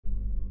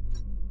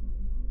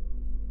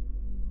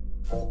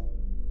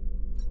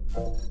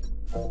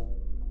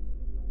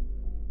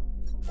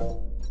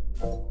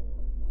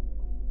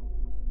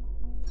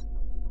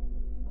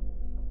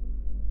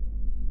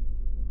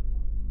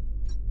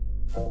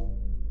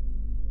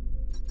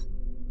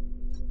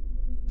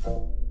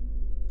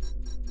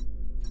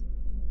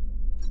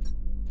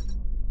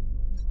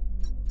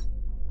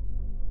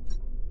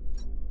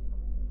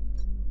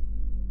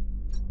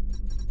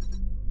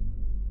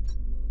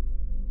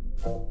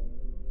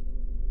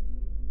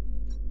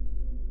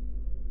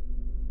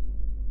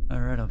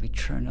Alright, I'll be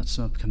trying out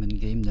some upcoming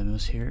game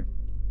demos here.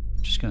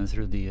 Just going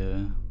through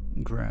the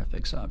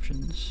graphics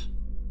options.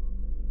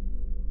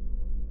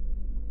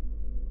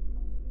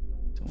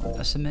 Do I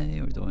want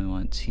SMA or do I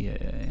want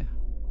TAA?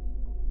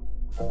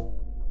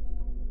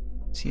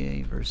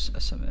 TA versus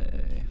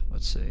SMA.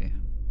 Let's see.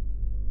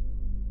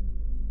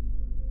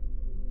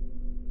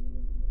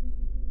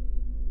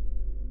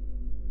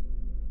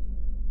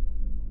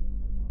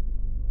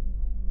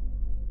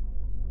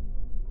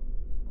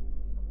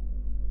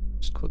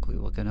 Just quickly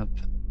looking up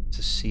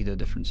to see the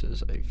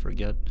differences. I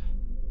forget.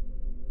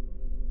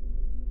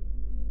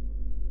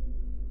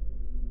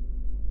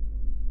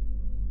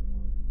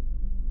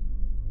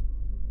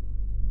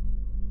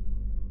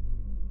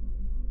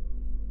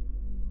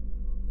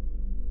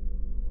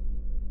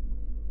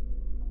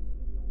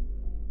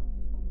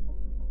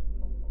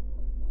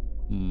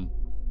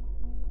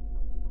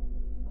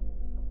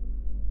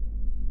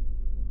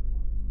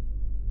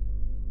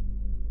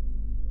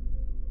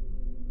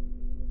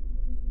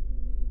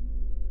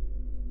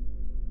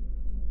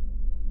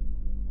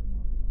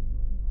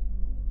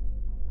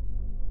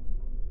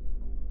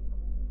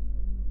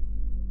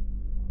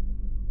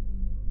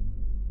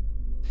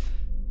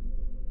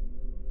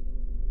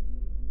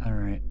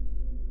 Alright.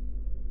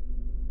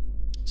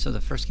 So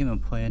the first game I'm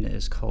playing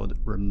is called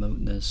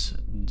Remoteness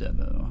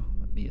Demo.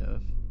 Let me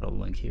put a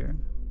link here.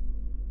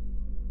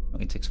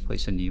 It takes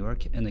place in New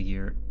York in the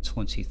year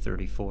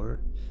 2034.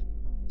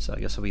 So I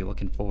guess I'll be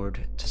looking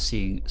forward to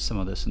seeing some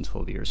of this in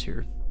 12 years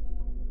here.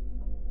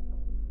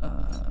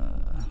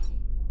 I'm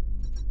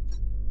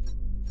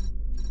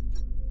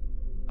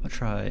gonna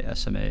try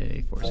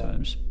SMA 4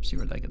 times, see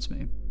where that gets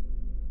me.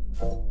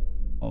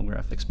 All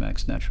graphics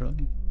max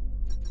naturally.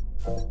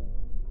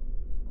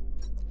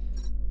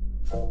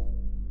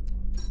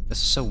 This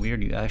is so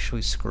weird, you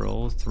actually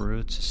scroll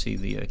through to see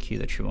the key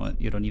that you want.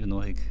 You don't even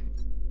like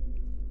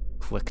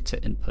click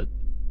to input.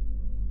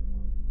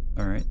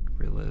 Alright,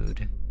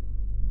 reload.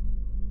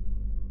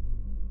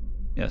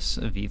 Yes,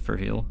 a V for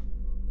heal.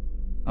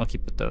 I'll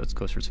keep it though, it's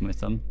closer to my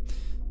thumb.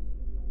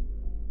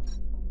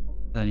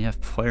 Then you have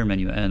player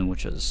menu N,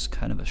 which is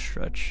kind of a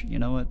stretch. You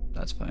know what?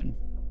 That's fine.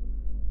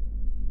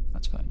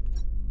 That's fine.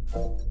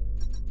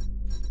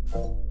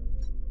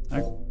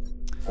 Alright.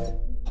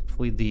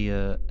 Hopefully the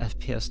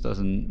FPS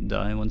doesn't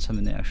die once I'm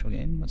in the actual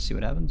game. Let's see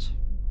what happens.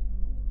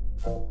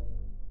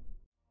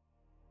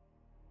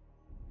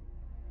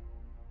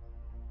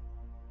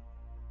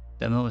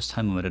 Demo is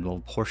time limited while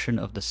portion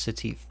of the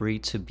city free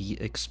to be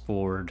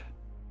explored.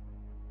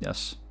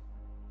 Yes.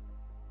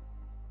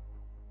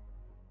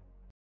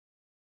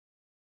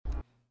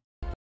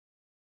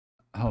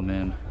 Oh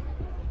man.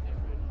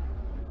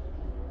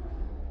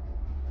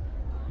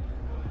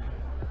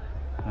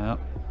 Yep.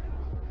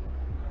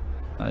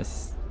 I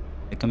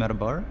think I'm at a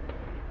bar?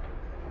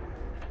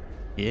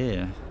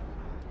 Yeah.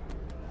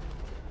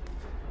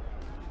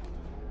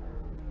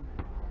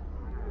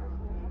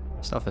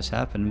 Stuff has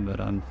happened, but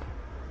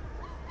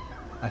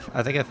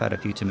I think I've had a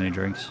few too many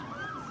drinks.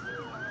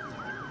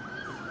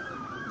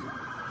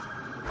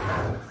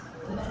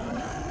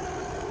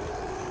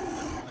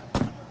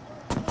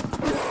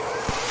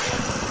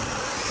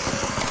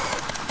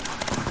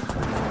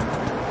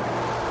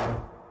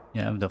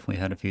 Yeah, I've definitely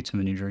had a few too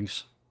many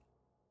drinks.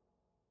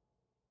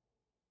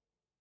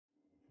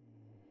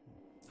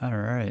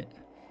 Alright.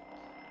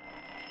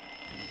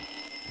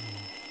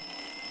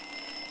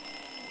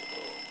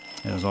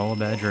 It was all a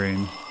bad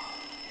dream.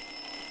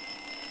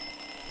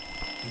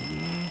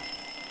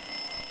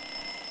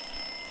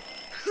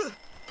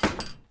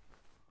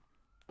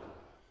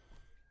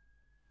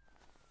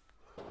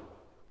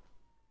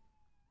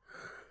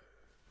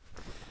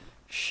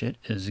 Shit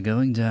is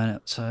going down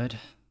outside.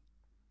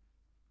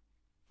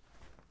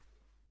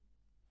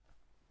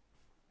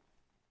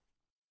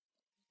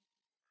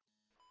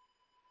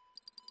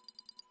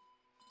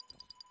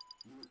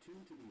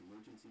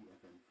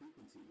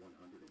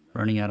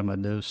 Running out of my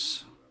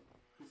dose.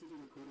 This is a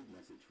recorded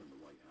message from the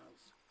White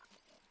House.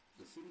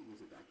 The city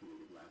was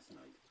evacuated last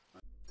night.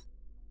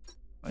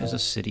 Why is a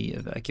city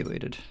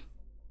evacuated?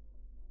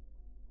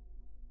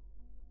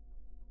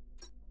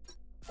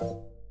 The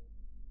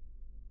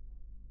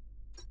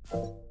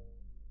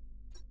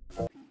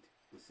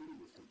city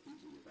was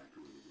completely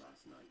evacuated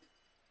last night.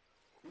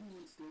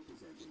 Anyone still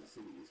present in the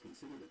city is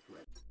considered a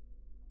threat.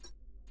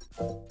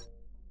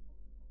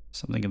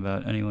 Something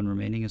about anyone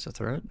remaining is a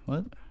threat?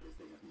 What? As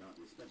they have not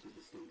respected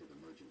the state of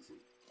emergency.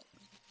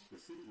 The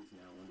city is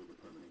now under the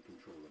permanent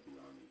control of the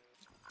army.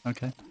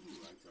 Okay.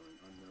 Meteorites are an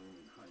unknown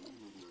and highly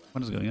radioactive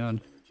What is going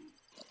on? energy.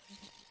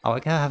 I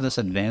like how I have this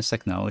advanced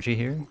technology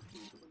here,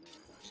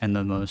 and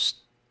the most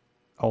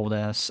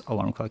old-ass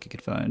alarm clock you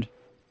could find.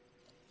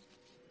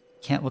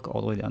 Can't look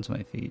all the way down to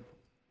my feet.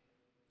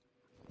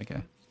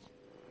 Okay.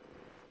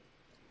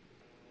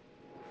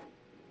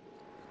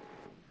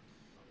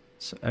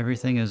 So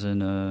everything is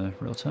in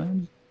real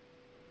time.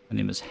 My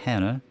name is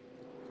Hannah.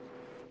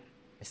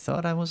 I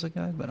thought I was a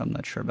guy, but I'm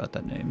not sure about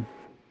that name.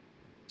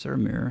 Is there a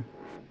mirror?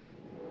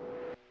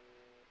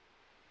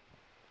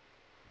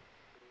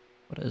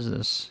 What is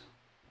this?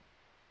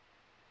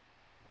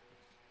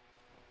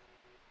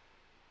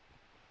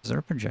 Is there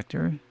a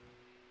projector?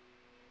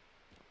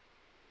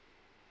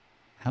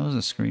 How is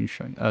the screen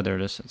showing? Oh, there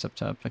it is. It's up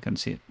top. I couldn't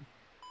see it.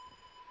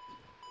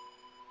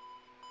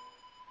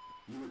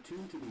 You are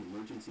tuned to the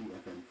emergency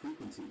FM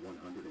frequency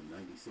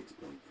 196.30.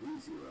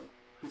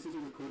 This is a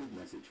recorded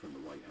message from the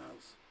White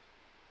House.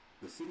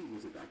 The city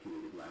was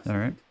evacuated last night.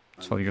 Alright.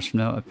 12 years from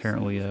now,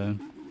 apparently,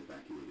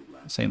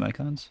 same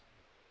icons.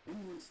 I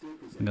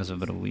think that's a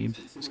bit of weeb.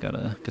 He's got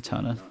a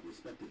katana.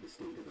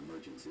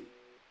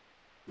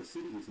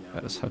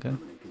 Got his hugger.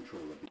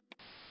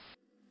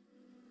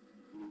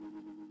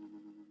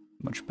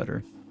 Much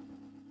better.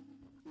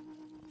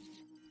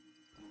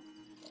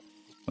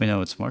 Wait,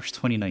 no, it's March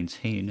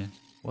 2019.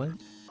 What?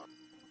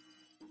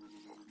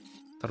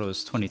 Thought it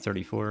was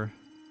 2034.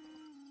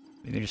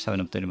 Maybe I just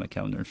haven't updated my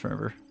calendar in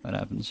forever. That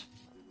happens.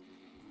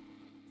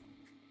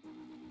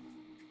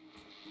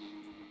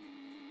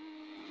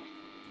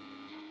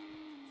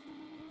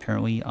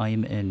 Apparently,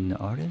 I'm an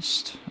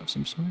artist of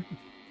some sort.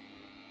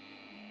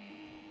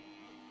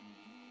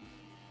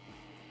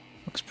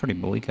 Looks pretty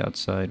bleak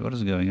outside. What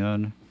is going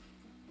on?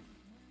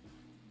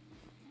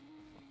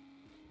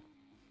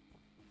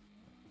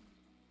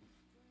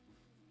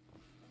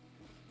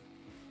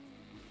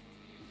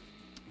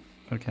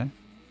 Okay.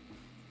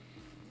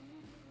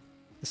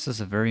 This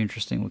is a very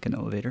interesting looking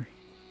elevator.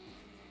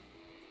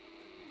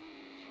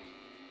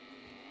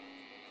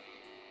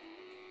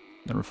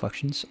 The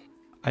reflections.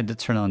 I did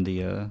turn on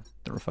the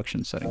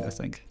reflection setting, I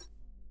think.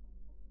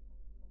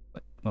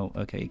 But, well,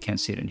 okay, you can't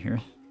see it in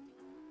here.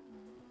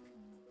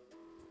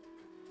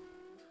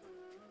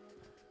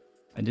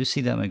 I do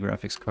see that my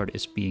graphics card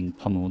is being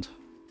pummeled,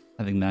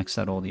 having maxed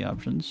out all the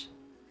options.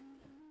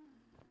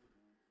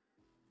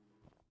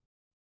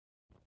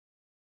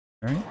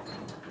 Alright.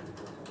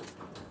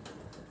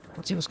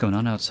 Let's see what's going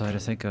on outside. I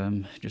think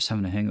I'm just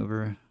having a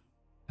hangover,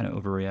 kind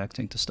of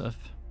overreacting to stuff.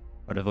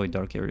 Try to avoid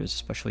dark areas,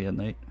 especially at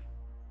night.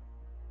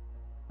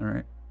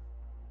 Alright.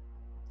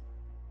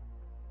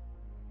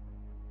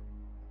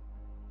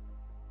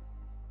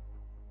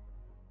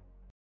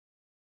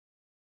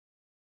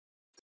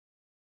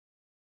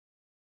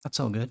 That's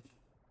all good.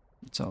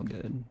 It's all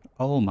good.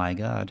 Oh my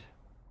god.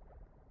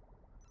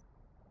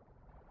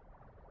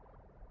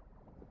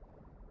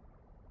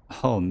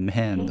 Oh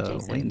man, the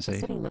latency. The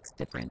city looks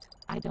different.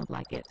 I don't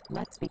like it.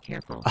 Let's be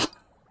careful.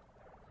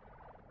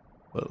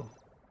 Whoa.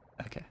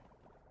 Okay.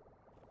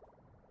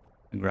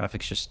 The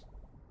graphics just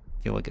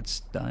feel like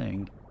it's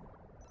dying.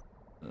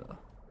 Ugh.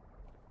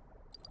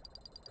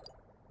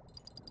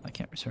 I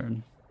can't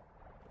return.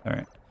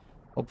 Alright.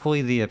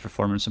 Hopefully the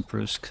performance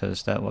improves,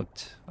 because that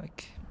looked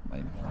like my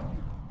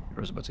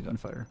computer was about to go on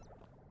fire.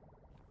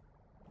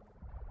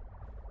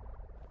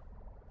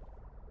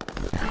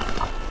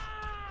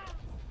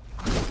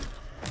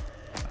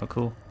 Oh,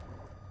 cool.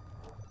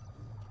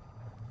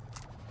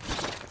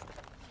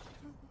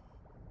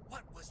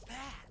 What was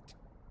that?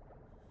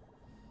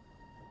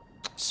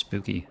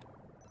 Spooky.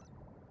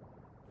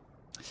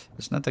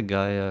 Isn't that the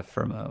guy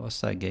from,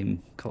 what's that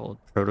game called?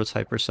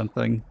 Prototype or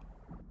something?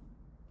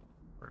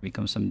 Where he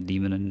becomes some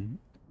demon and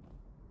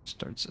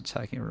starts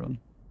attacking everyone.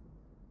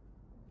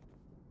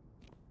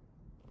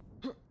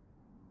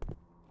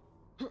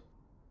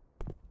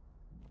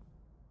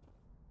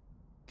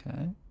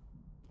 Okay.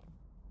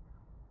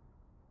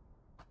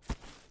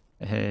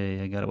 Hey,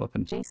 I got a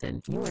weapon.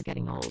 Jason, you are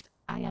getting old.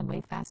 I am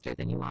way faster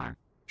than you are.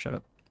 Shut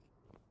up.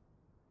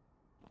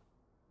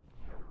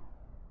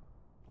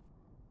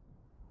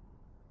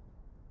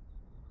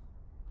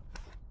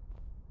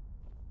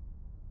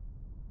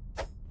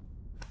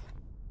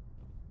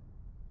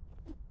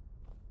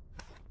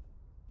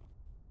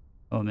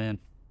 Oh man.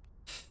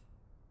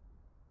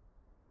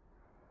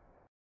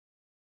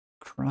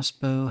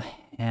 Crossbow,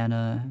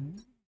 Hannah,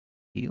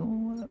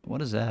 heal?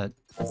 What is that?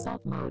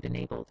 Assault mode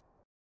enabled.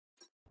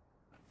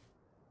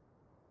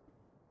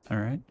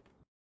 Alright.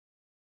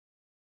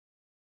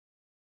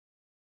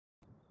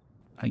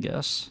 I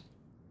guess.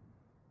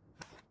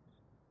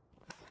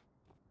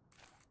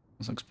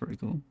 This looks pretty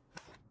cool.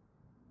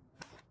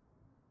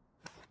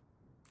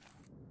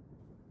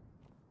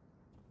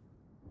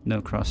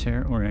 No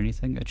crosshair or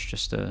anything, it's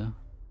just a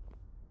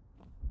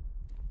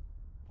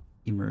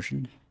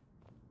immersion.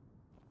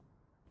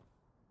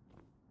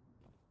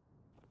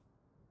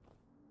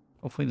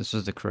 Hopefully this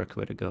is the correct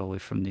way to go away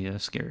from the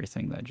scary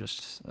thing that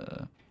just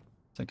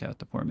took out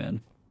the poor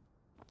man.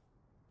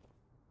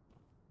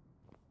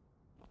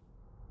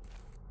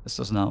 This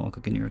does not look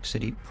like a New York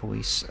City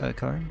police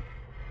car.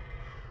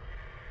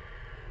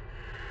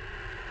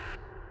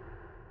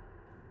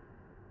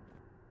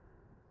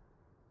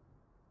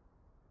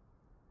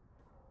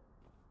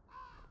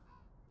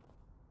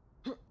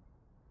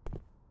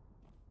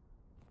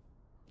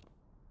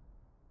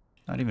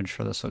 Not even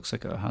sure this looks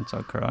like a hot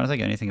dog car. I don't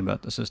think anything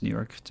about this is New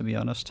York, to be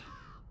honest.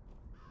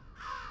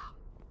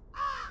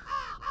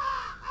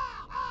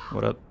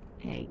 What up?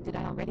 Hey, did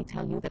I already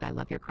tell you that I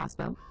love your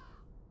crossbow?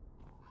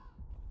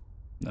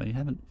 No, you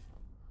haven't.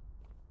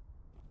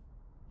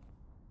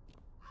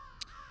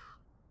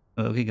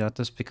 Loki got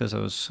this because I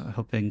was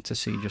hoping to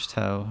see just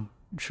how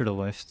true to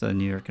life the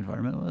New York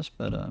environment was,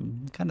 but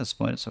kind of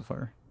disappointed so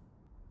far.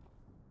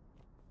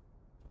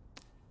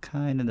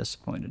 Kind of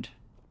disappointed.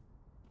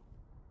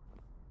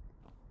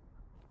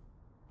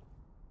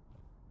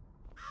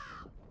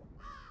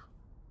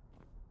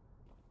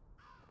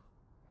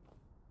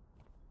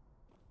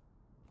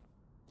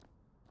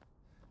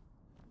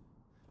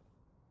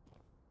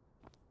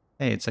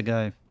 Hey, it's a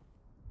guy.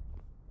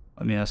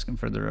 Let me ask him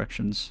for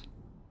directions.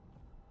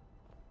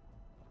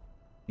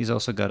 He's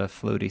also got a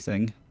floaty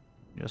thing,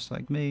 just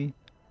like me.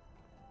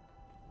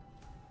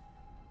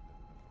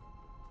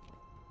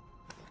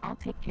 I'll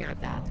take care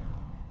of that.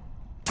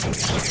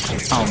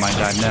 Oh my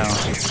god, no.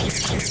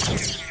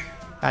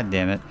 God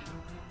damn it.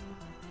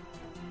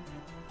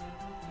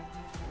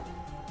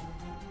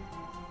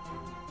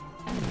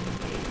 Enemy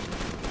engaged.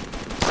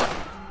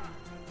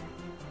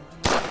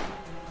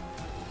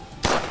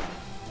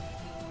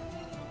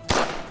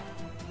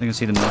 You can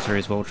see the military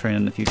is well trained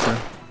in the future.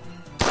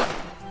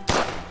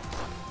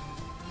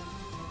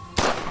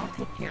 I'll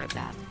take care of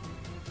that.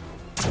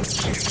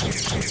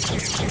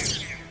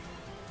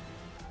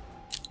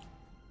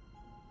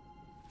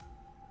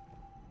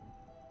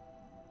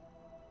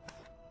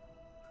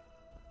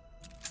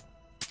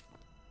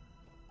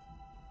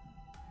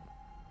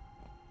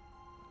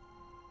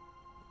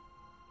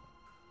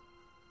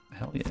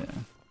 Hell yeah.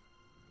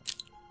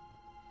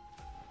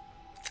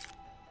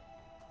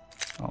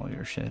 All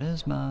your shit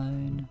is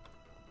mine.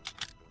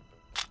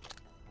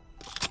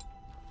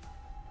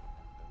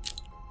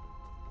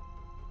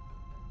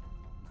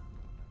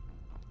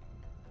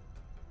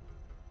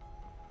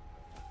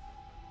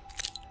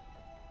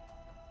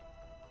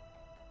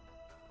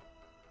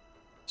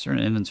 Is there an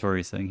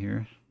inventory thing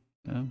here?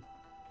 No.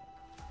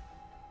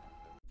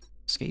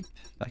 Escape.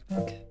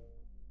 Backpack.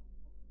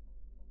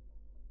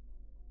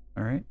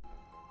 Alright.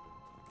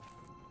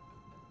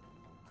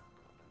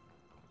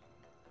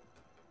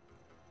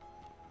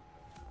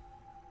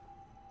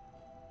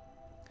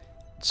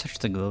 Search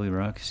the glowy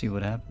rock, see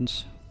what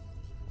happens.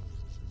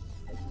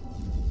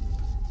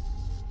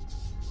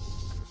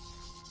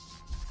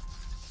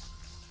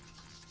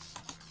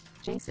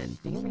 Jason,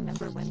 do you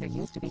remember when there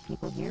used to be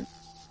people here?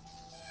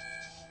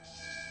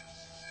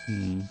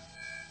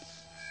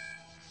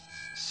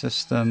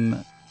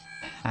 System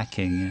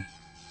hacking.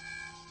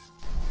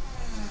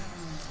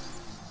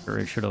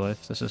 Very true to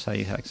life. This is how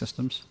you hack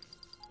systems.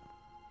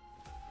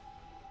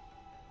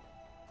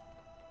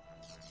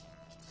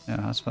 Yeah,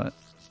 hotspot.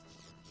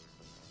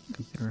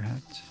 Computer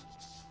hacked.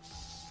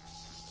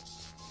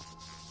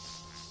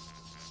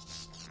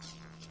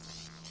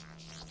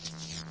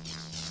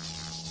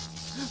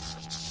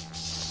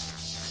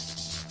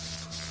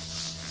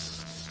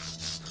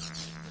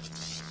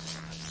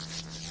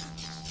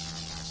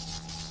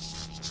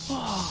 I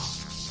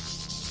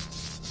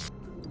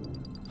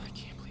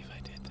can't believe I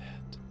did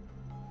that.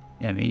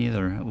 Yeah, me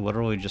neither.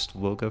 Literally just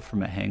woke up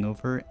from a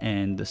hangover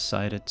and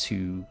decided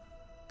to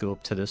go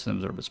up to this and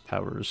absorb its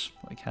powers.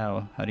 Like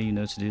how? How do you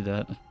know to do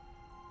that?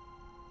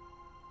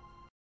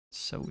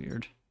 So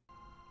weird.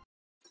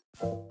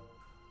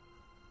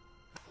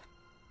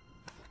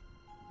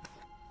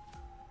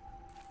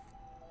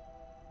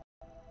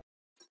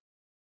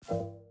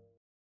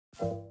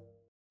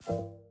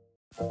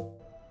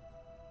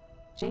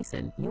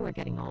 Jason, you are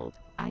getting old.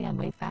 I am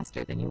way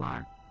faster than you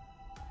are.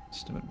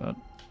 Stupid butt.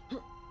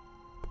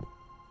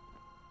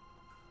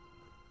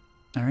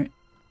 Alright.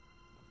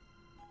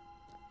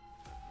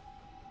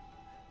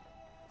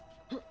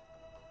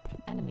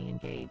 Enemy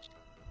engaged.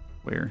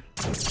 Where?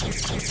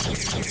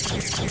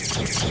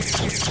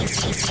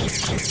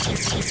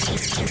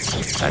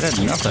 I did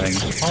nothing.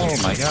 Oh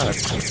my god.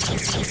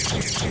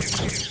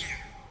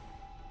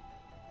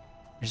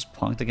 I just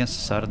plunked against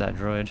the side of that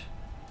droid.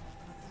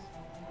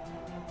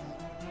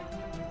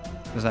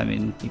 Does that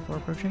mean people are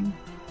approaching?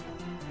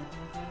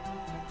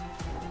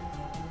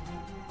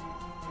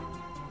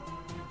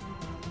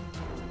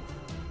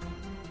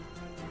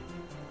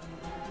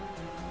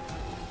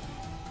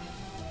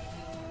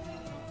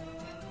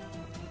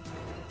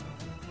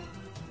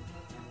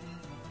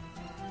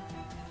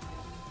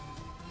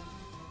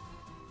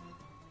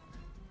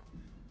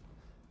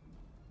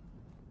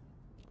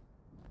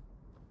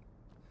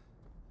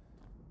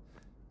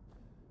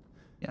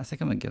 Yeah, I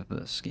think I'm gonna give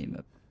this game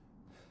a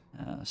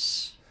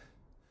pass.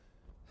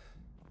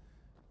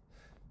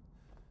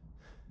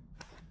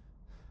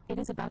 It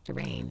is about to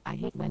rain. I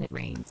hate when it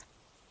rains.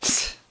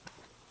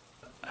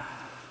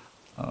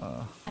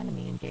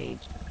 Enemy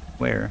engaged.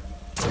 Where?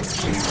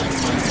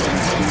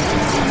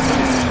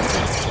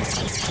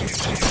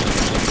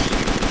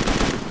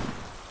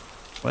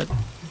 What?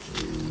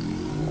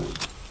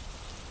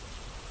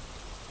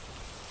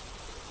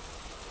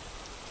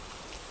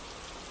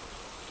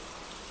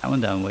 How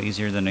went down way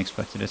easier than I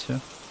expected it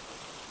to.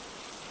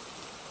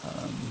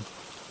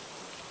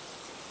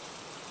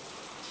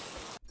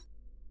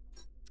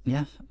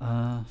 Yeah,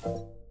 I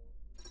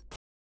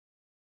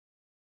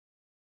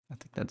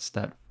think that's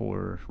that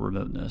for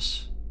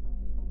remoteness.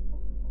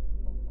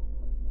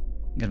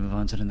 Gotta move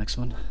on to the next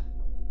one.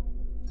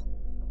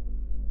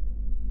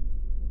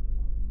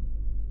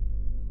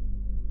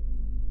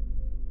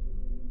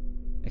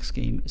 Next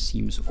game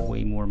seems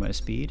way more my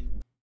speed.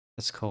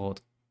 It's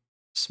called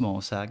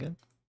Small Saga.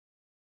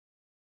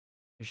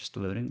 It's just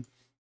loading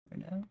right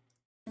now.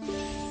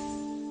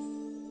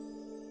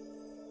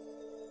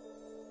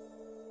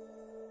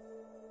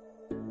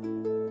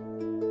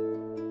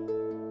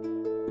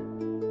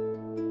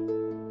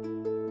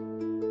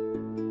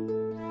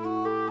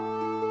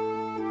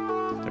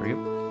 There we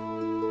go.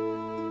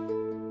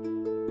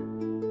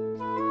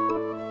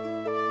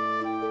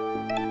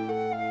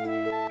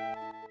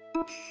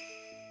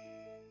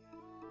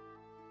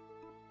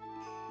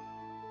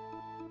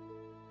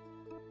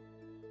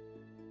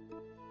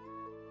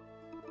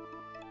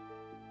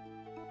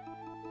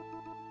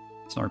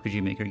 It's an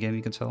RPG Maker game,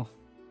 you can tell.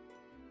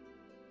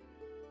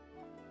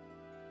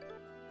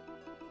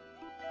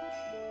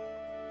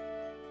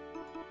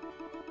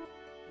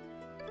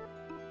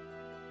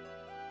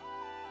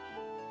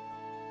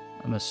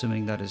 I'm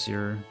assuming that is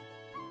your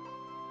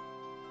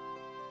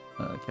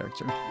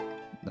character,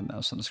 the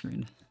mouse on the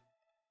screen.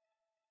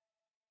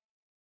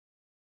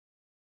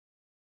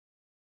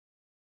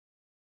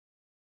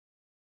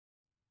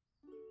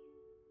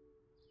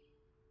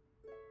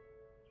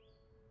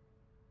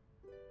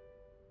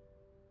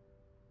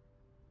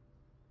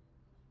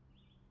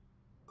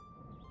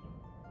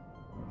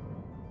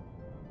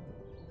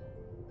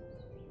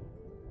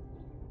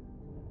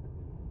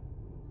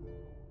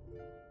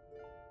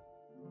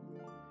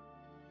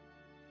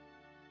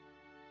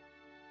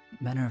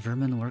 Manner of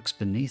vermin works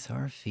beneath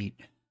our feet.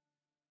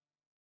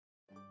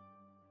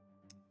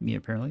 Me,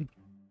 apparently.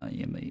 I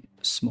am a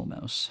small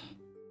mouse.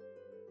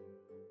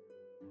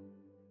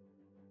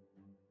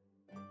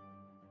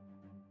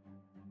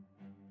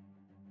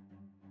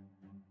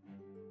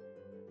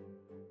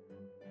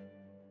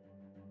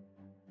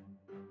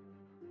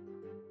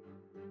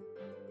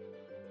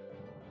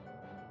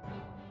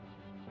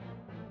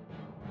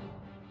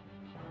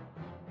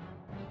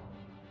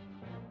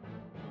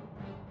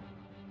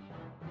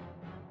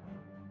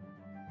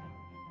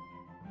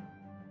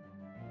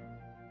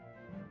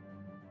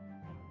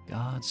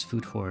 God's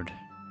food hoard.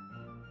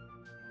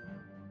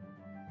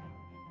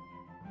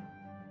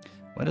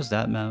 Why does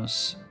that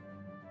mouse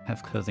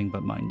have clothing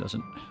but mine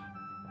doesn't?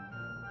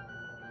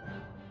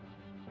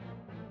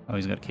 Oh,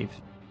 he's got a cape.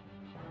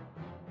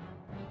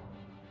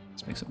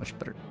 This makes it much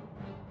better.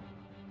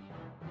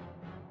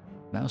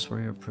 Mouse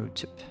Warrior Pro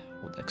Tip.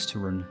 Hold X to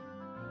run.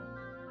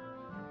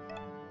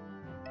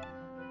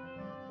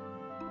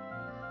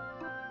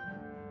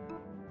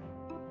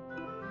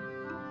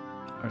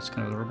 Art's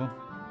kind of adorable.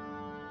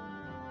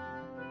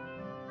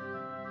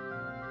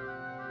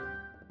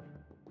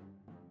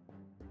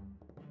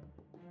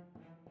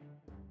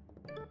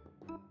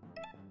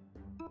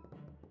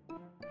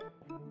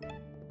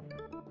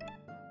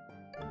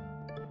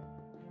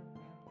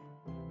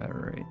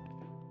 Alright.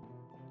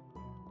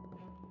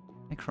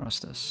 I cross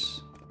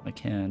this. I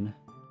can.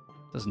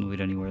 Doesn't lead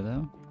anywhere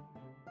though.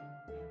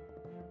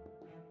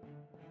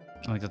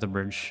 I like that the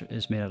bridge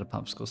is made out of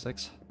popsicle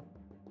sticks.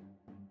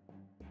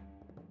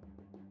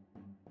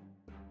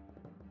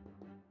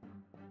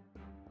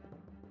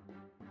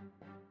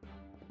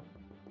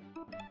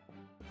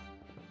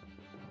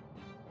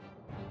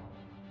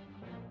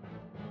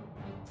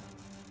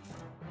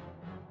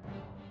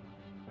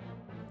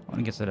 I want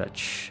to get to that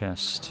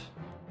chest.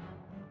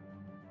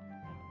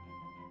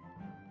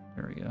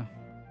 There we go.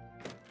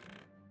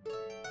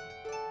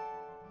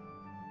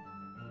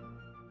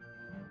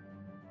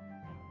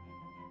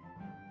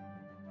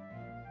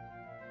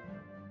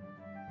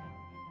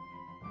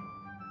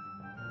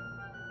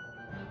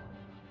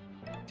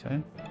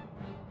 Okay.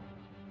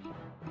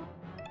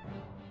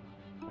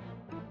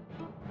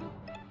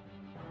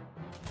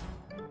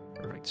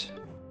 Perfect.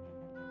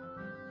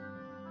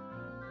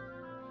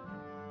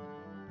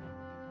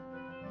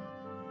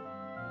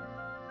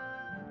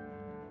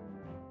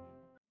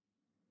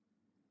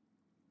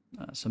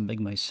 Some big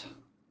mice.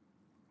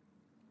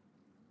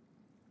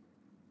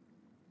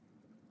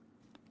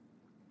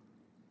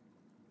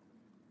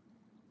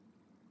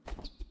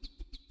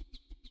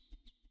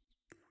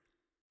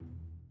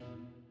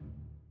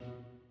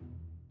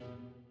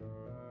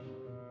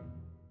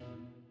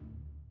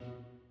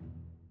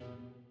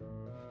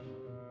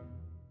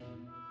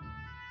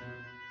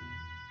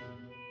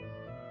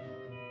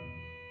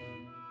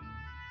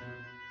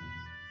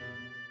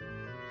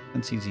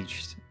 And sees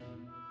each.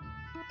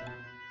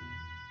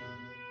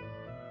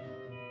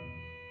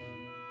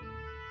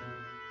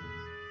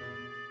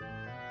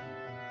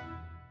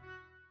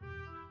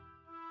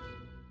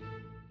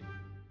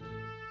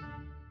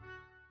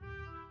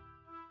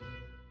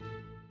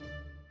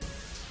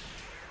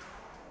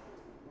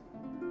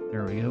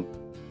 There we go.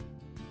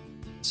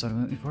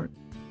 Settlement report.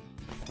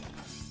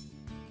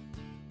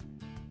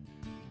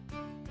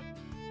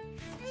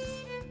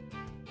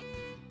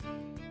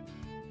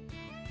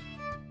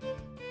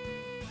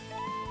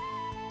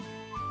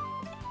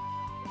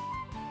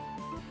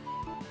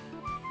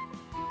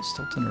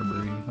 Stilton or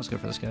Bree? Let's go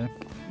for this guy.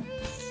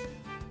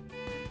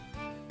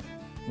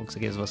 Looks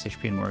like he has less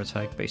HP and more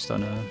attack based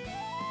on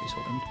base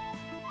weapon.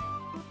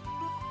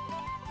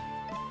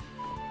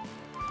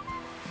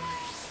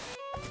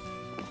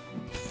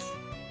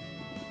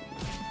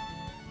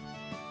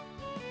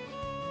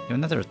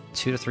 Given that they're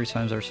 2 to 3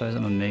 times our size,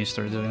 I'm amazed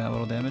they're doing that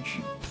little damage.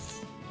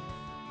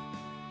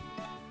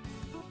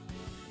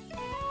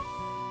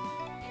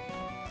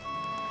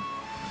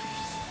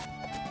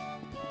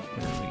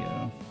 There we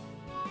go.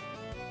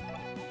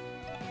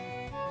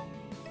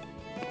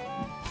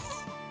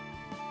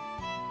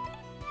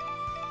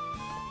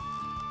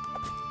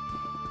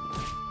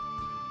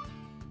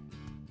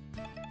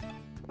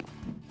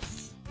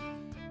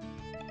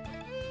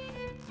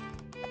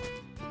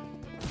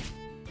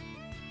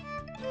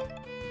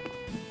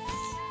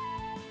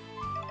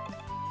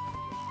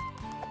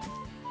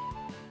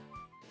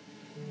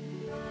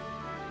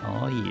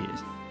 Oh yeah.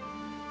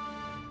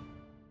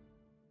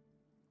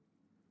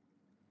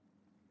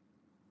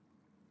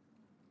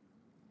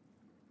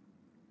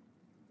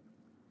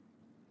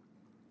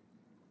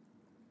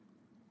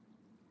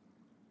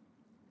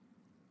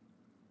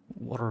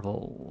 Water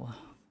bowl.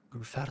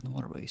 Grew fat in the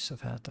waterway, so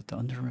fat that the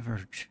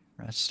underriver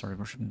rats started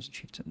worshiping as a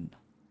chieftain.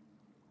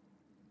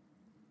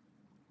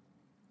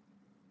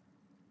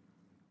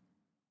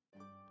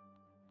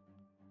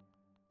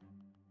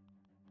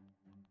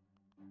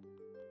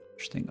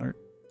 Interesting art.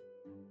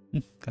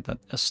 Got that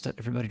S that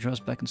everybody draws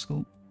back in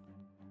school.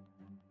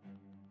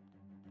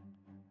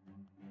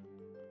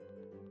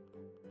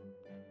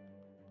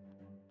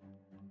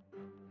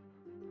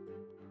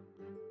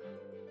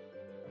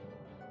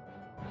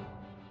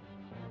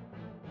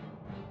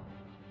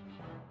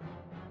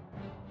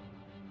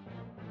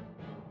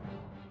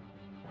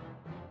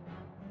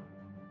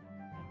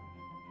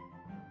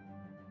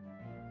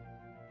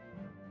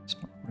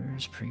 Smart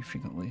wears pretty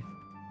frequently.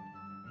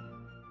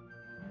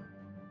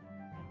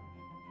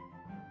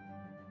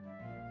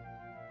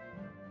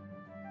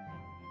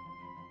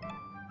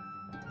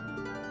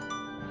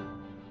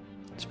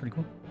 It's pretty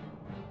cool.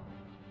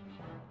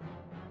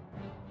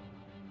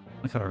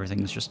 I like how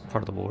everything is just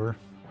part of the war.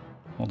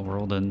 All the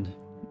world and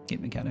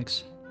game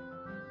mechanics.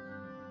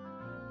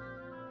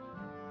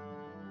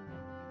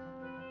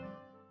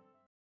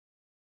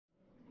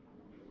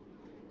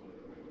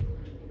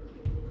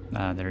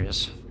 Ah, there he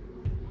is.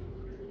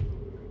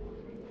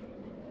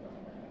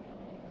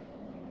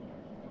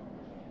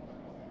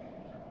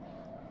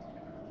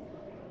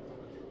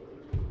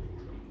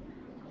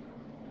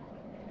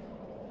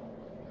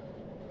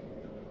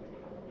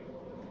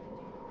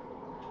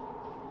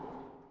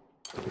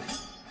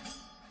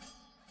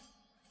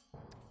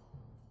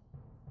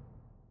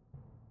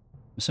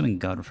 I'm assuming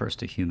God refers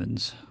to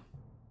humans.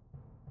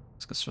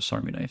 Let's go Swiss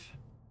Army knife.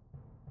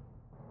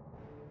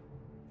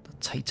 The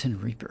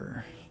Titan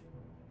Reaper.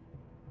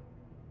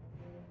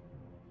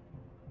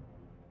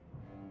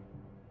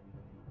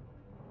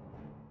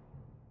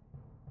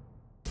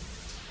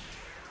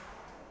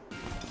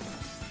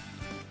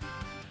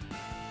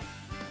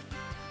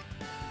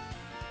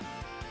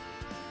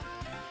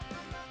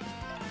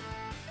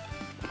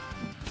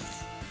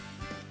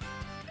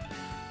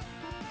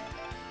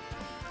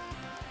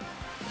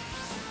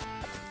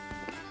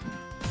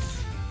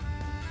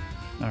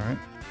 Alright,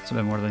 it's a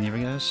bit more than you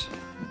guys.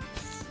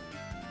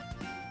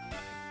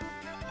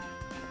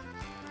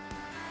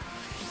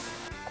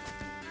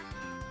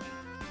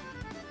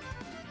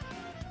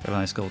 Got a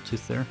nice gold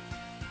tooth there.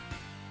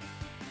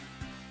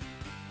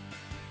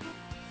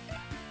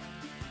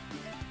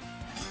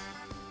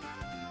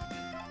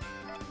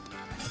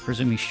 I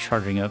presume he's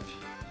charging up.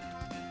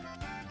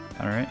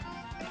 Alright.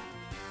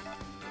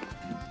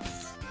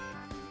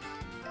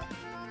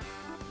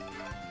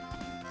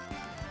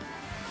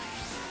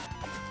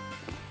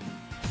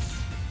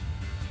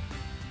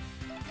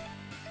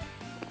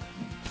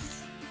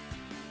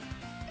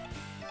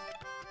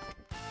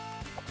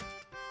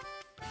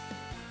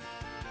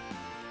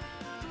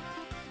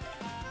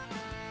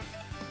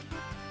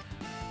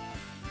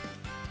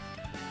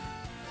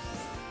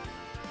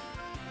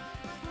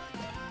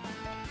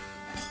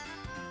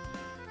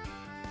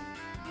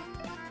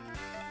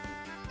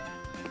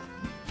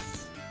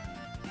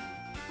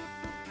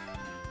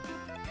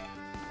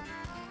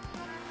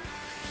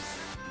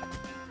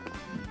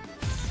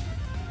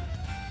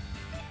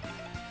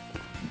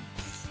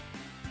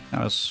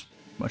 That was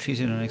much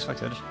easier than I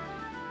expected.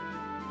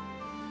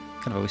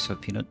 Kind of a waste of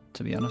a peanut,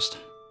 to be honest.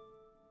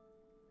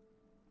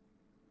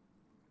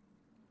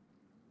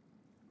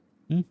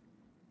 The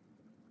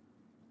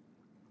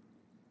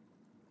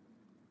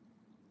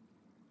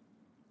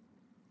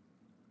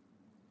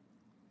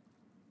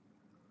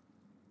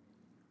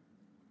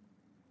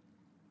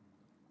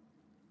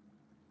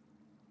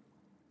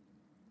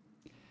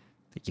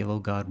yellow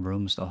god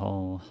roams the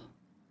hall.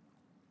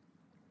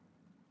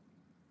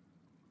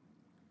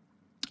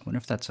 I wonder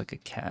if that's like a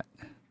cat.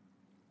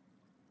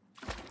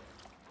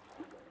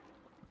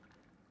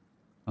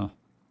 Oh.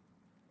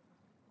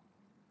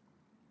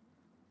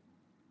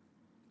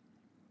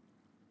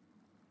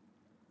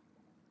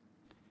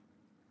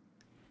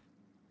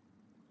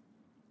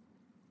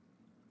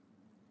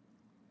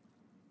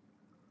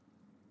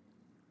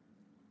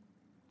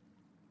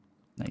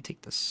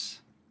 take this.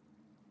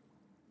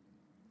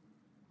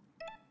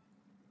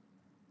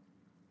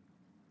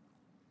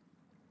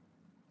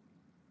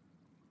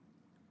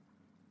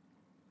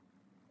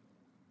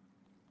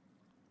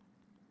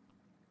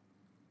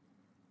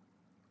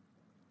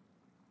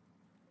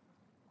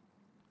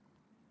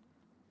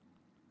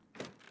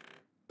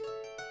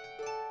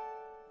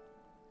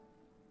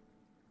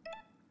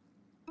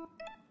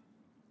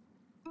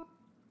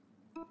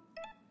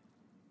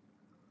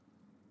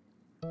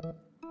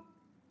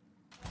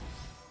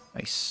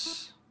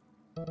 Nice.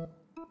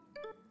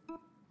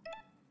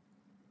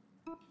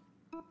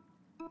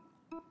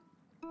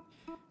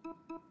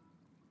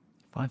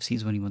 Five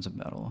seeds when he wins a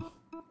battle.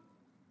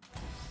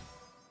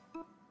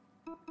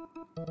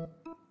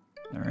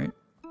 Alright.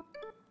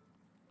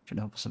 Should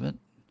help us a bit.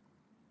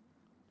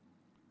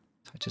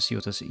 Let's just see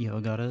what this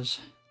EO god is.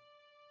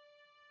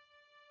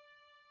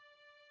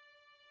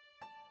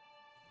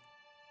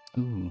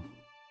 Ooh,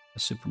 a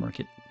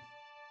supermarket.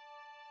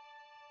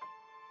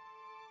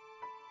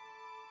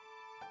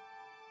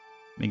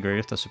 It'd be great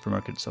if the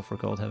supermarket itself were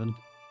called Heaven.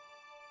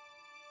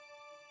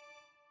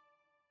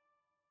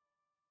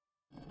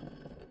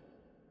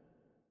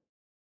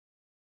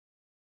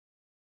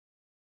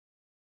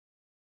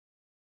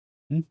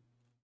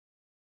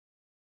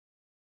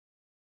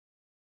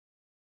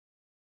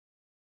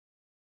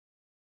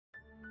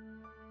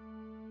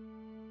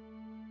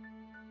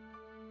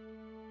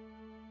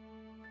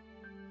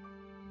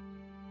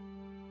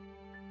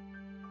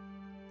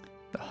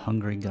 The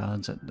Hungry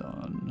Gods at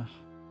Dawn.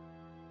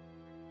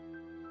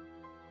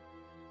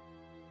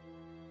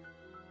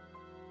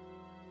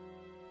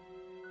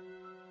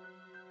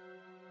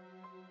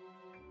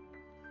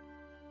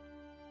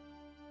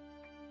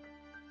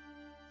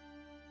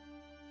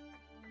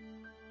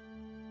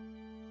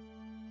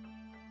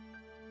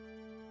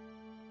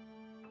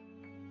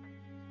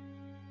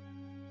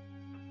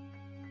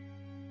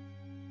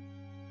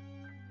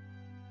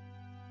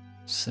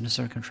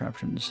 Sinister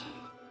contraptions.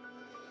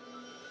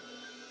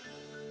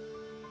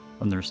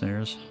 On their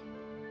snares.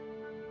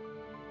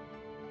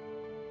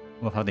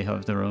 Well, how they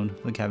have their own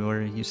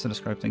vocabulary used to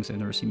describe things they've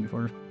never seen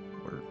before,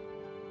 or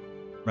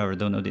rather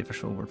don't know the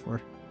official word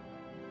for.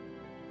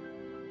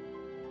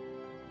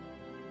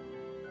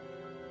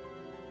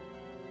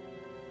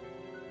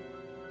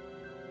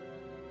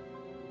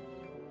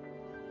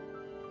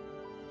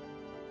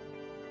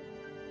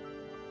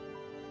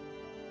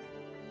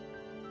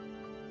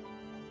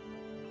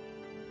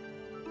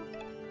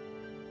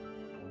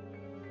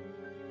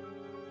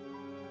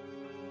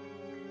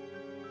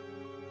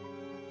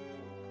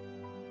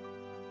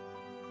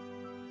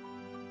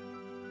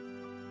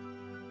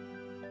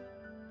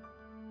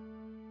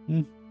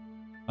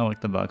 I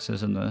like the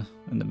boxes in the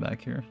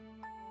back here.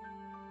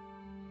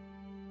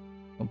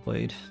 Well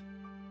played.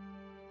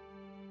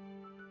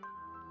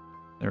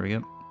 There we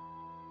go.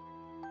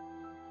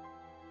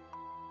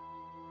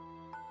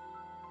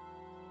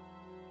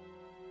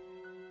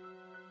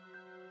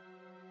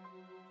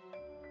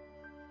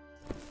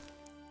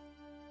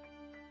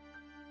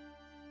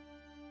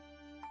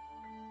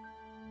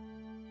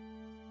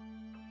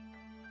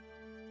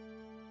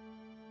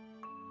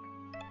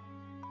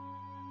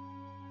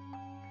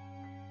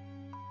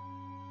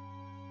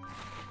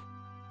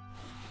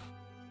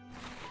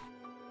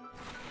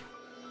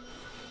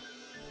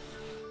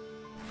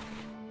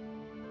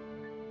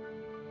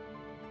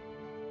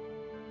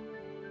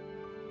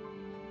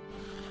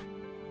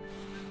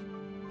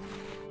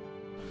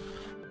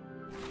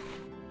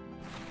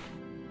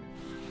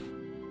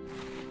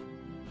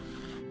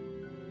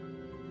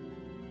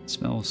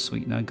 Smells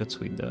sweet, not good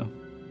sweet though.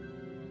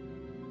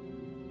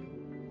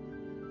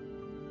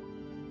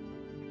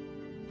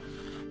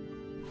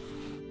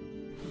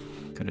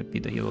 Could it be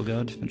the Yellow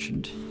God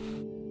mentioned?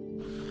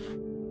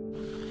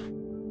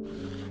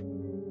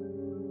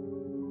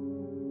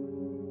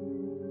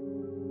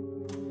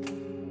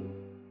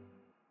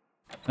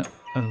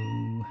 Uh-oh.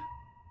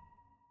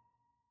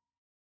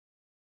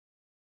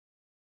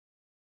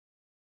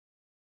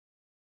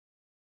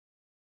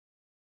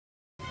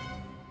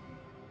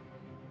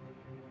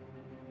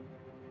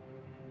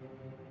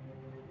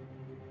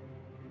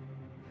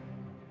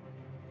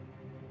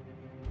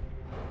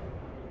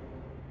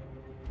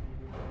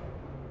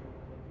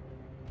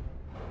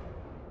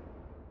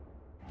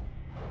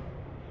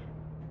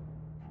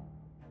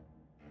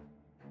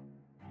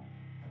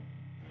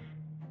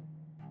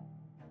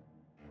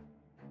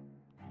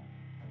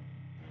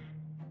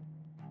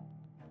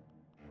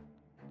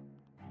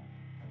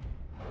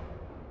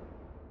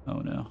 Oh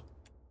no.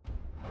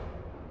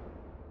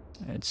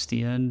 It's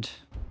the end.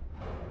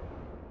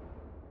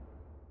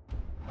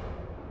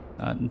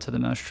 Not into the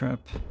mousetrap.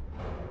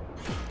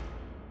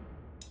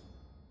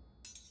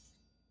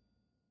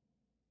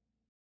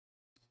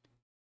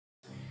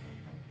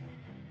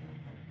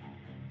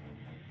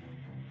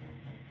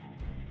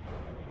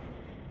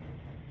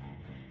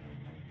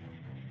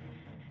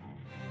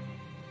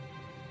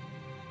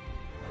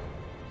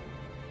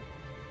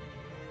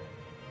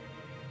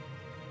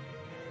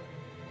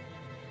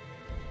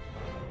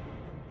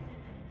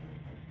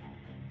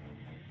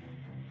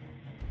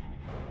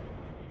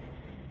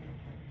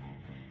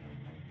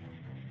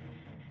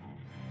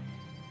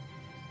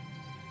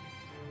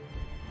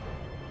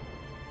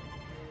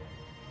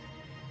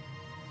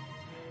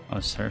 Oh,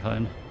 it's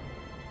terrifying.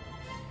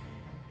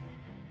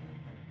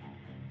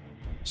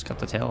 Just cut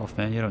the tail off,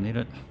 man. You don't need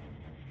it.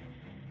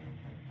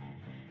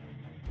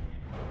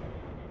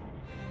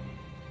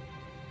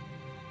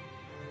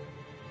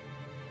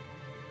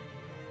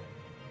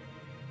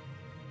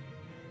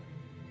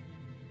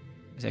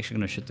 He's actually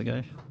gonna shoot the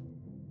guy.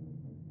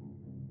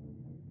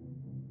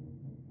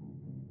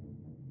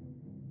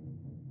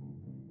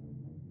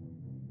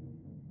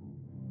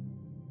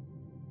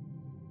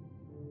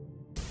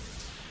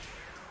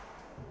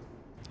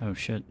 Oh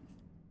shit.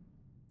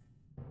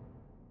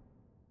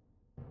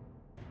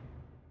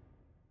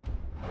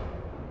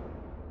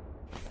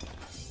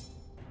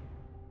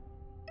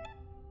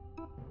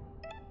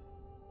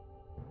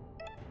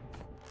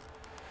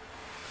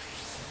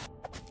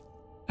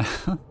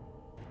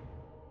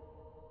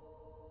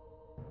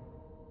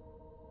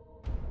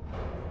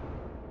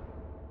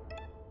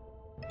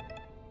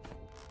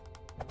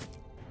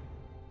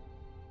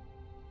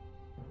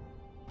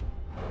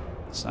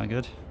 It's not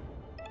good.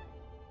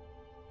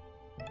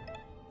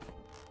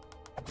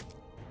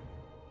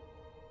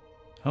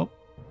 Oh.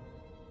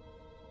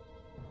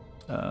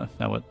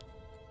 Now what?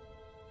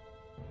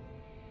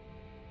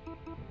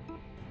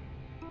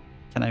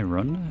 Can I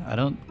run? I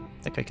don't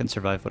think I can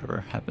survive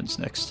whatever happens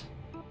next.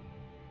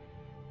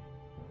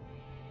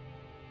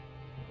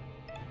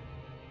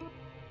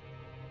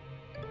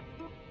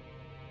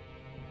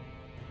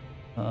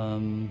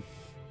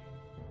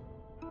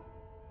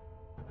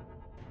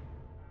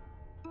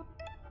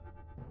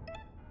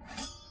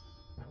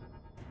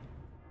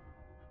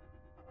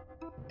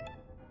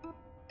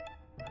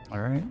 All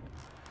right.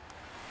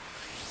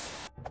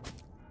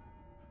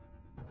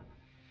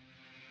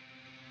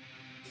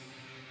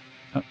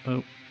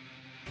 Uh-oh.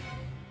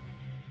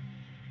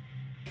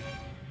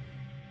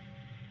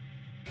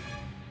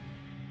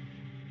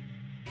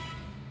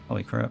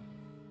 Holy crap.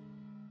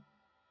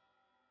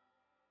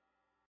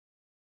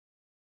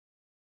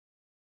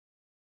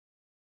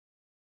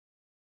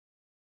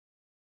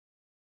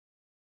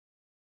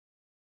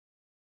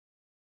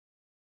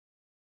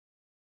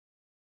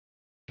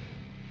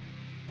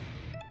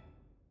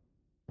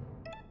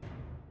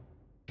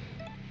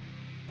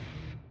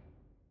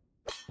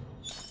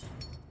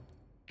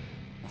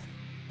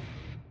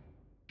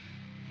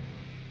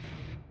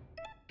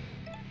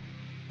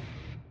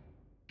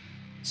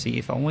 See,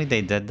 if only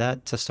they did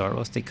that to start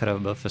with, they could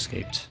have both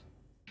escaped.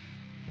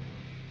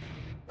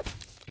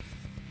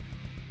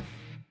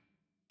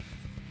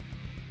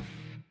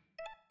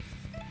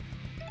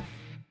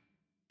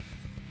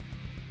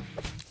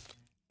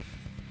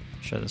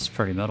 Shit, it's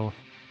pretty metal.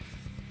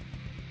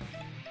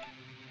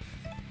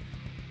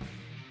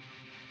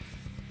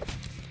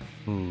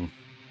 Ooh.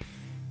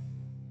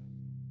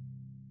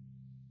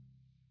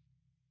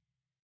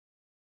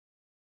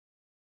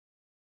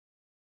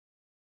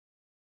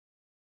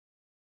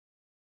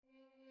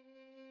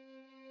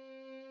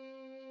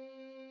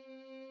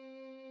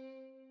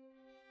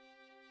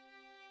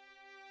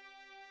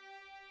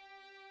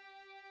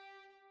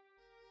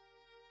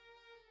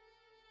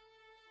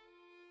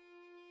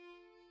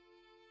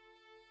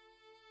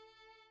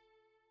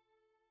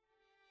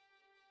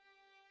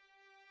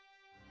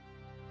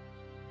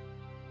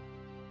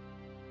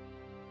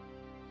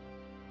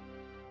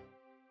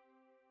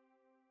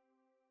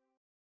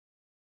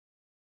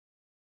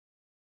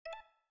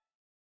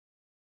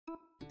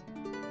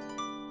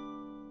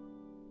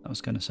 That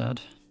was kind of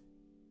sad.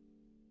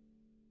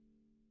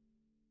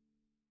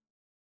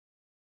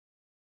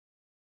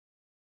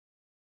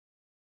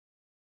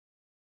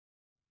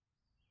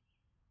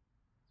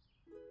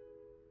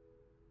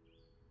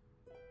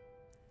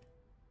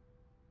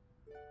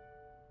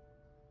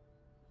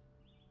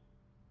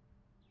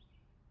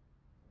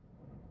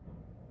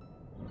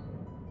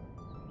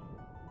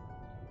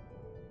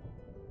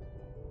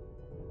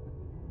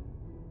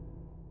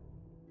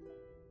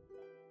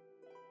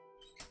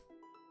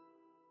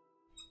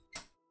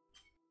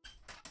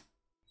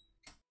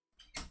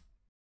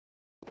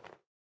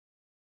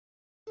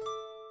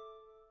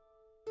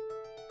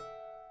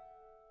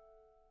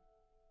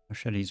 Oh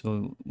shit, he's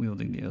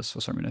wielding the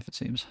Swiss Army knife, it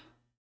seems.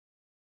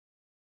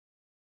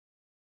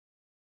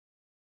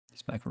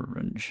 He's back for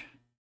revenge.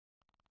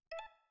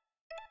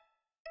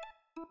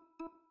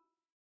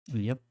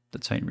 Yep, the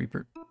Titan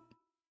Reaper.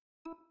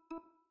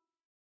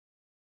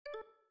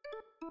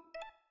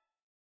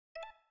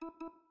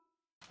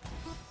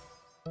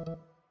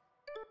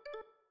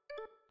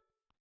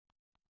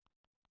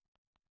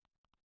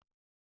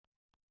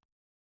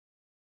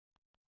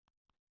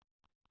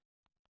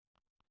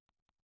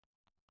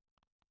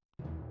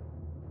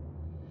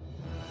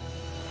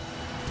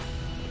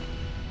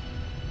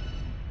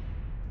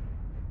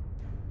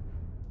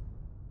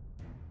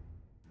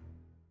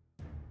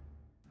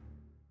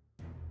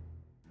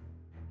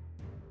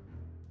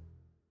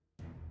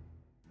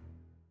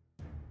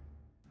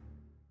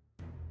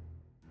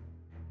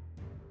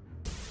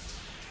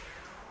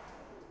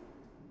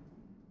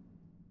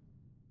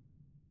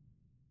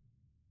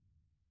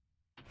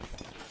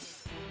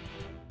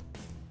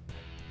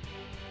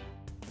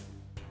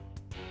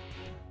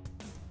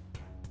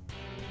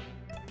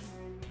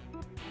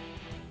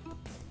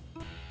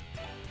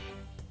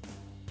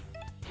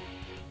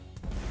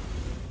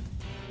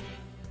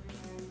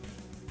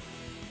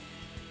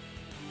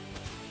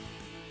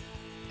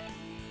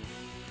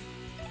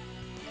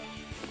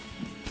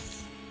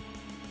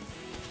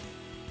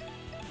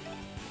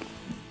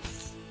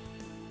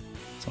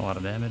 It's a lot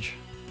of damage.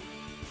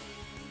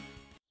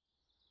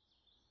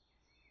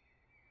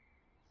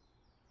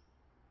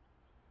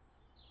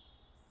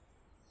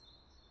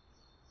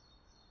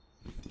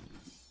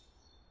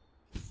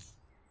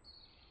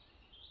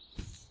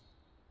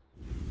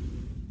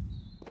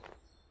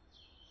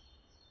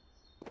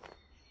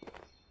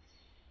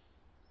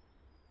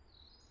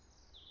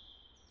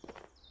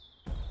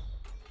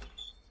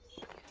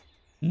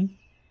 Hmm?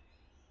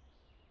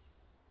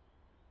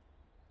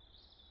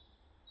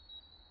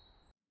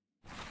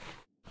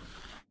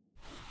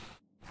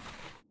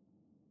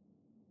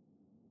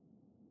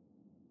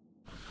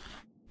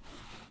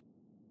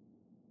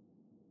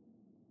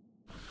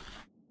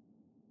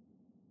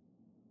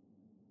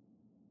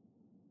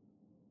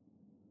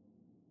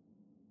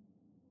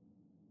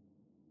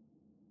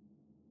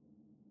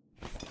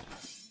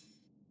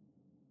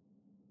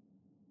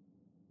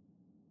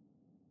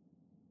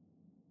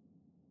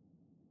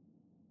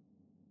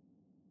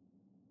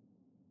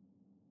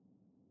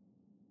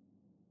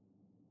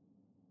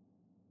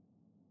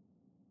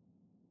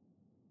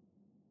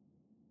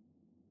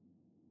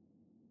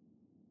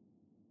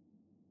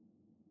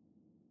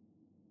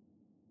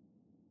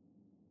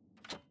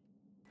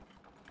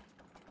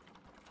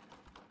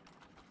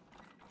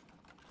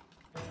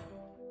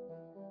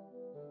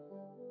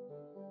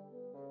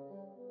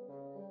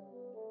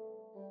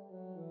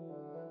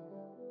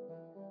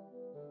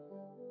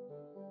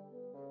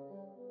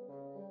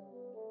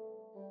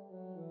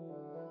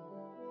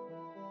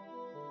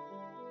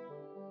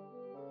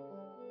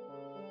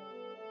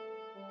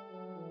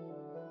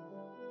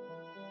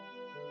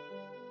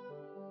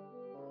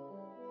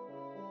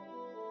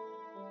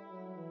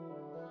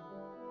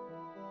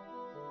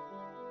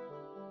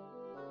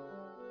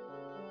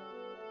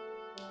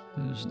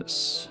 Who's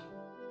this?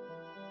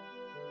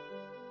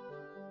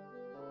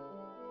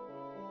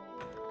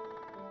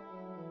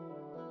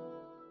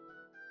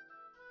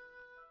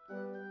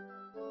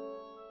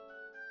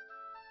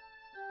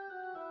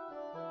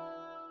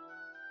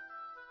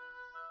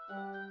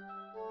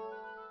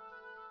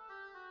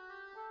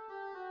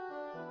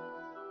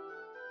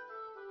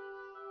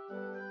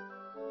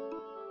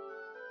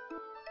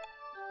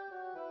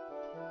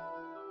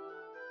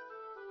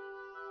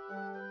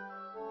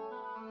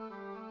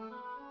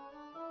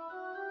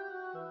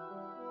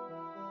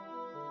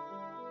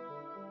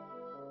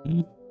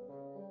 Hmm?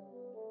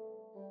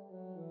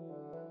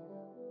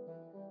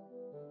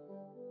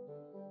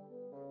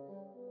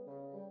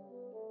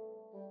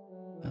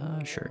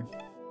 Sure.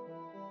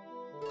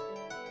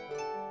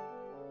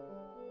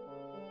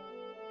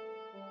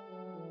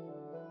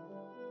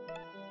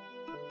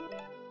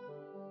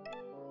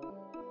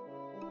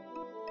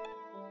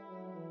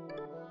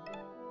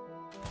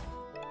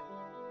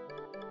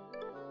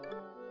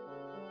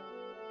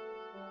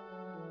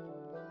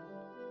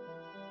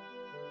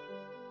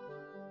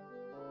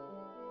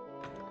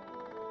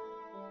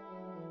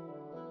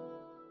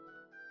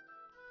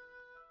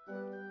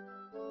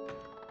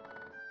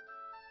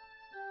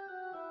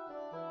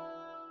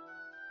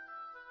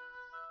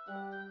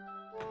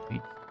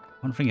 Wait,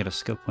 I wonder if I can get a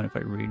skill point if I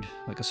read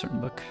like a certain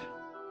book.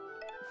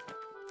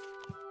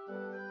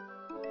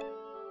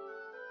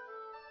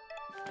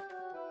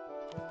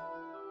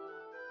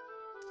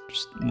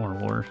 Just more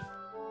lore.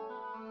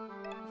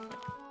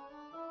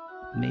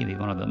 Maybe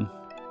one of them.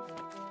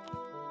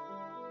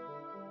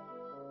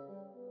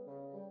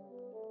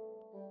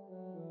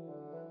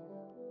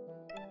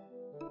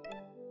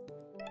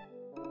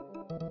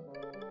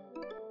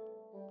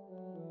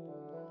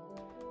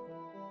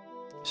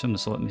 Assume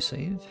this will let me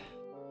save.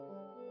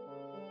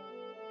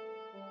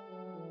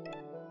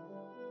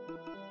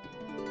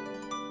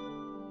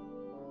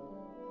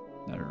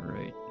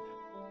 Alright.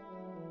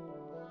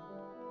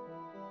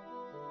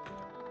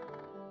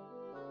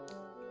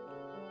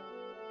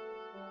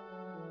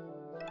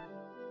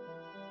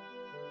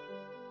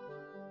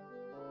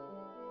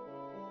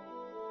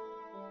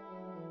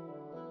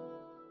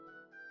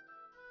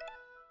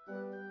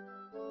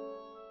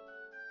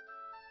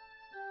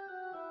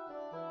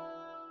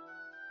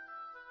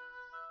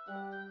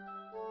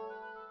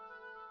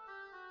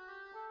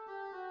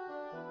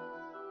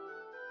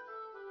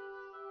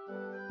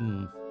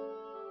 Hmm.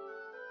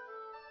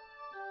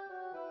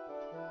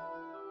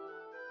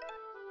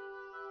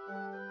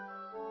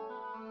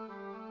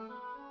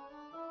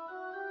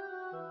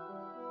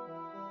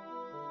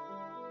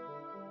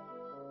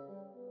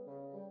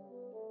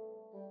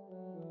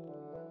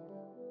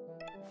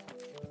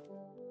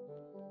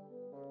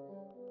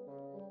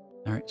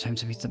 Alright, time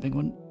to beat the big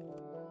one.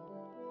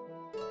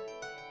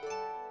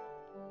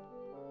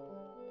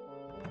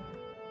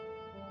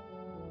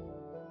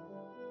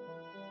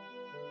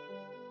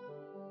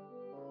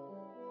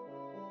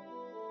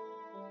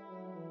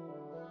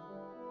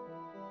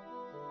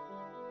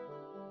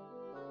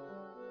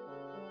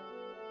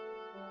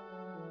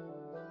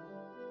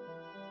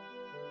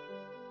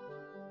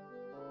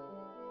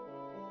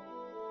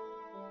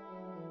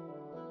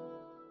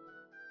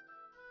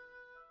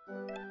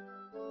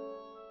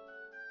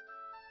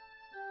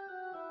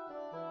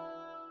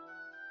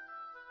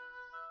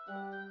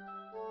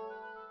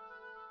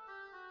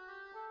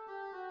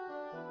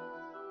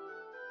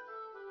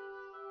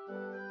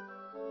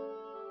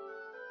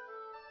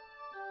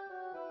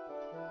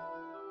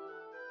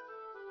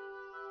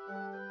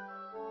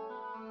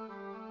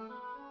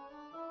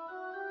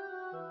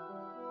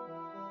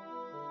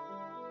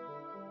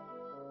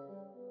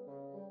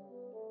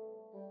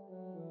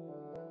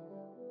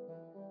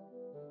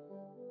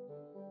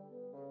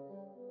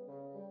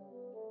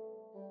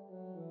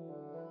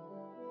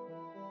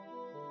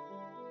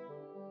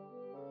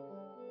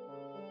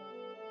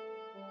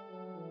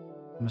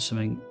 I'm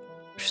assuming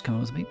she's coming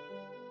with me.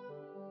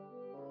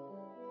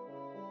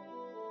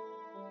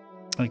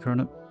 Hi,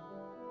 Corona.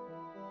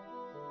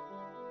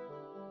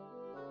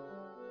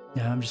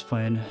 Yeah, I'm just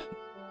playing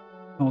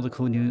all the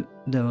cool new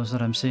demos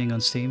that I'm seeing on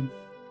Steam.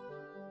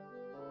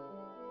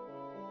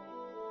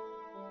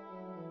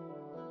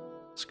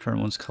 This current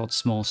one's called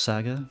Small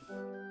Saga.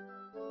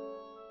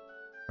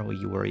 Probably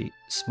you are a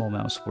small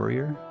mouse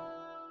warrior.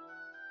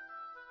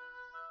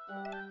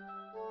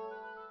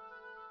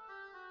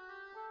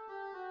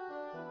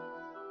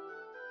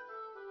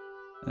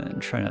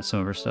 And trying out some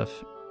of her stuff.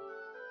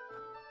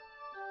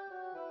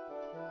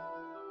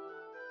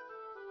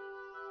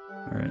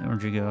 Alright,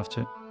 where'd you go off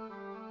to?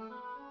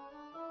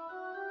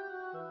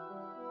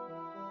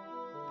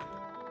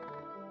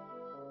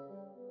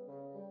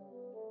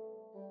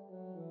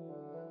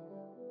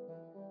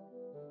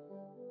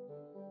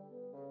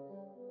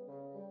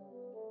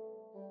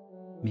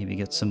 Maybe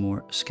get some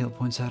more skill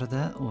points out of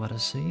that. Let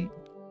us see.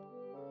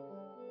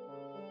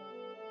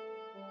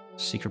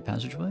 Secret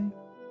passageway?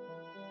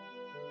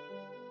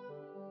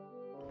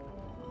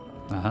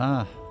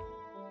 Aha!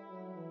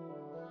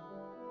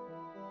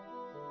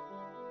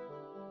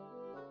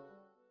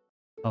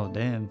 Oh,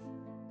 damn.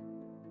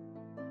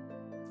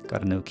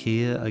 Got a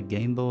Nokia, a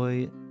Game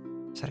Boy.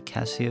 Is that a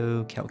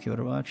Casio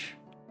calculator watch?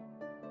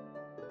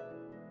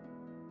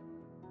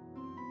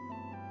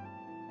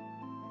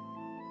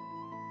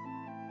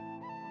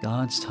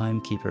 God's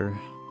Timekeeper.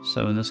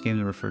 So in this game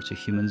they refer to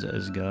humans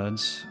as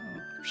gods,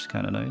 which is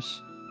kind of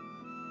nice.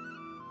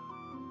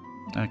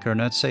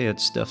 Currently, I'd say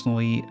it's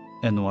definitely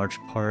in large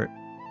part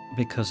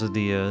because of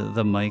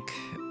the mic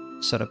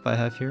setup I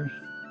have here,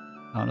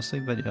 honestly.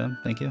 But yeah,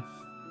 thank you.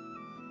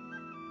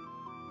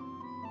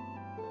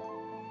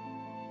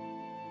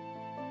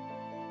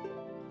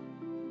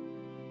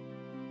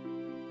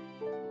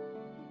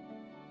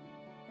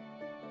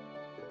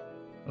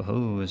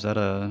 Oh, is that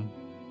a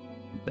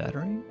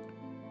battery?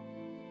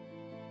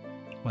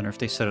 Wonder if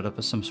they set it up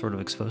as some sort of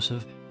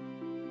explosive.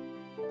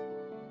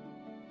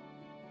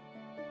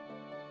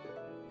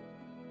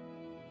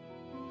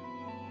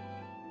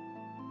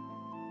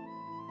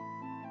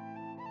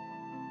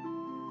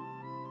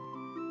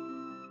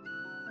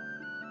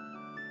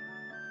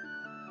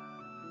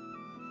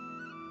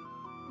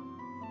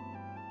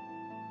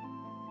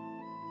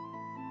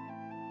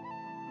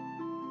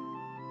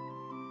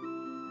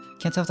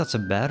 Can't tell if that's a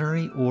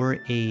battery or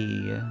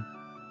a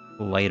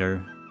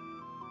lighter.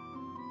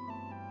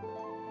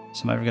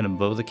 So am I ever gonna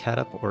blow the cat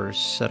up or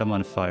set him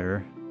on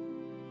fire?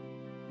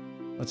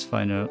 Let's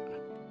find out.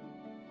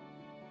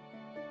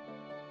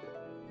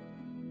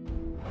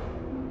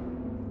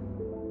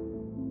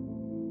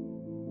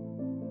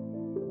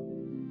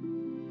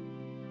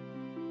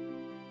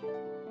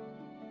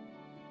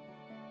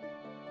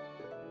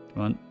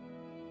 Come on.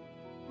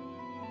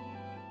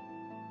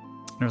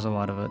 There's a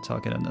lot of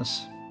talking in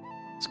this.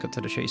 Let's cut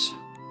to the chase.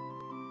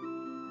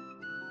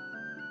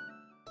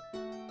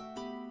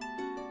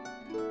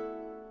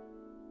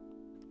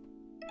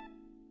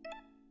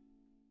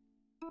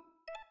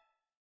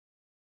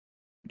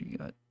 You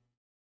got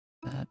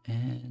that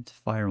and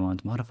fire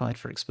wand modified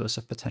for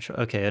explosive potential.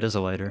 Okay, it is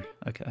a lighter.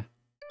 Okay.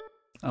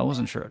 I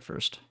wasn't sure at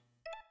first.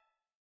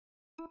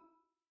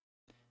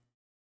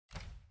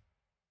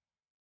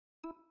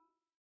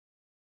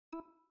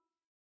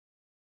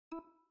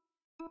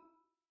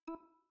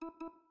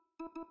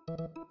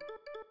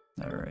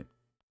 Alright.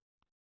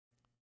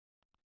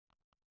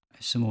 I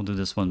assume we'll do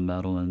this one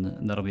battle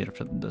and that'll be it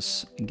for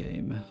this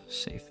game.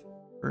 Save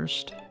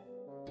first.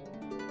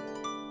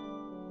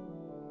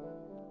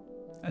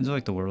 I do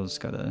like the world, it's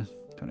got a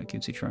kind of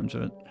cutesy charm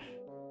to it.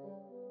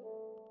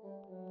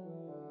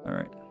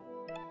 Alright.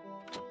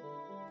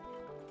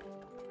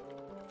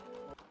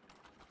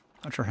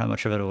 Not sure how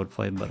much of it I would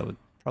play, but I would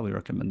probably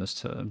recommend this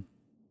to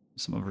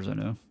some others I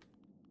know.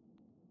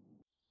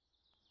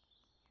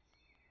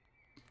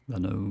 The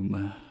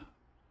gnome.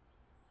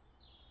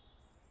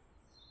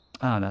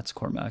 Ah, that's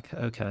Cormac.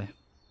 Okay.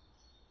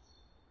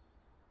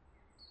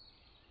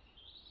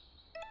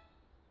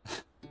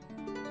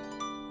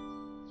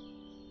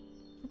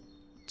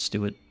 Let's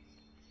do it.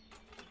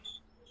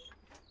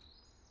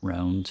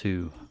 Round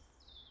 2.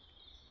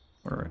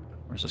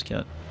 Where's this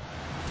cat?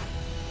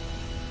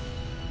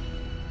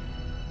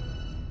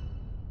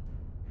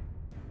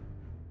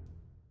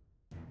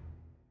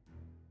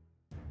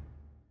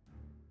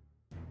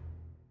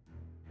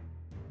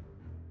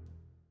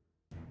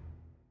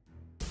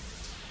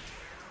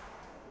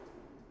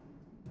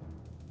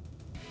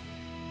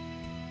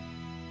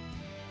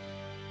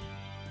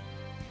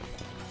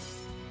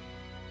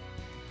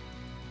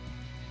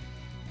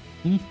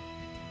 Hmm.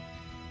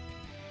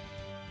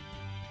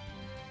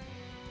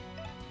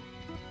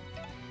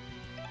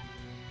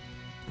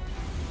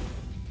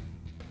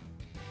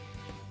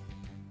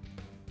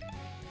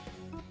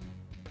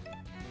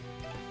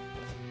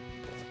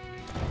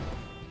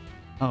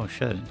 Oh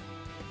shit.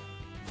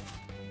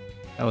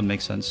 That would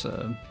make sense.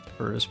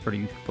 Fur is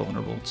pretty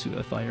vulnerable to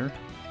a fire.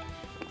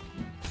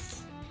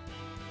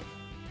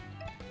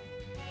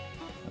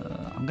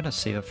 I'm gonna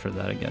save up for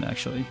that again,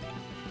 actually.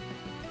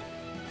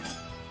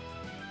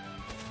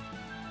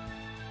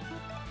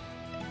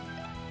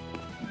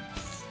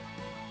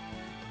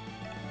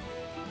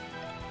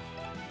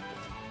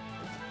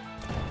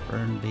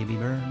 Burn, baby,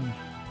 burn.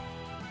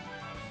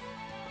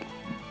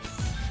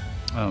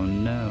 Oh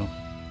no.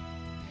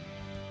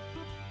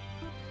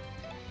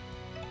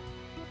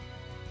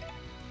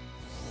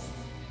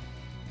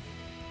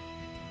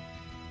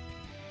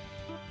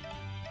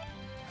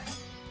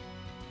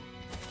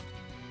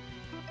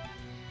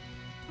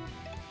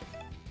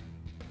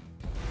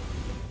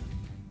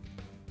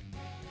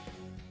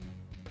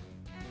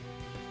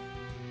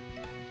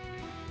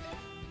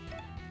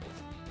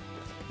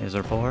 Is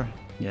there 4?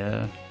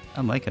 Yeah,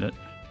 I'm liking it.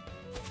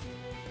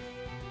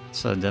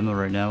 It's a demo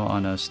right now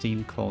on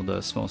Steam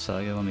called Small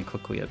Saga. Let me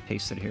quickly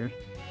paste it here.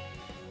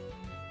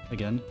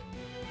 Again.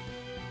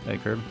 Hey,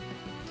 Curb.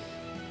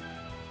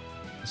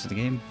 This is the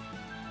game.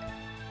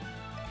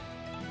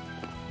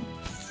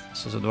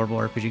 This is an adorable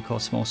RPG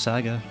called Small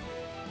Saga,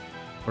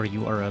 where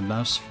you are a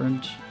mouse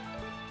friend,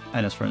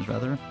 and his friends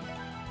rather,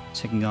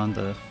 taking on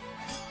the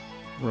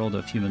world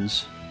of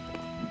humans.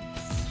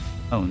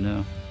 Oh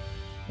no.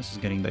 This is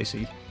getting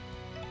dicey.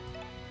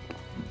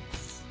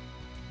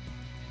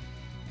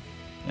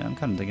 Yeah, I'm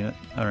kind of digging it.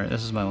 Alright,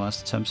 this is my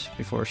last attempt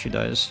before she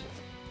dies.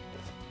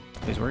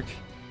 Please work.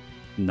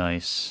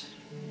 Nice.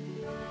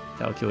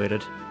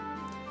 Calculated.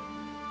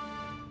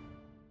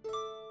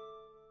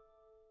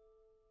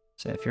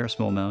 So if you're a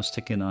small mouse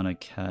taking on a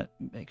cat,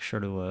 make sure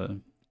to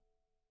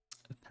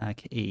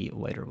pack a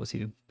lighter with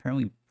you.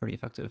 Apparently pretty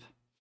effective.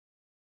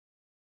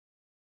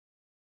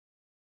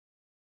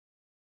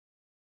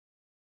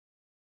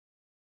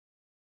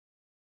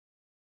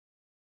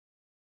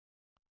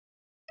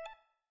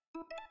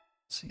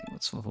 Let's see,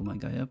 let's level my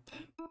guy up.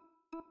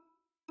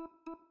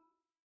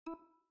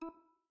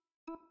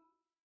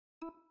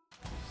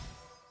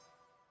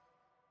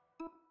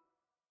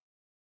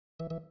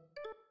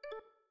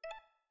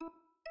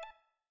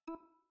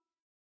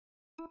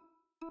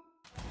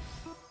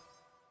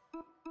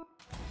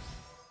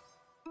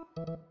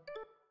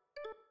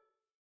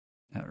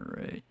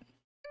 Alright.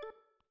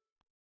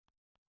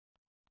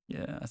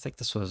 Yeah, I think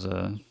this was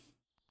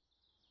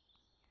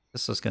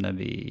gonna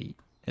be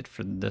it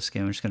for this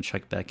game. I'm just gonna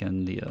check back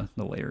in the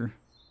layer.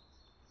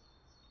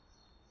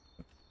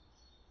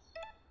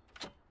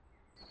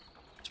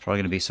 It's probably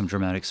gonna be some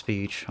dramatic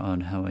speech on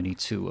how I need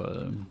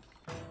to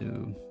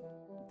do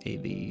A,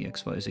 B,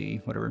 X, Y,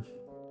 Z, whatever.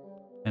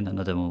 And then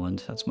the demo will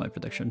end. That's my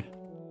prediction.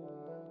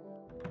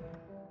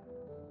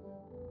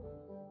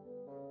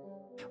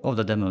 Well,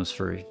 the demo's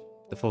free.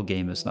 The full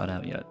game is not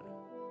out yet.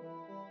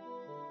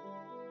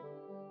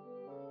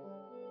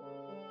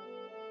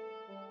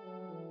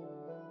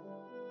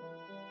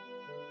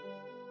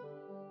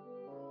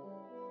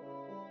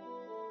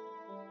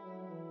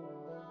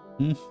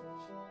 Hmm.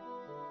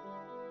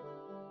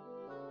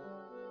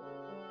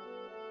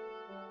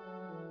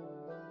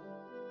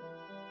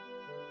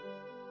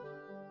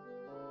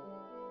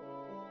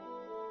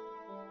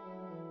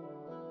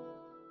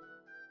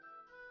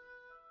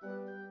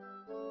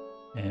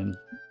 And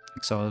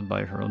exiled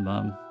by her own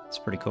mom. It's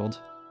pretty cold.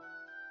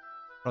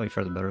 Probably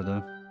for the better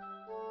though.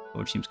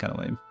 Which seems kind of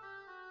lame.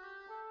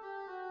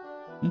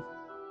 Hmm.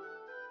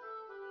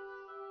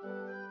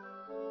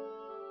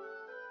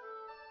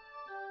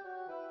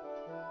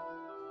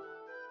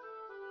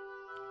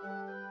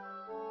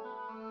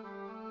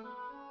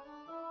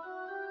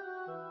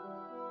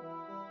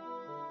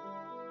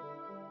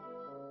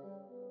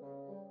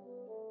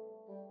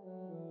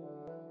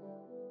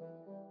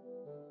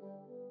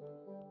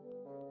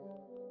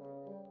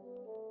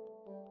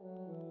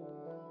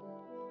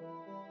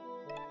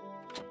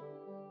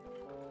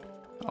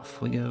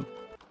 Off we go.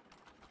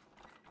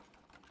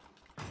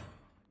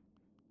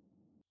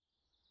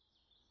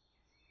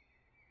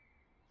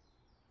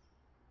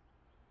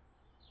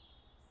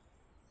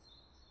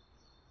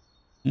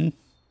 Hmm.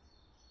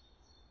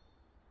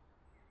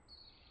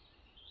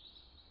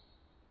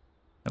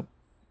 Nope.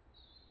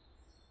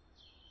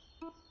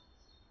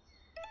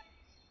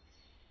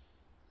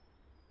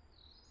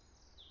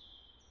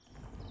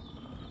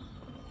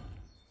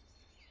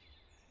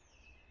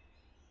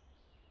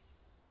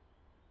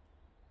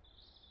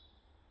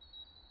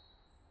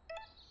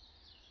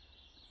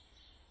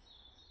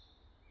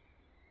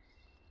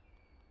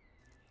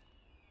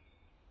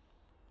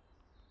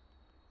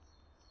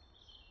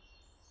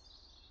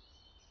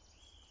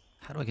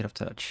 How do I get up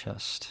to that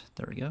chest?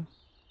 There we go.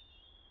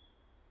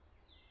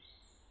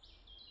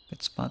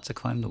 Good spot to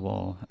climb the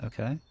wall.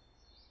 Okay.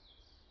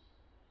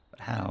 But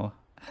how?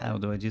 How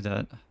do I do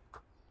that?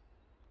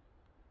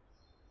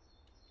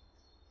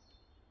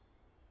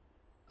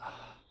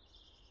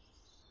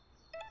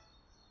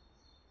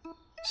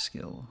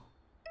 Skill.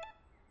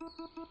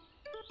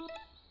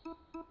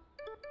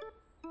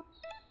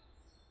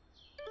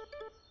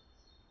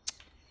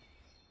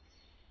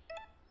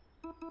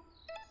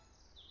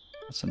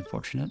 That's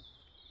unfortunate.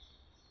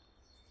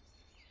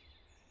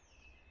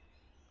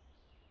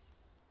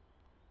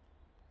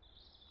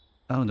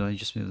 Oh, do I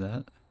just move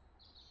that?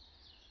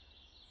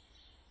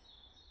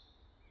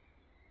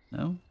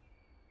 No?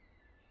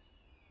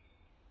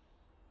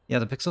 Yeah,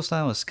 the pixel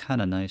style is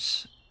kind of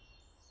nice.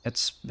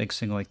 It's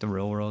mixing like the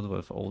real world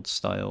with old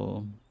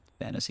style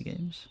fantasy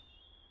games.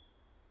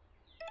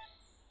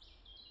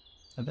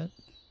 I bet.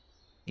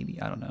 Maybe,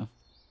 I don't know.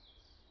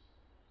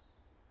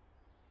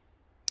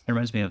 It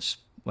reminds me of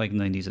like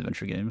 90s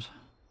adventure games.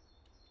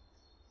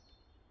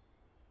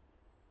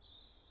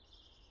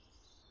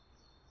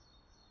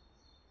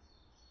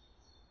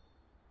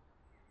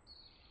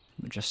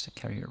 Majestic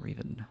Carrier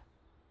Raven.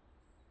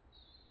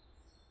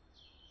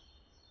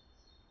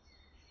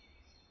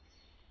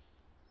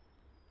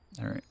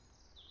 Alright.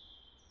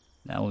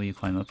 Now will you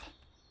climb up?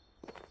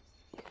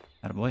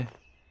 Attaboy.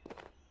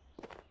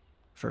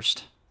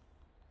 First.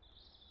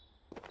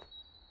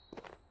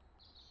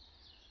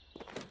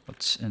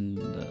 What's in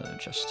the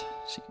chest?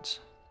 Seeds.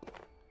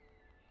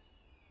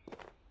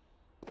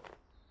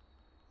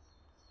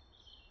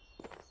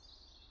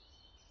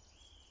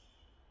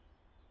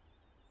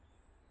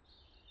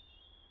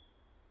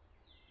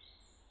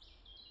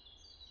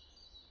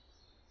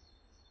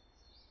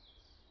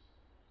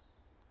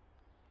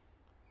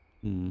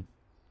 Hmm.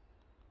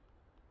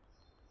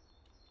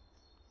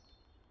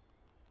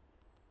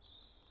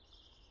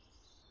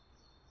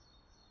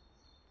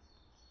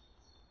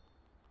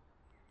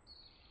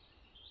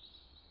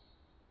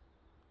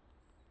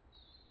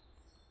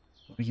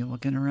 What are you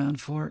looking around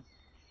for?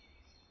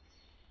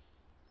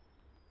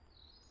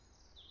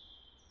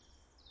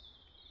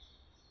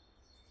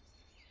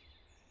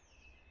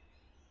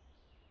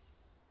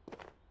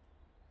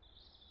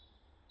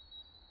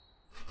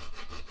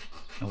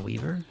 A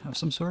weaver of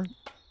some sort?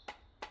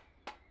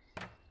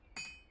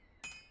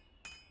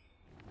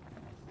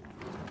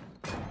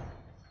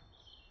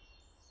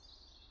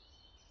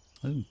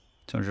 Oh,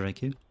 200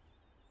 IQ.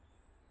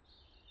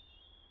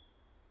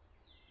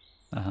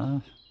 Uh-huh.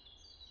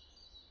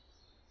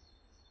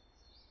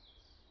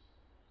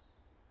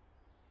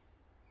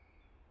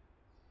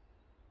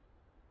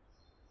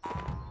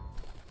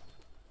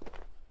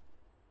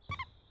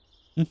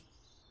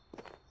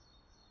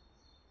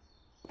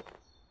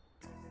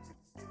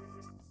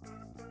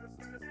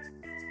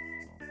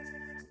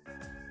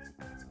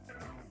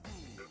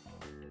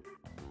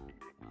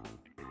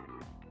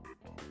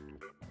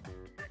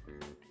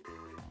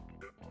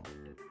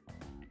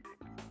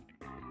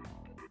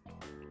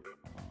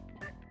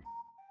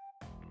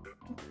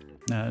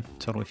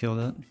 Totally feel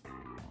that.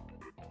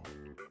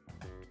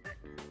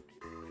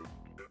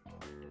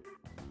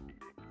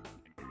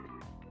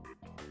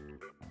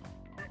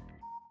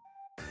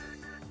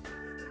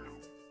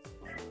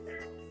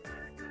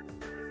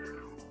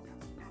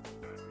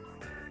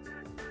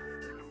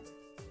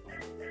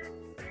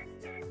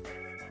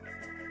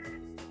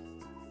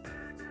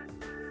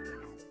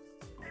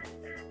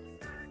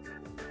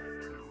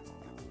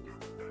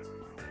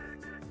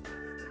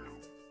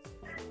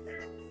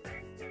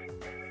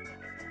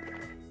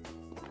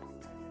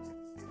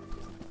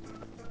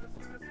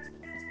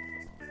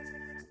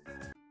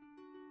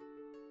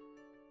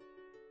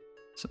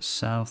 So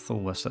south or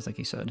west, I think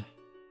he said.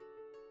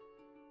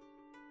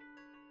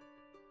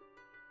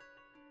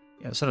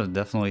 Yeah, this would have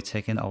definitely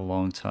taken a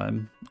long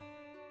time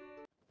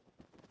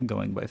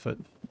going by foot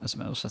as a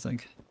mouse, I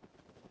think.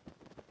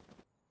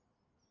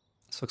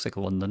 This looks like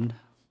London,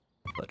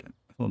 but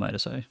who am I to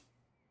say?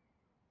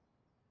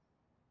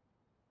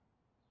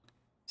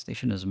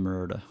 Station is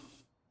Murda.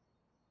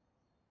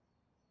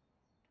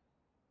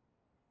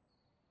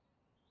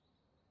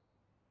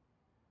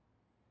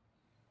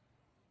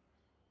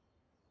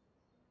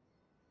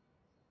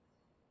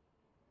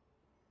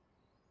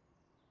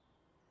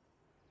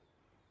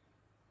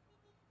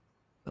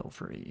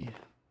 Belfry.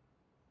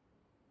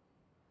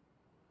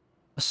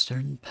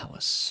 Western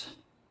Palace.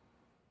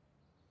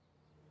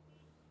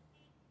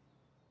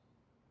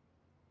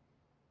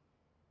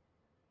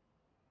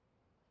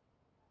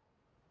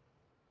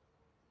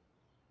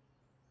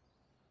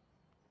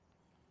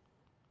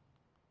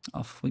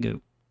 Off we go.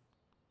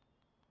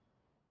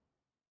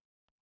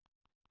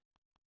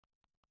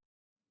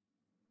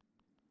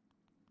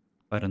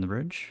 Fight on the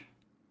bridge.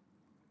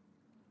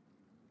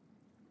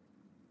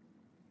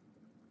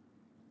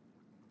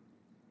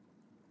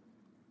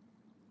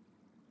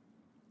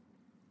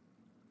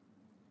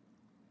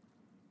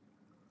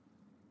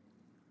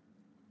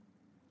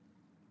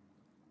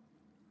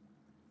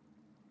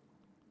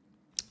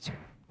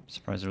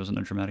 Surprised there wasn't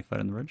a dramatic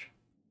fight on the bridge.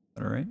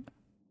 But alright.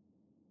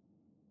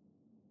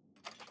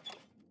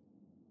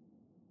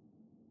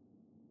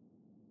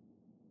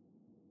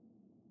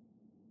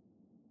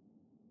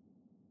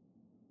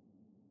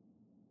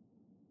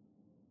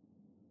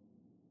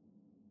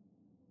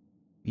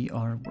 We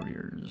are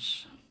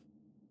warriors.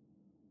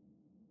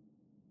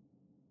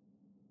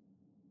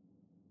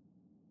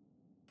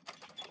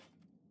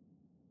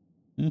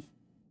 Hmm.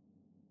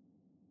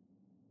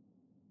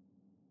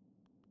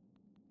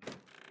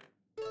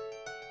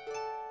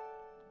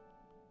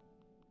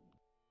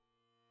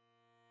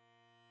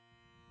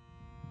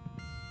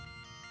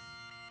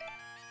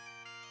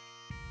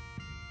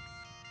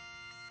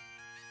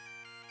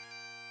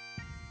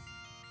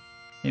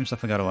 Game's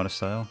definitely got a lot of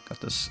style. Got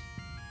this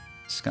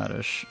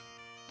Scottish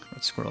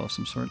red squirrel of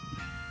some sort.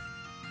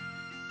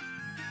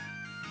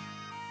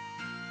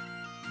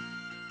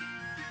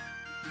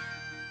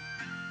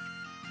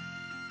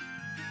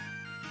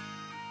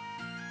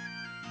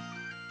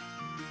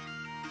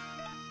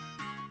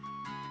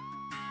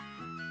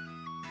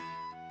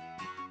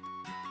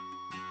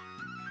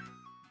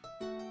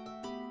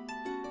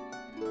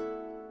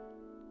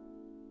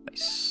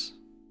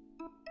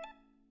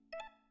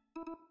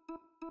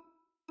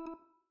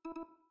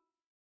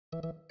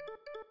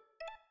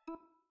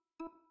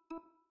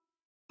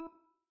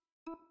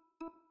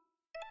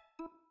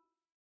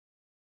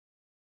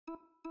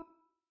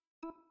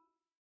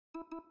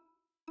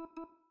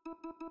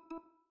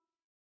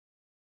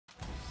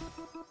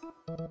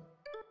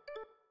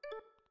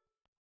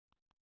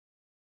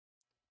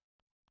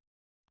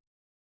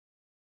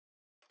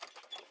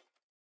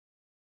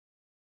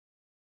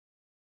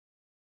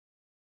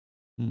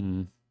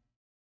 Hmm.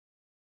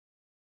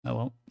 Oh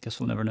well, guess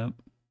we'll never know.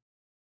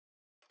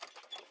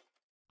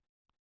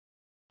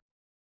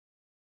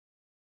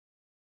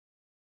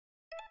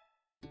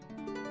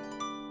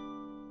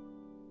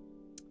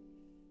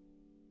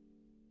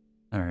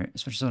 Alright,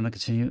 as much as I want to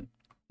continue,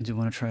 I do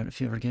want to try out a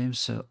few other games,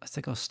 so I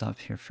think I'll stop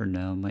here for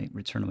now. Might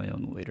return to my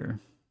own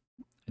later.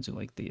 I do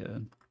like the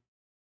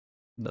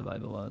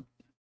vibe a lot.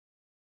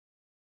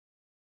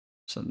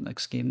 So the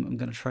next game I'm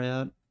gonna try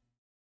out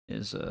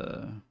is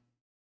oh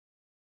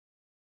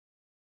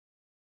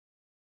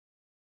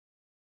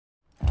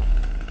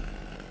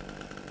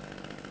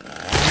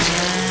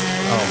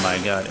my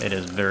god, it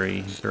is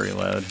very, very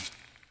loud.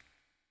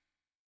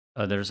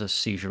 There's a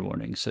seizure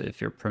warning, so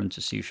if you're prone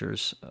to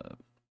seizures,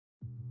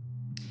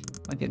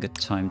 might be a good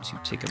time to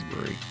take a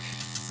break.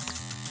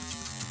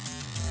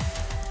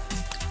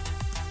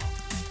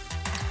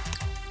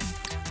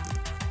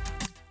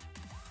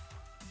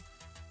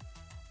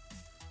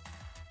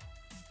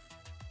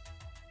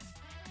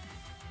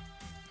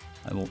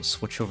 I will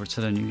switch over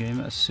to the new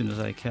game as soon as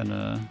I can.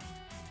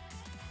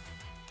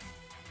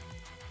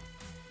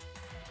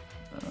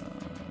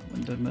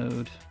 Window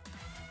mode.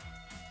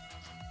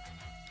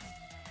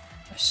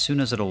 As soon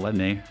as it'll let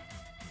me.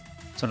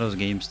 It's one of those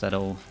games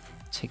that'll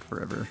take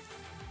forever.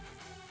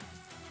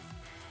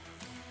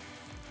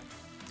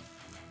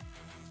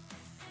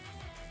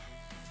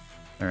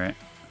 Alright.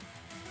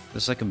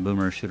 This is like a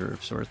boomer shooter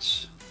of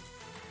sorts.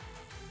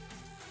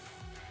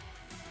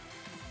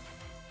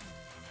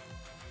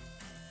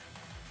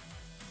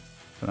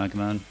 Come on,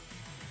 come on.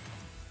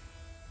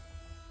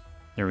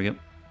 There we go.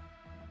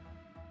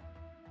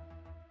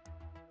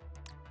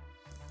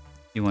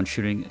 You want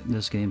shooting?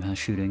 This game has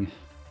shooting.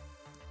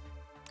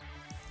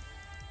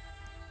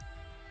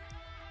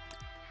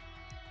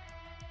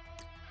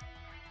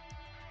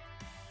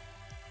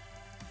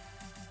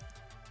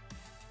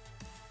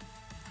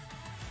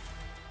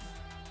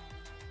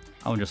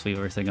 I'll just leave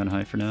everything on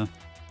high for now.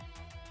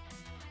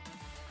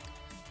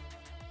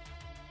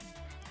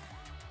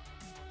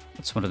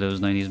 It's one of those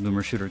 90s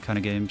boomer shooter kind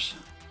of games.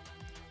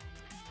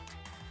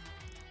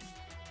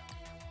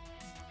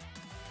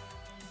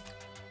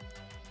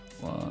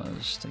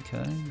 Was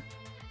okay.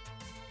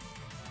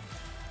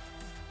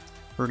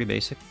 Pretty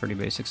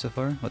basic so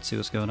far. Let's see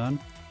what's going on.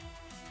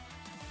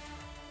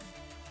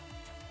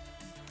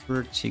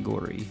 Pretty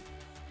gory.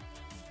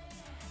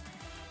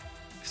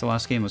 If the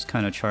last game was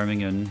kind of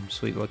charming and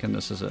sweet looking,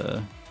 this has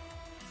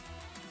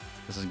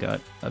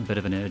got a bit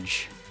of an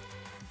edge.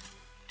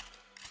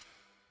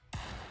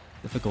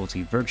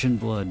 Difficulty: Virgin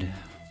Blood,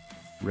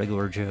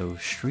 Regular Joe,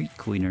 Street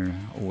Cleaner,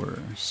 or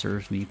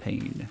Serve Me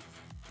Pain.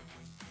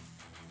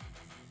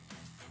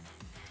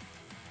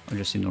 I'll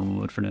just do normal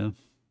mode for now.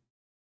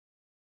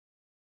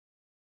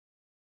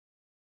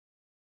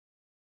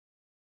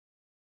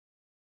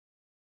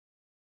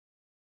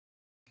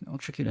 Can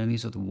electrocute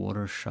enemies with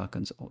water,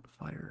 shotguns, alt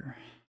fire.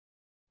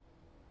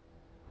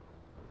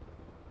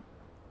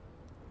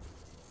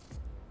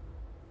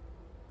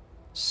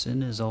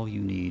 Sin is all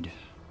you need.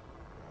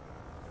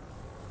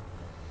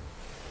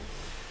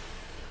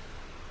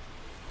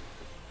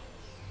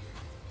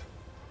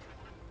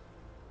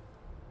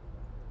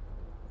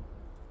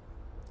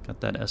 Got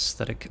that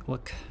aesthetic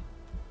look.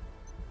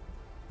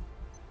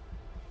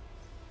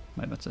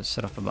 Am I about to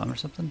set off a bomb or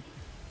something?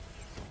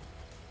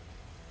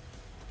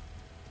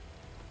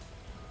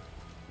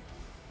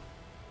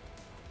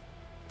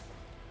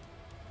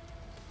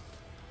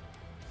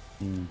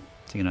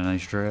 Taking a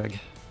nice drag.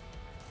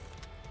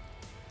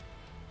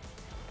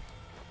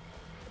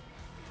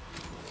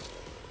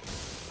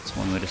 That's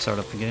one way to start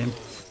up the game.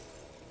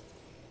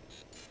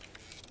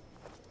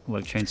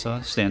 Like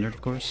chainsaw, standard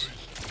of course.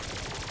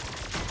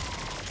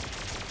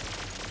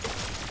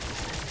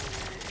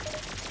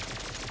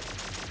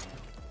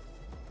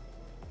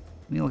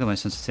 Let me look at my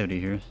sensitivity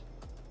here.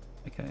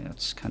 Okay,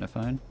 that's kind of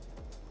fine.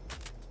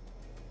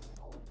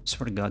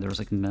 Swear to God, there was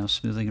like mouse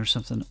smoothing or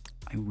something.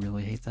 I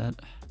really hate that.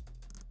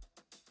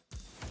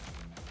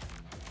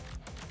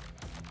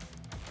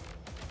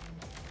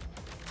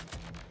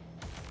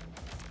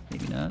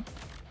 Maybe not.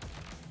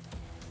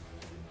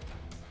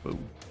 Whoa.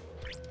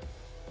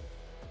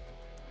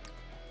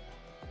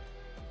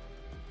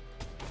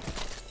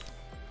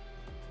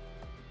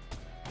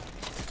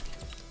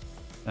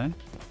 Okay.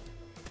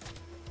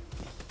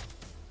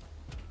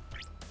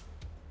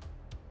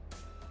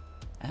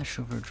 Ash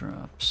over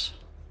drops.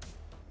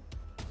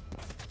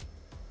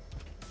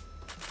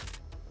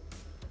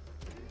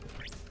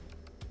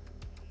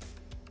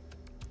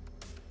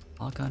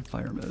 Lock on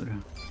fire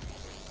mode.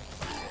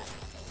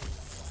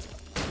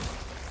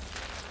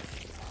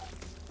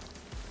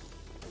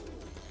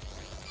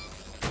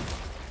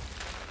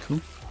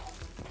 Cool.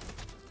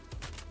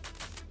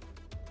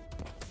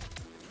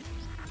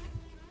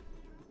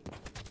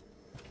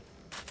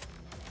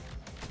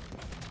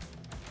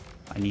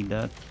 I need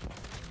that.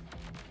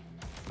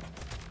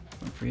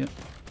 Don't forget.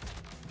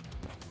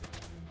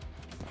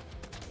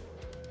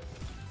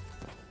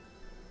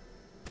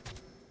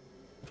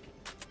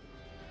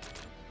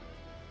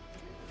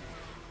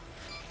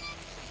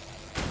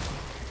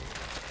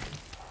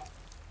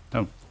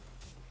 Oh.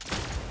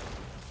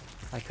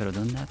 I could have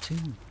done that too.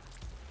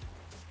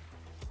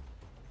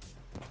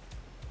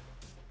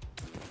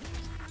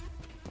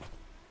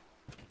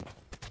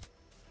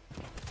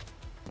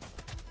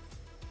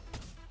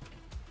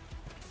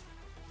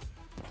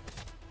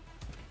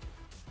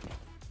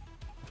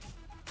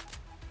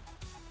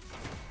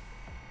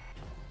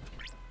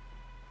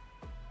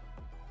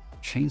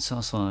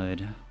 Chainsaw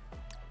slide.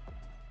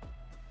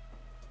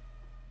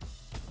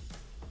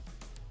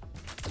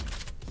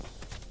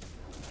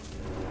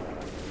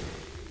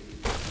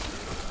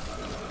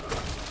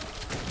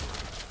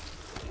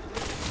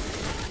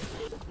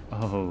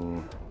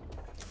 Oh.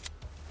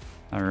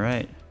 All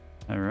right.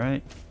 All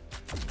right.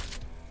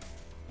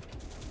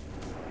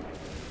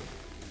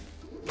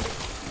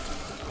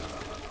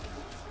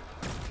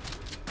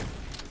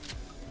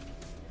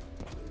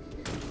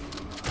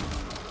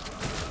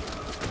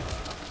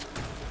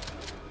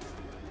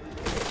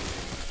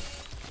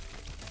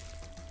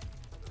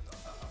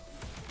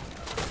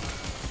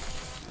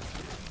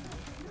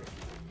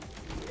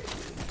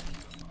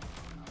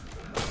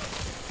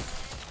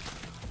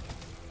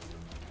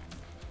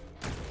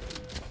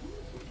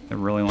 It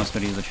really wants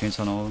me to use the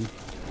chainsaw on all of them.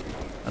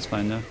 That's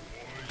fine though.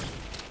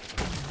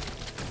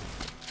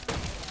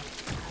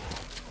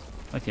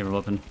 I like the other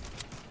weapon.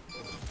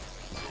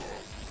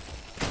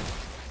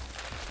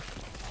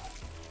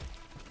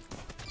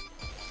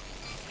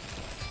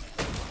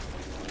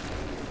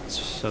 It's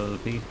so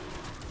OP.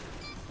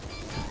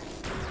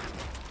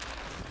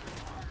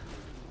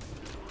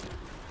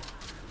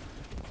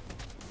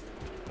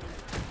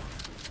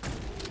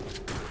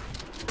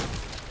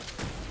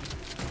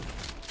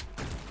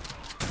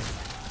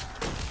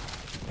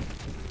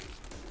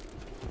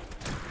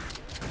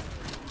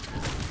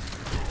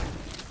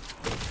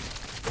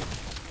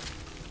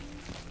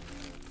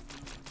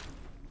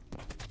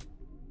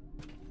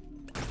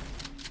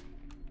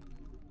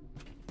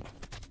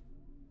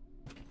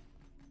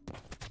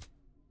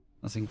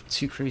 Nothing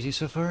too crazy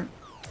so far.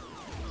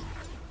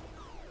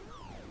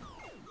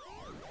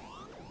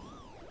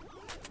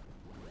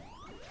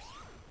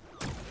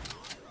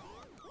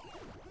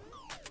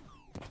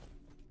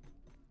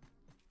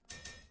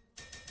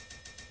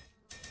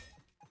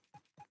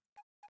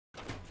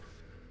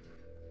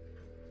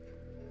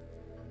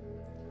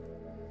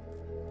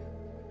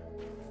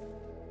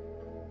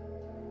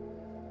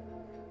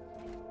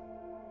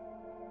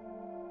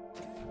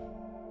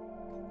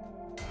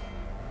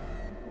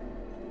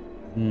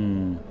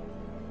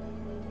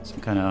 Some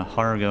kind of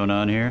horror going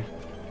on here.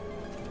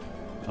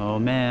 Oh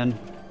man.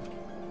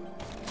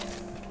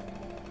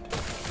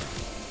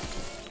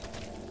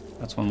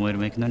 That's one way to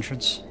make an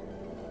entrance.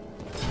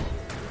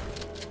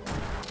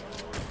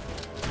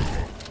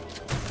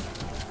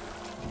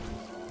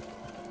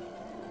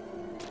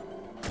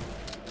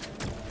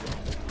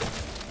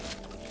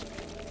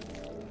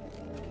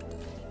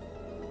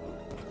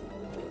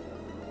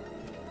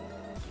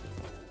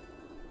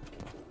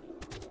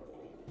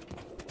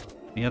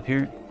 Me up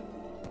here?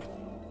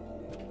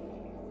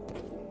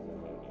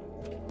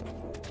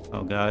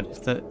 Oh god,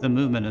 the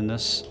movement in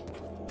this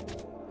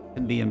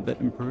could be a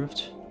bit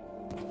improved.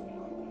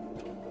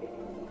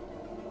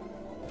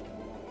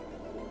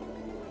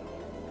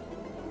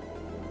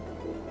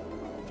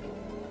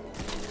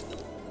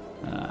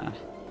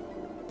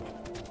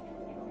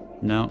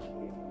 No.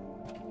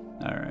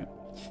 Alright.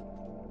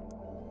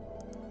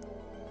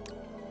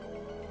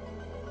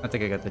 I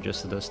think I got the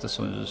gist of this. This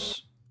one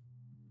is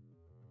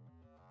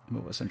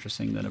less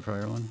interesting than a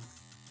prior one.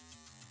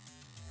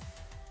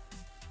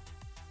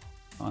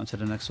 On to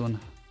the next one.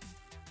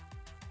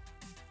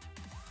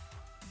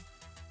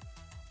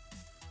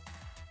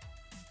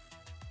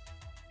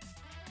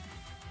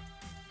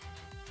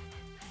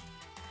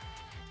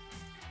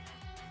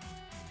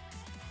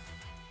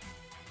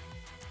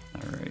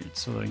 Alright,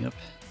 it's loading up.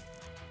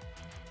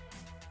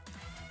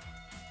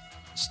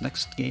 This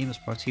next game is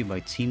brought to you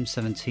by Team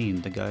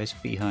 17, the guys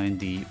behind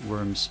the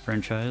Worms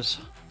franchise.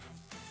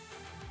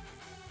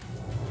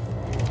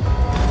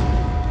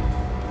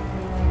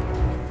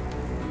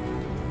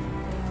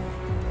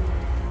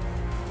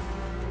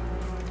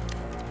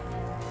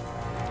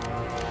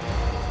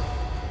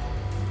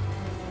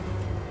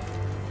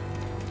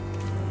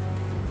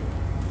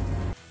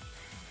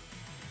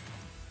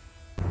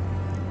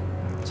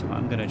 So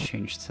I'm gonna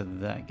change to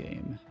that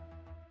game.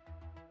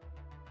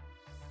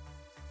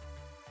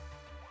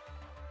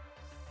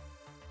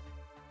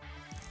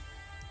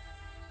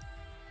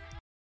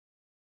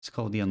 It's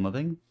called The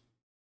Unloving.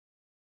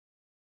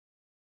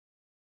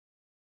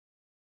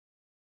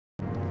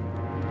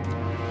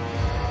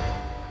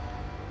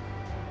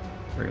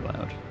 Very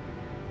loud.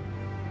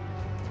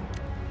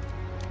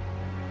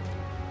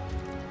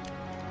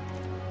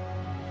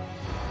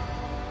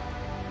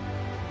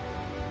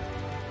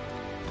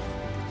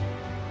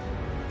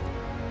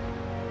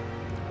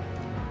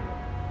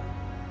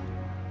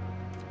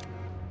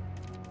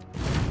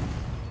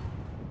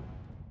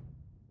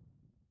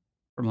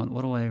 Vermont,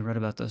 what do I read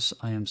about this?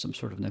 I am some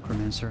sort of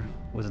necromancer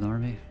with an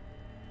army.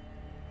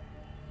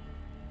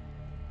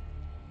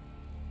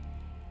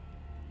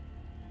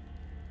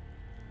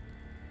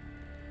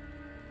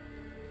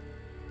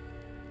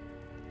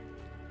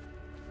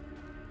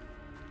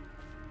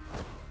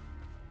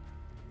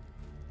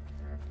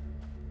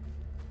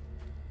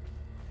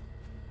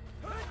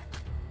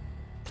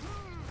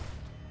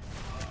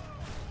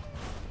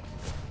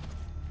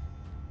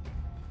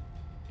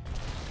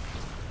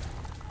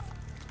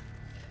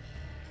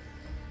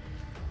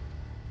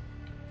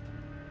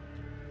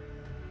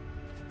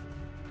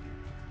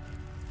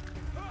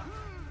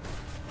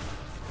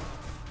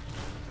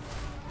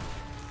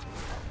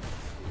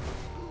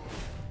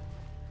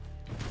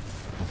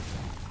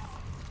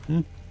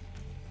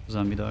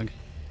 Zombie dog.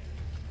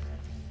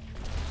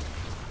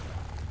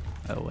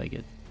 I like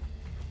it.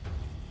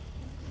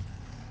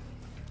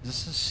 Is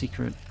this a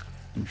secret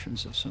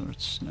entrance of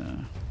sorts? No.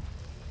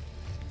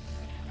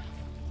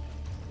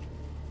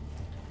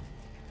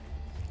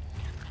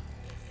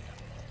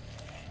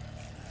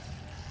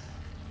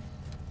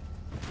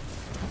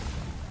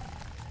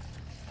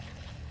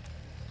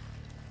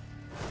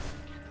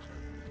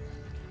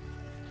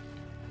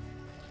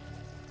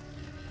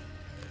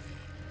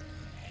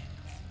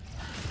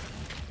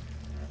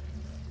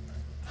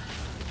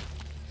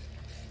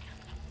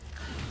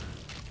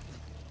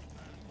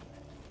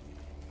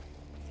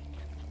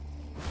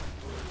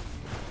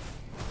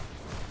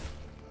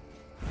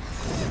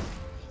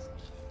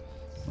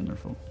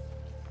 Wonderful.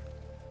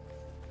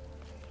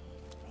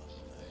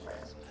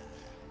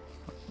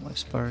 Life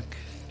spark.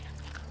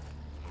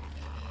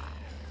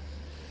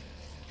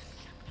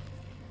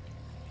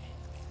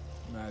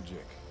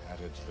 Magic at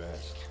its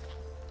best.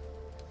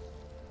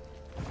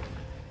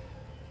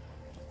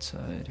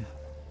 Outside.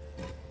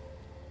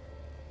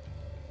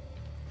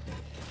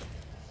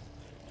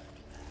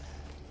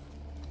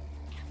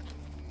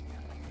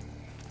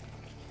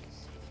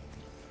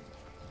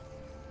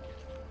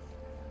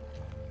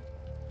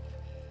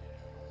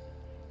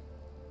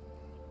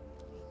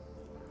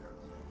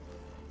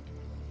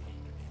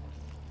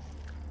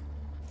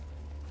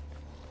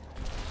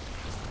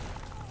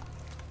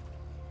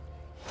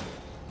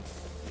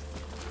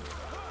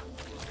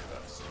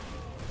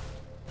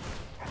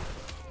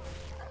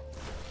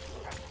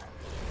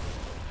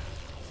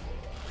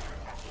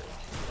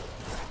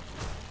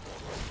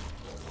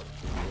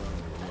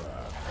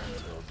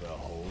 Until the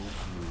whole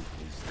group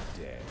is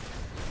dead.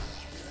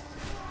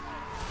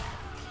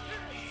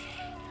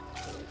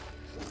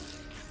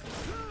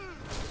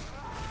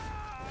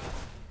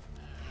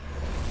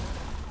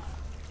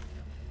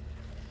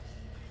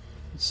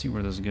 Let's see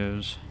where this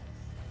goes.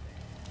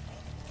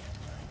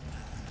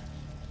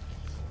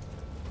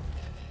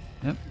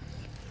 Yep.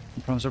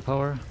 Promisor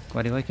power.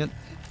 Glad you like it.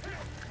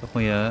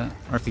 Definitely a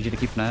RPG to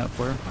keep an eye out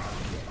for.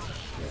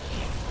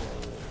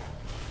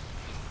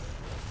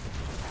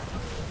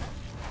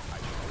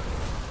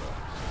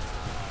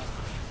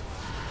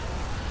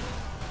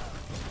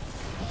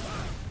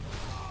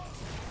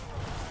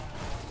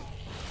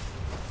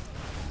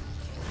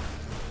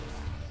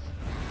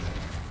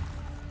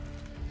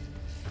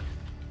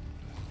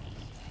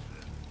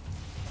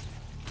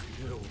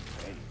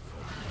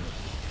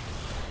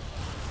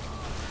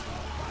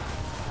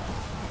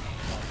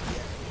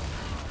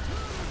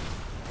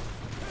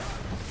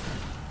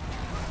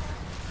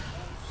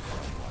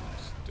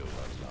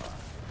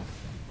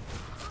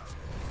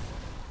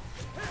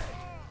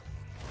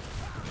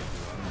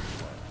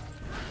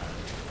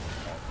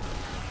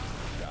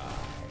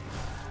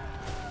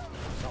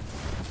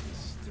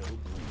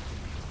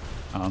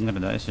 Oh, I'm gonna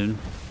die soon.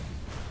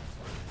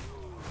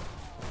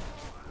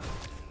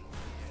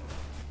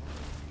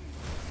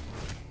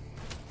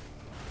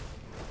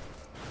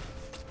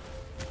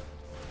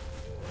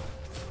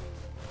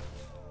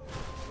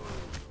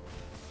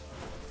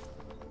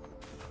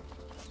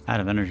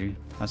 Out of energy.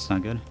 That's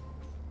not good.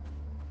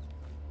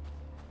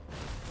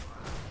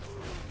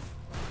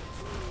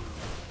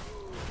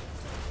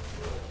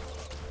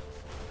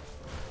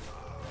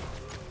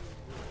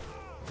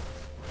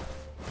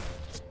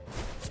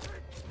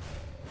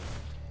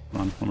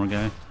 Come on, one more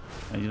guy.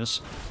 I do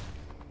this.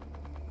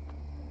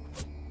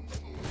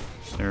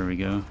 There we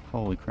go.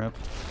 Holy crap.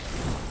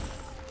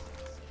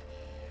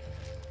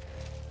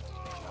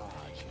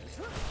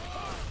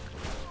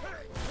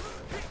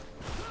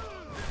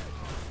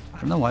 I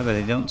don't know why, but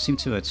they don't seem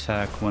to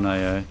attack when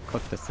I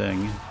click the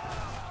thing.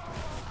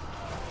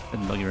 It's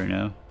been buggy right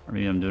now. Or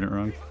maybe I'm doing it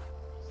wrong.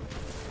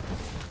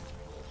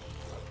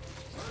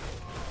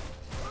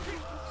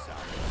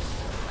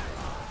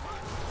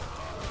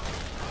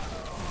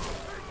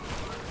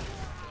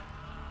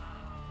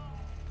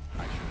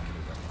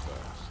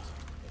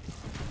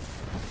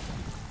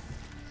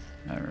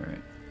 Alright.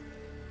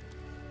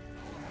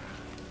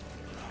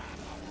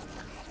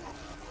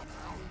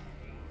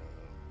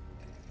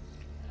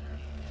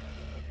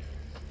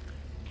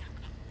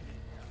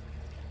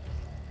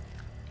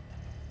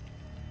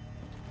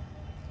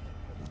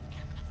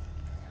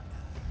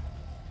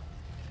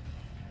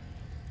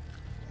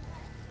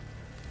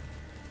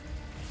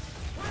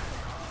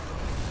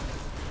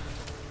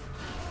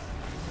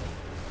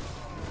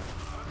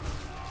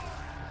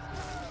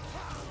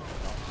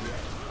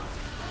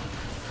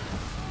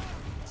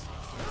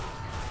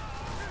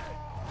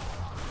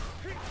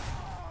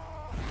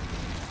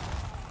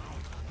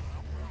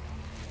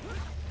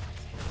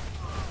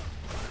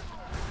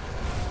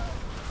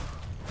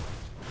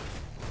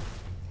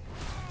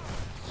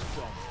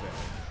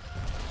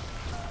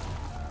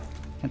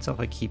 Can't tell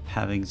if I keep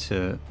having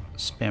to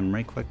spam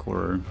right click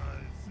or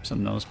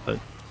something else, but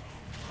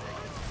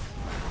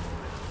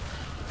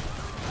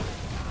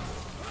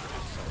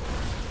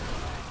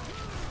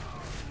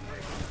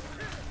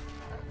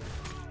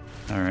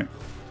alright.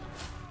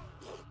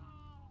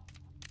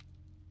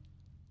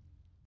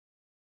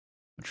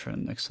 I'll try the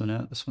next one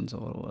out. This one's a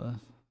little,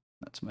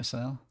 that's my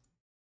style.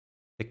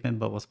 Pikmin,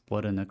 but with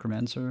Blood and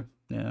Necromancer.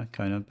 Yeah,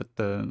 kind of, but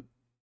the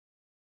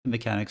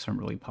mechanics aren't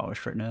really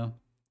polished right now.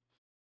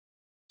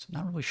 So I'm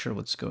not really sure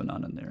what's going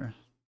on in there.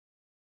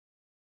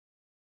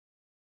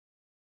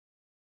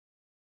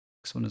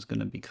 Next one is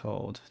going to be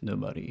called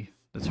Nobody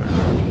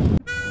Determined.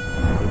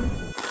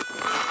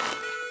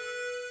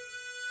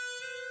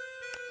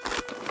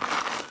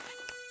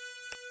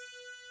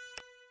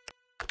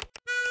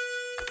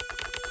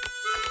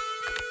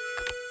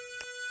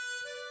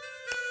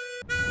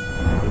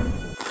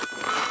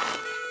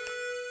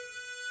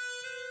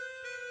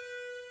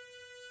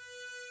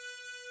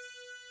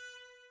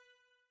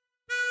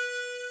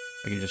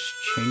 I can just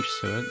change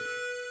to it.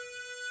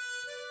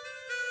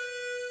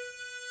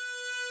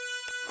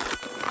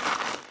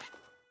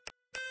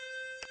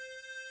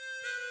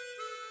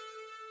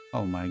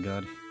 Oh my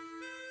god.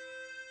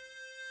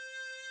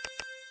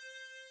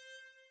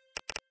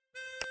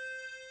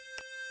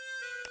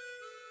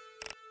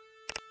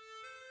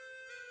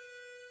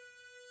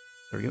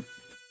 There we go.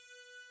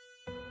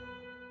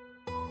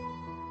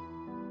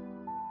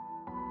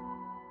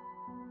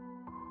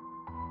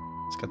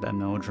 It's got that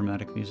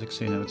melodramatic music,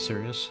 so you know it's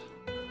serious.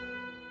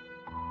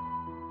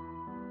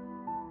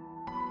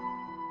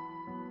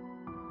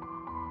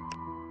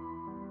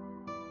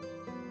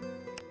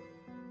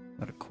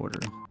 About a quarter.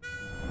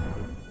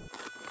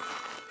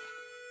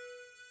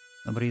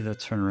 Nobody that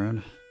turn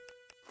around.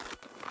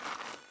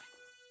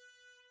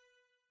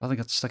 Father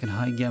got stuck in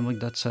high gambling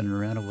debts and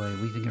ran away,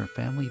 leaving her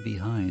family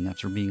behind.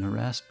 After being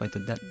harassed by the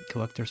debt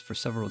collectors for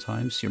several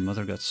times, your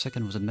mother got sick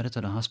and was admitted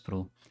to the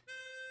hospital.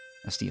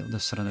 As the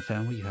eldest son of the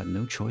family, you had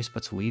no choice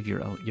but to leave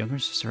your younger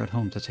sister at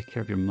home to take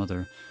care of your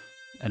mother,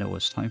 and it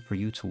was time for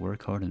you to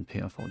work hard and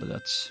pay off all the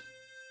debts.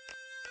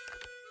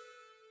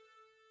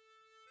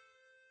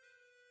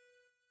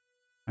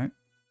 Alright.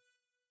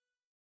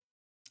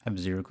 I have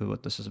zero clue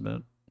what this is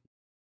about.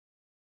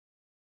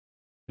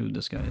 Who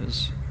this guy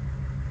is.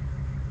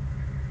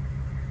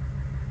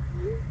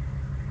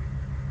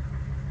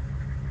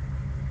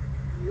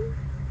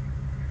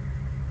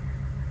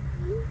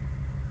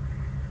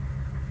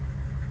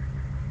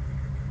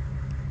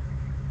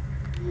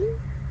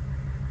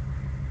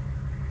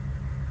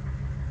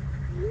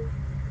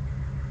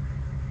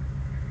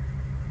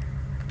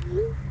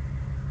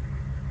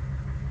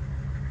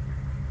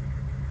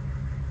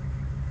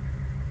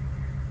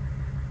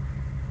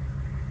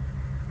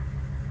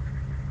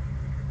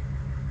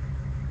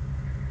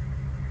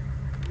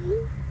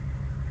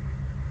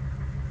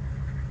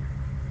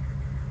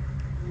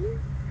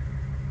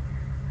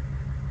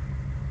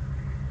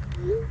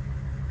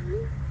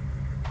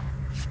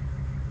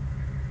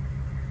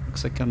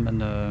 Looks like I'm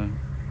in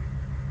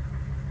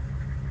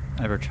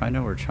either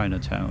China or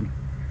Chinatown.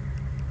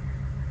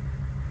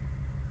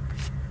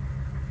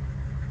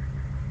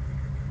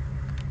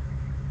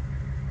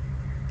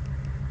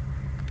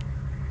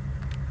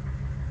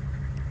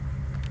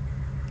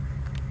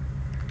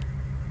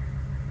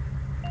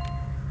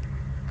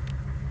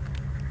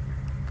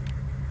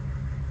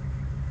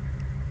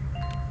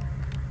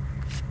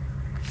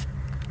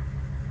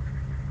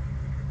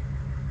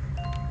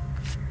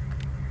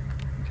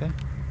 Okay.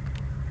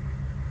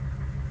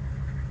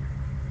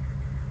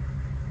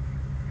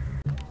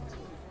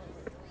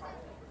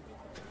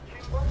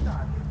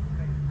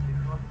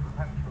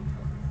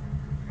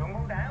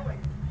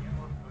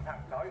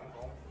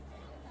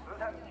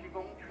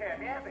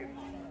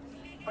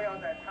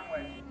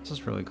 This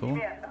is really cool.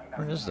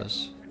 Where is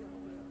this?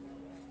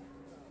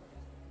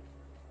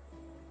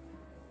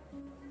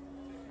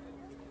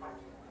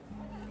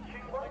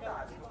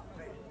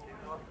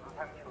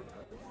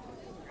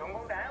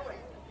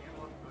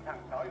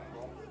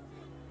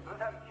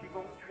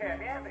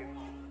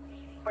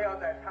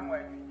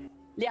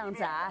靓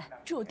仔，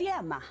住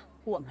店吗？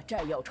我们这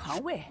儿有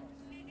床位。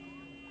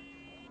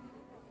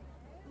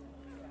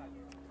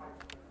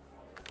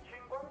请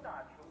广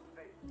大求助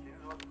者进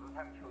入市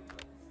场求助，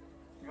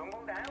用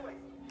工单位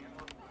进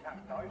入市场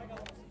招用工，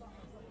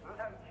市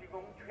场提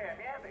供全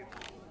免费服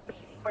务，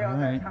不要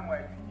在场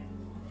外聚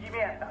集，以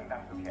免上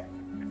当受骗。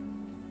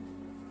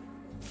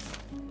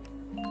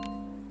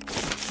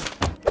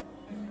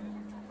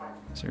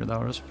 So that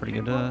was pretty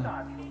good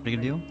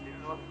deal.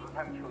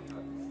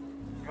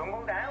 用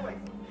工单位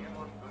进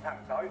入市场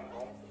招用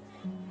工，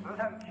市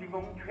场提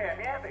供全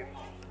免费服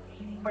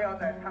务，不要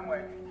在场外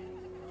聚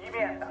集，以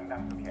免上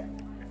当受骗。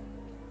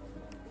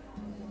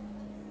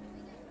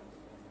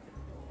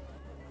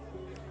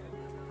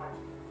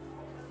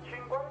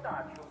请广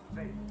大求助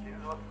者进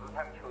入市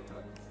场求助，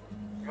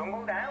用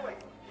工单位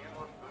进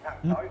入市场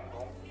招用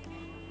工，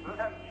市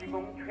场提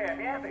供全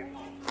免费服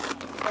务，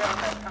不要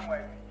在场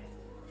外聚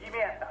集，以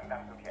免上当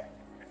受骗。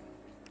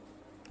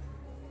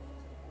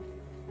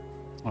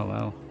Oh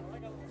wow.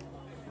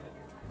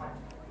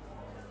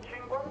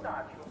 请广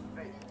大求职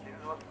者进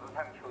入市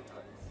场求职，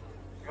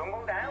用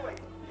工单位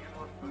进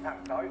入市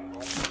场招用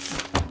工，市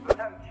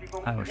场提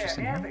供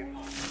全免费服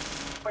务，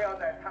不要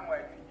在场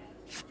外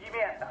聚集，以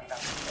免上当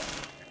受骗。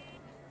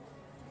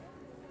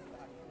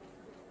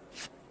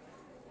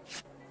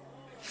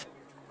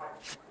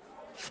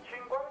请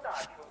广大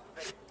求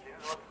职者进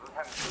入市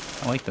场求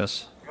职， I like this.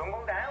 用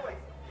工单位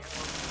进入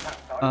市场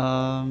招用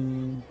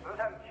工，市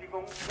场提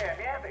供全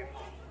免费服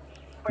务。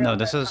 No,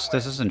 this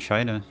is in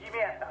China. 以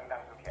免上当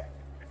受骗。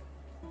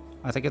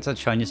 I think it's a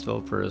Chinese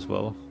developer as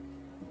well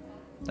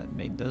that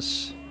made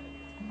this.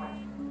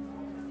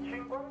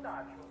 请广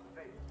大求职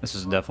者 This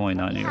is definitely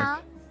not New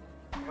York.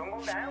 用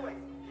工单位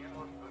进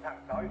入市场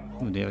招用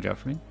工， Ooh, do you have a job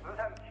for me? 市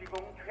场提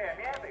供全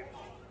免费服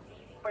务，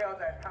不要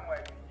在场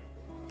外聚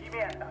集，以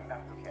免上当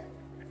受骗。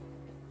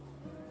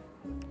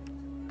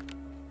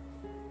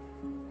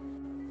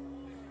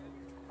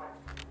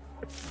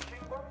 请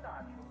广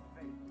大求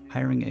职者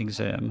Hiring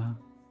exam.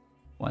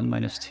 1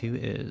 minus 2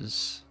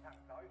 is...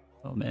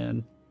 Oh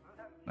man.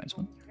 Minus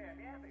 1. 全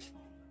免费服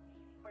务，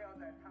不要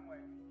在场外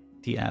聚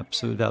集。 The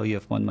absolute value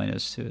of 1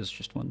 minus 2 is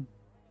just 1.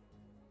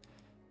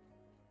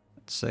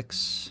 That's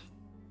 6.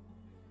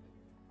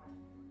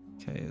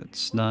 Okay,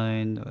 that's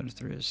 9. Divided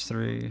 3 is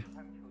 3.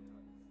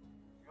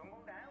 用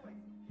工单位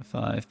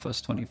 5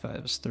 plus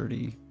 25 is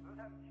 30. 市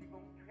场提供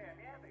全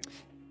免费服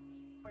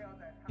务，不要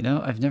在场 You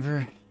know, I've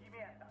never 以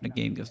免上 had a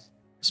game with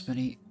this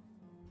many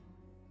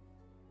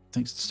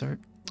things to start.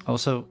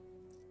 Also,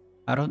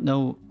 I don't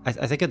know. I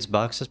think it's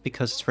boxes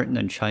because it's written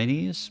in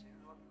Chinese,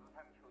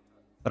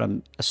 but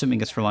I'm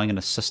assuming it's relying on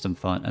a system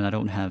font, and I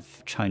don't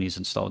have Chinese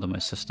installed on my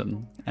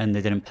system. And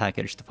they didn't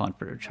package the font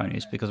for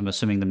Chinese because I'm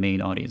assuming the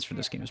main audience for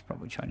this game is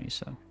probably Chinese,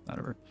 so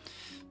whatever.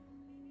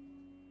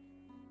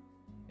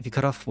 If you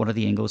cut off one of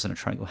the angles in a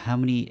triangle, how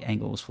many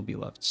angles will be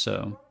left?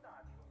 So,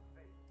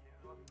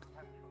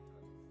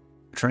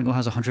 a triangle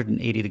has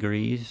 180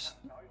 degrees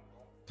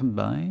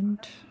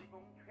combined.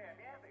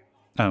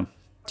 Oh,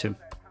 2.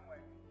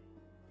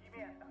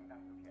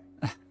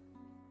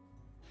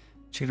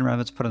 Chicken and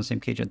rabbits put on the same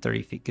cage at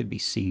 30 feet could be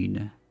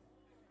seen.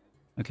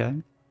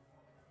 Okay.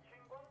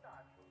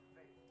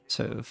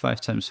 So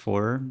 5 times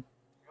 4,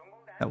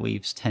 that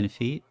leaves 10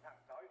 feet.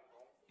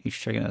 Each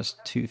chicken has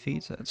 2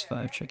 feet, so that's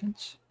 5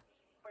 chickens.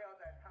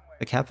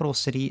 The capital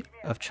city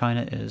of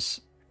China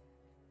is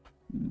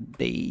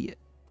Beijing,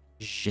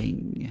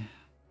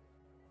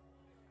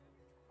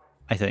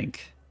 I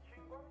think.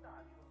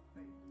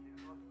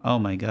 Oh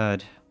my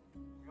god.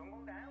 用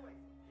工单位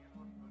进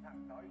入市场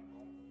招用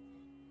工，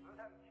市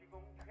场提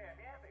供全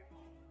免费服务，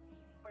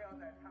不要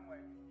在场外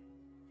聚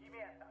集，以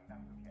免上当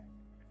受骗。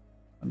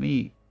 Let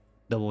me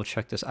double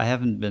check this. I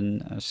haven't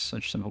been asked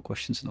such simple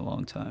questions in a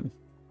long time.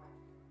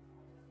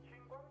 请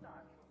广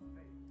大求职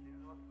者进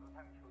入市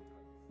场求职，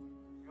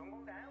用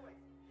工单位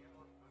进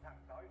入市场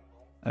招用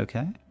工，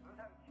 Okay. 市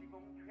场提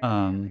供全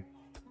免费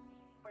服务，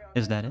不要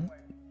Is that it?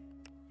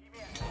 以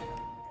免上当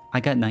受骗。 I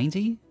got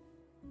 90?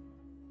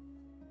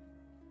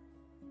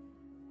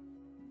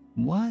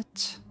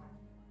 What?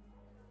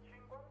 请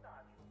广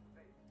大求职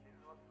者进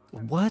入市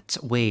场 What?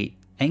 Wait,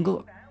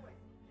 angle...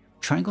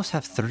 Triangles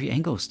have 3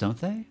 angles, don't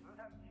they? 市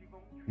场提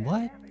供全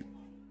What? 免费服务，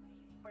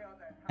不要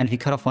在场 And if you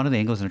cut off one of the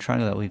angles in a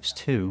triangle, that leaves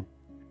 2.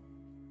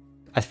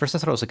 At first I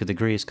thought it was like a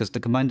degrees, because the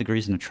combined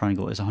degrees in a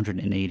triangle is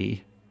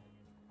 180.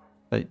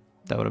 But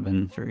that would have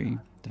been very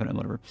different,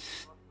 whatever.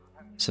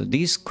 So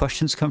these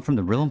questions come from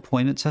the real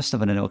employment test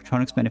of an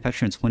electronics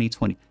manufacturer in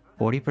 2020.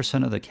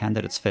 40% of the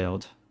candidates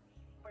failed.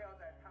 不要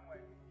在场外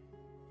聚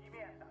集，以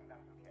免上当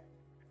受骗。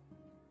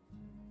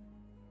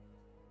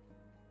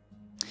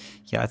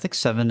 Yeah, I think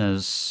 7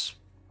 is...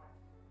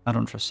 I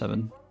don't trust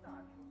 7.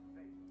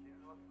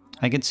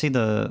 I can see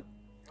the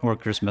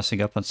workers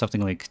messing up on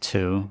something like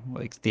 2,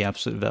 like the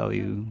absolute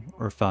value,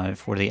 or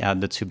 5, where they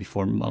add the 2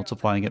 before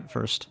multiplying it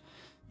first.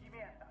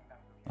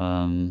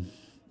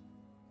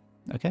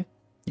 Okay.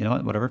 You know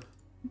what? Whatever.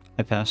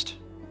 I passed.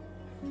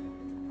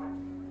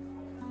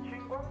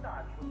 请广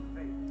大求职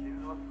者进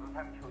入市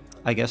场求职，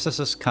 I guess this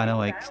is kind of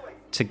like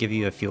to give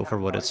you a feel for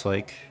what it's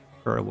like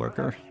for a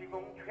worker. 提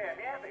供全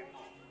免费服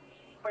务，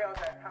不要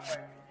在场外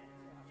聚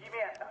集，以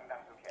免上当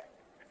受骗。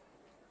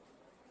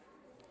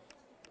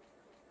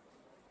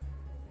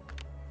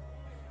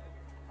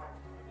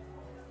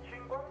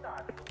请广大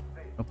求职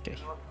者 Okay.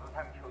 进入市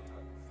场求职，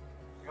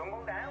用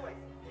工单位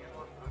进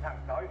入市场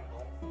招用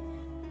工，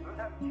市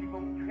场提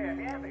供全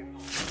免费服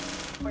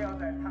务，不要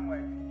在场外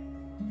聚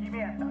集，以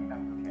免上当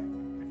受骗。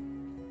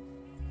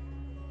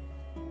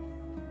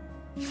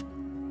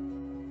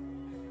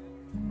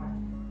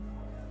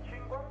 请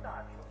广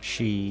大求职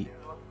She... 进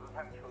入市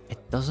场求职。 It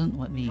doesn't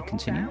let me 用工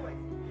continue. 单位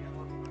进入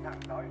市场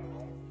招用工，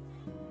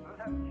市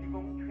场提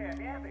供全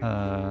免费服 Uh...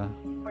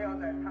 务，不要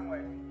在场外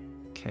聚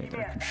集， Okay,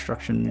 their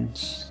construction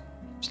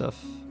stuff.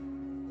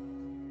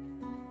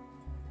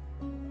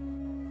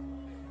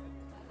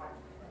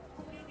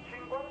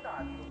 请广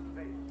大求职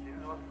者进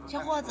入市场。小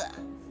伙子，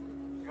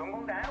用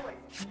工单位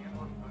进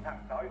入市场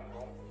招用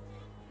工，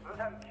市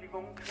场提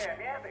供全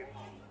免费服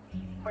务，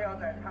不要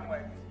在场外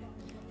聚集，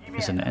以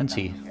免 He's an 影响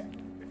auntie. 出现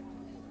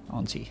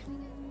Auntie.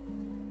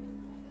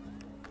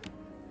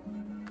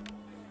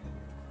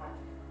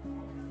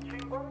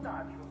 请广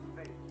大求职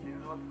者进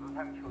入市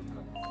场求职，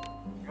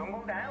用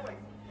工单位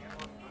进入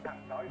市场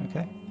招用，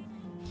 Okay.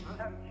 市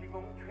场提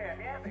供全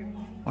免费服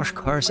务。 Wash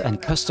cars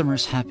and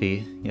customers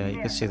happy. Yeah,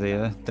 you can see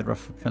the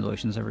rough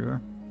translations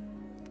everywhere.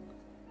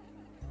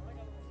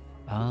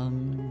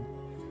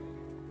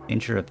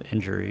 Danger of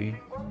injury.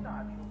 广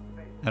大求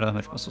职者 I don't know how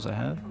much muscles I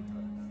have.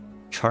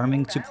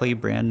 Charming to play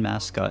brand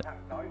mascot.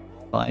 招用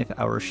工，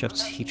 5-hour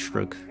shifts heat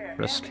stroke 全免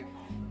risk. 费服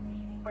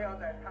务，不要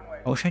在场外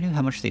I wish I knew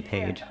how much they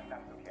paid. 上当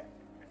受骗。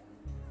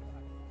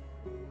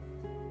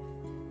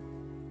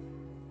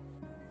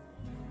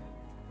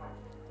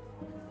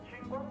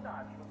请广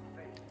大求职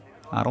者进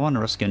入 I don't want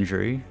to risk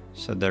injury,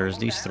 so there's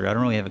these three. I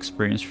don't really have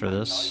experience for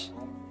this.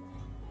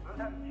 市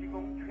场提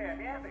供全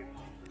免费服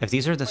务。 If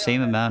these are the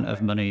same amount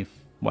of money,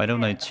 why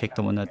don't I take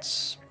the one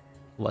that's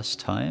less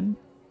time?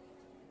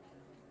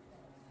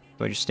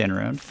 Do I just stand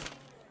around?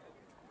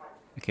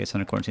 Okay, it's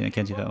under quarantine. I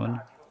can't do that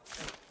one.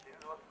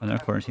 Under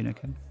quarantine, I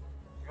can.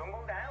 用工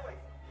单位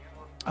进入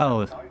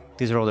Oh,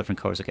 these are all different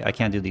cars. Okay, I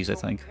can't do these, I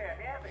think. 全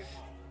免费服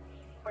务，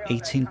不要在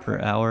 18 场 per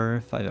外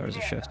hour, 5 hours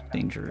a shift.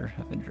 Danger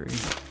of injury.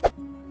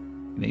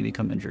 You may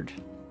become injured.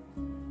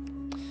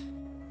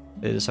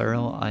 It is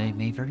RL, I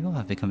may very well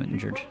have become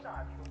injured. 广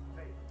大求职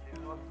者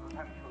进入市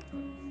场求职，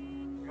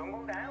用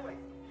工单位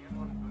进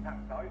入市场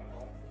招用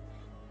工，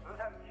市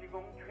场提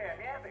供全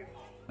免费服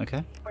务，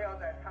 Okay. 不要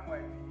在场外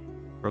聚集。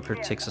 Broker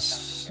takes a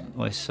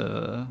slice,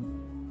 the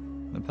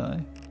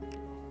pie.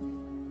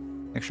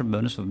 Extra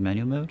bonus with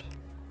manual mode?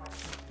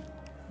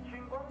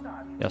 请广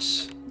大求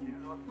Yes. 进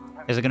入市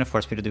场 Is it gonna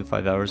force me to do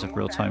 5 hours of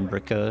real-time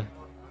brick, 市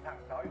场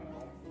招用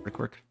工。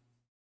 brickwork?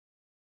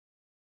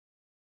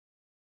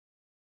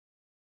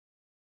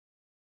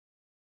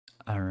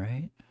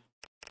 Alright.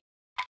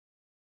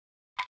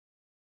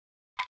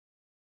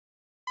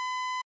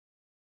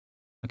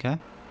 Okay.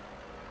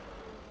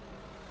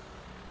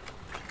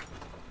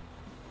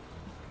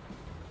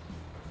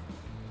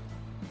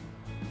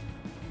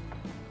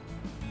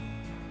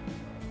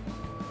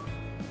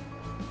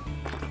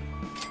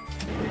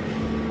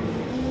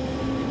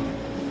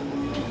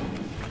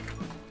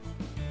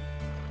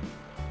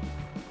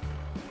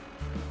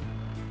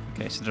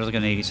 Okay, so there's like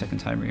an 80-second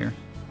timer here.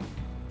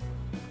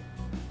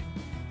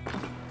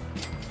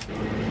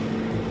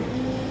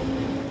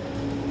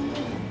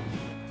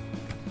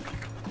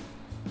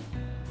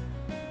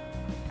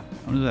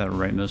 I'm gonna do that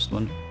rightmost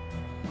one.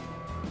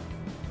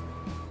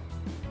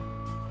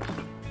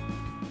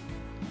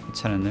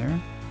 10 in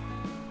there.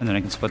 And then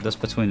I can split this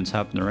between the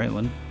top and the right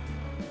one.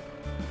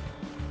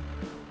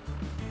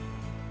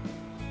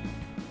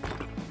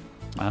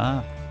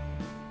 Ah.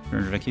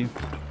 300 IQ.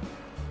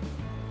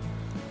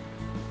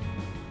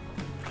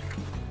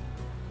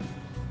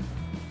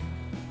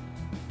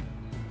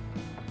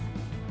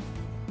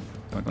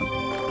 Come on, come on.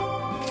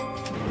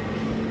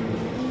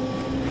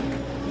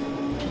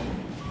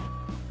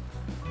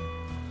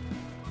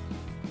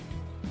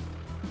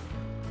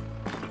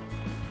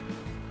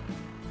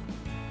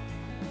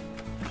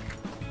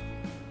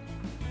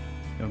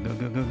 Go, go,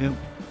 go, go, go.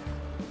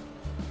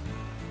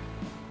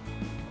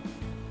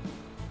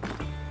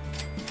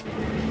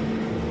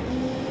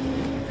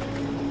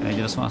 Can I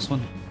do this last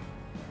one?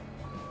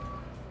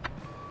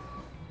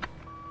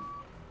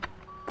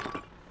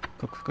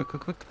 Quick, quick, quick,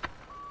 quick, quick.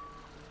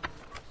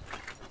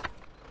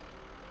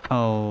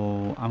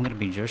 Oh, I'm gonna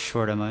be just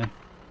short, am I?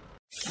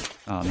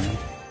 Oh, man.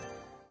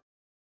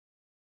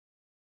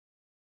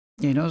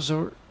 Yeah, you know,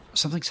 Zor,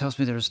 something tells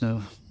me there's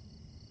no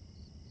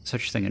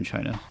such thing in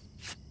China.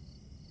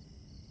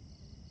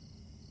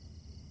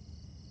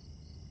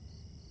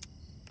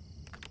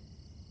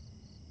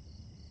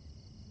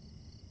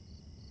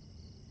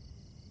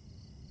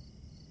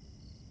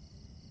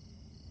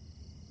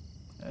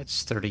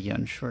 It's 30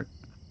 yen short.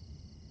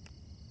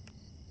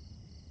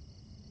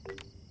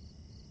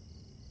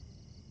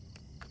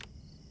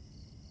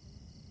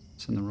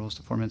 It's in the rules.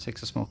 The foreman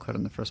takes a small cut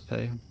on the first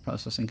pay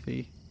processing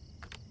fee.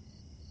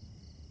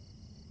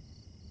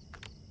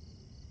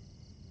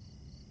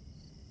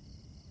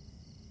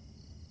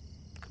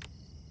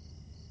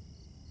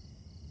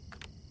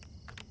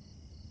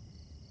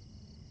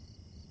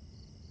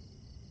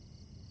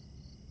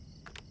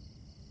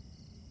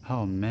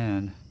 Oh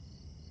man.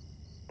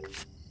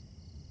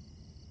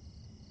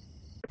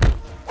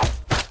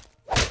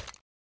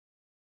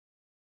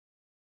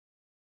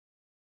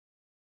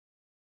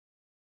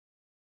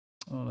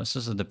 Oh, this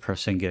is a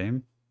depressing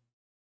game.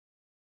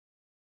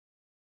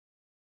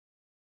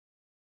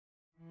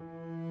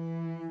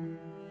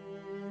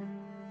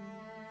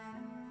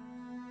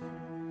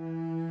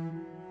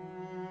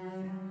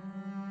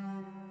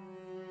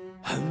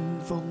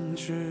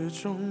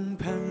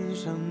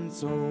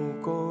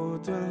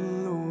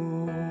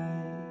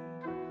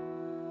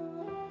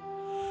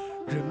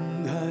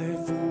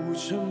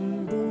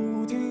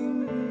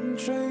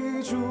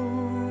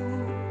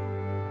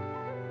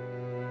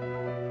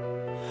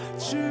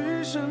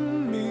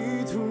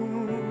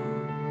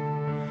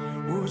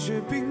 我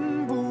却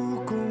并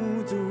不孤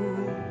独，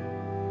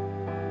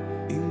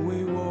因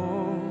为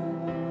我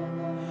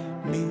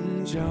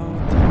名叫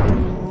大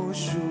多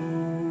数。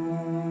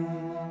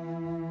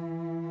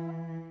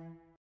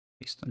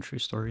 Based on true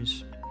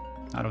stories.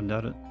 I don't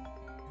doubt it.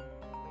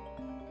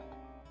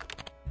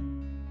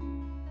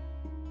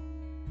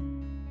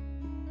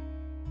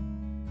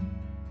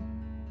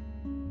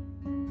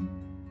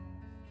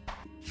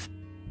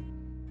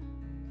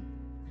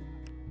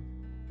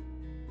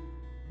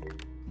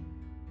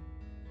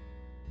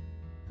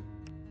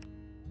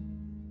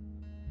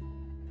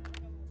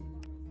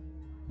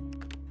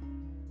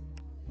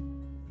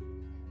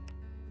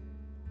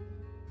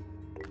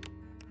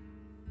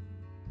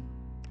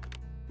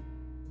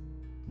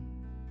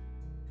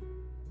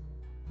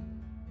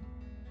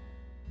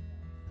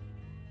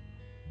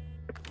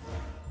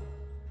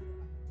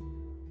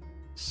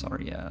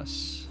 Sorry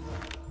ass.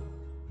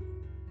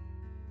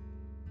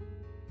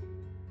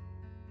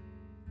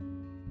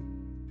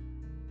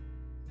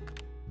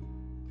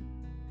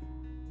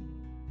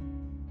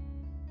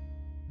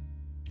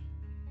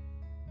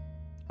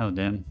 Oh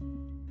damn.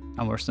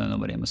 I'm worse than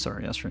nobody. I'm a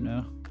sorry ass right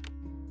now.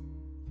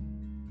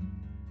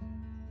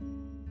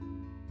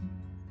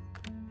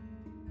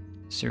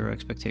 Zero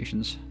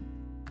expectations.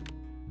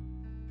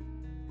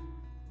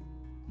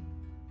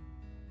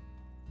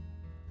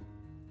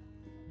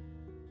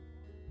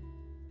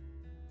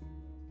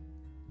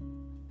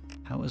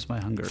 How is my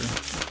hunger?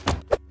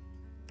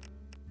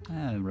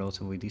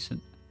 Relatively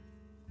decent.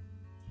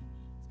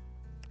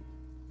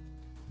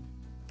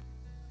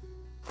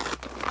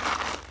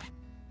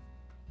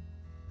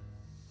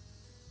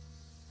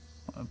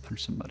 I'll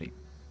punch somebody.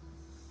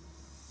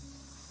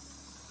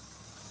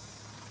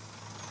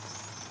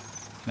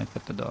 Can I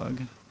pet the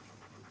dog?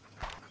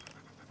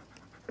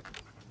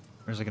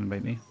 Or is it gonna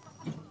bite me?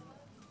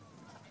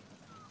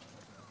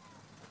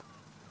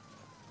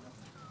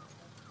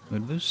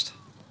 Mood boost?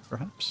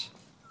 Perhaps?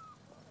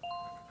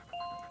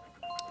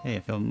 Hey, I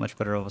feel much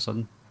better all of a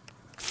sudden.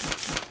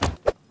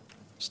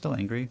 Still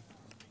angry.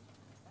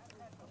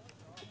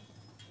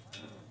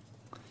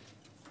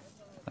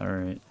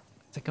 Alright,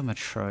 I think I'm gonna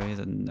try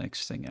the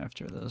next thing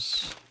after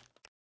this.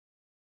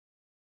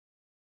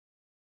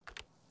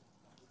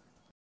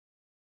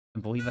 I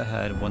believe I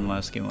had one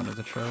last game I wanted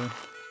to try.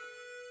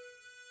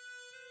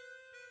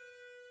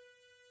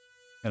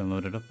 Gotta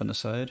load it up on the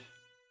side.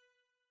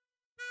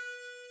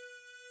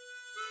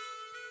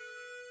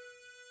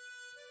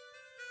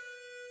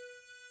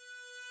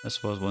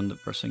 This was one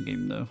depressing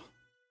game though.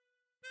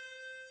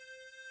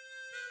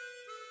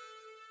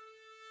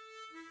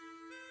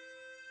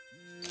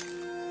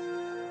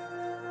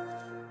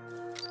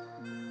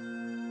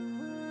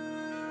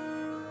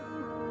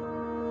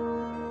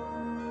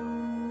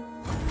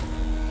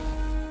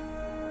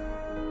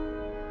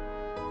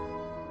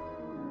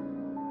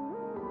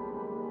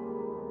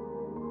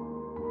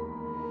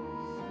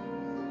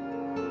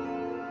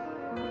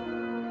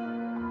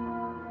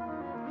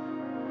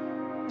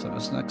 So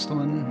this next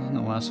one, and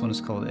the last one is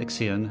called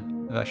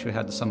Ixion. I've actually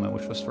had this on my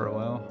wish list for a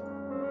while.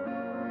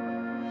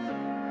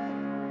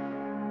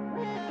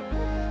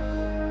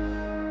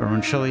 But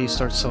when Chile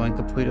starts selling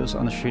completos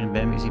on the street and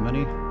bam easy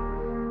money?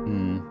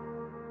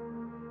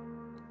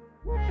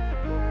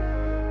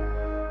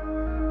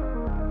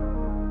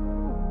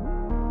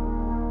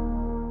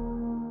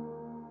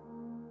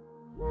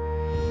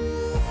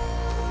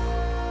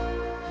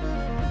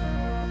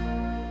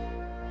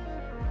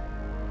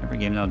 Every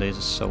game nowadays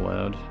is so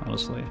loud,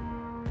 honestly.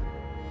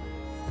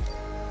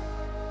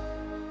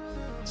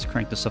 Let's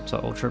crank this up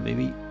to ultra,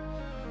 baby.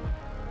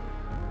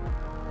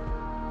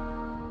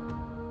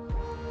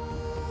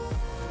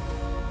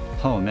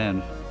 Oh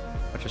man,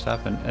 what just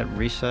happened? It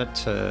reset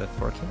to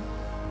 4K?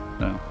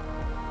 No.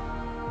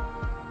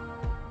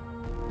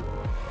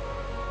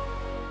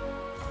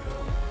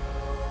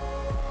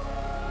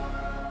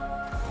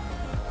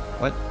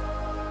 What?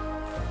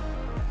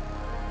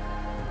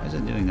 Why is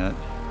it doing that?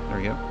 There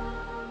we go.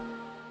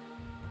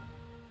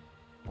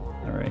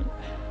 Alright.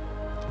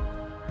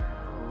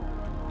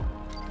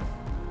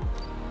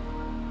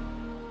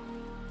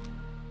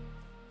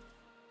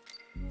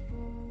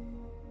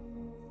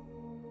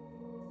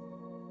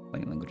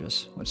 Playing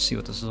languages. Let's see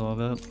what this is all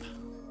about.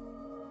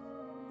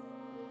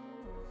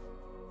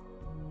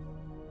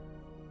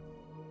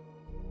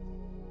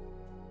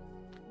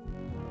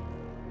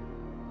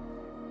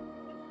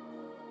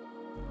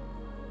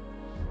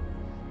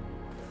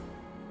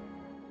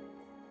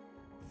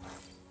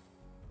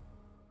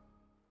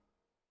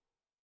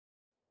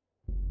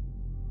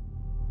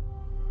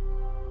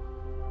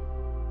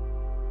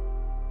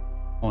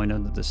 Oh, I know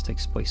that this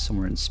takes place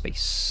somewhere in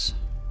space.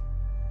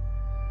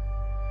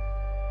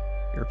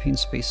 European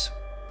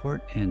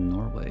spaceport in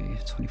Norway,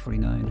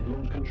 2049.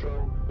 Launch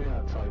control, we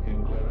have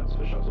typing clearance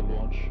for shuttle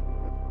launch.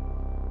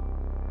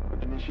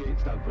 Initiate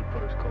Stanford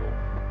protocol.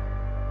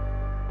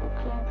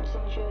 Clear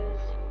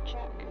procedures,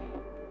 check.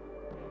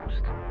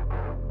 Guidance go.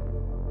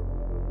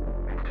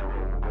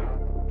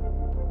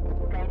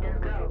 Okay,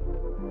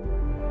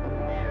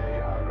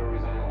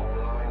 algorithm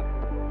online.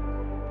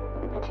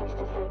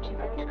 Batista safety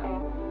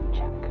protocol.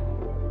 Check.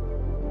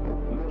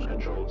 Launch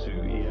control to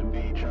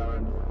EMB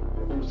Charon.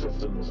 All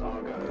systems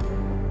are go.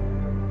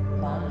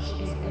 Launch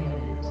is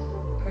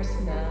imminent.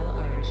 Personnel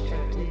are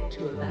instructed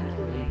to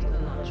evacuate the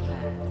launch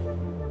pad.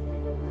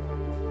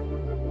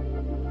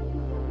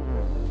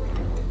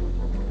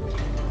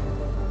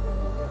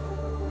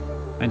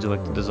 I do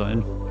like the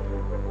design.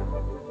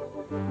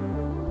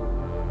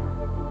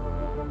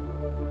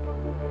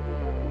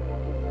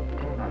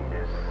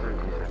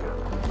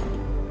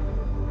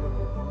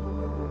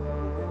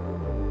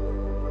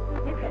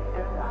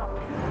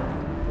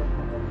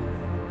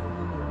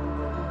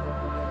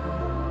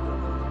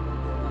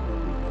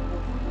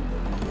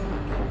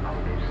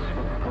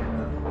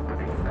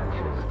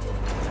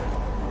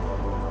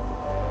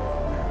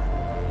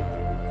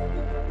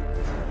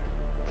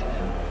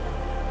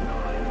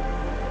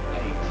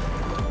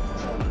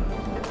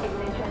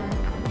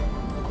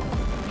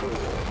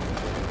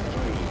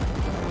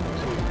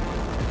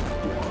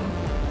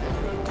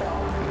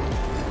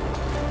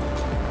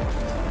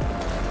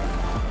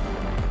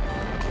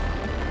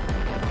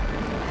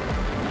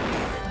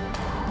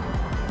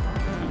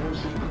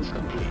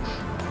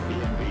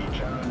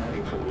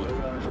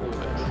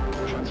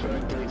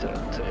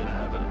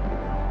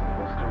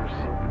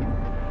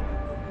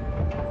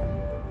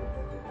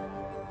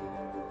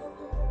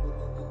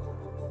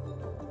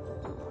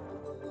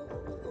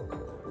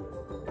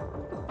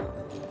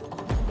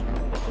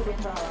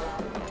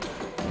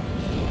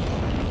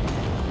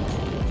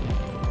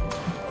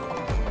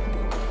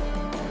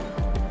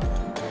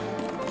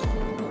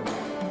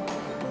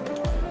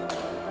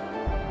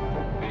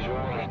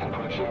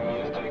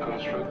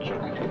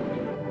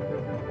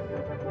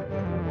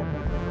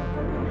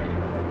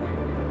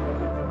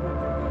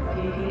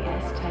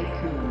 PVS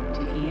Tycoon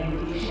to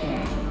EMV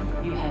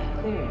Share. You have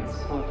clearance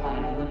for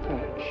final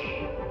approach.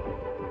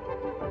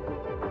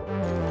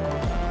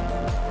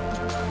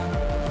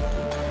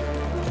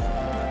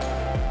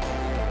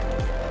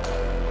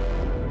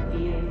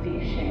 EMV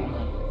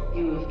Share.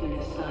 You have been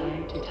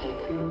assigned to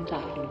Tycoon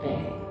Docking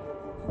Bay.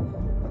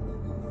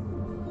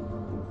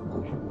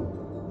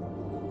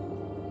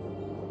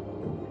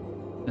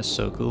 That's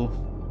so cool.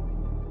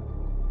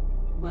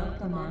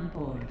 Welcome on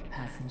board,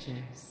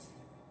 passengers.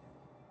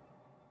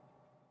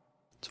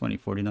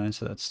 2049,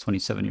 so that's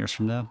 27 years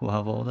from now. We'll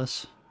have all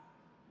this.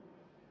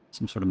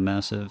 Some sort of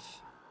massive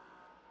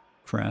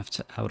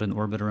craft out in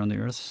orbit around the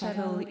Earth.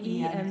 Shuttle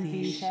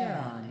EMV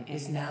Charon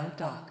is now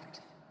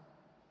docked.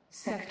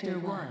 Sector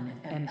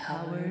 1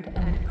 empowered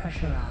and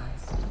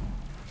pressurized.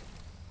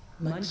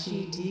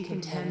 Munchie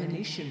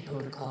decontamination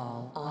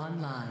protocol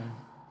online.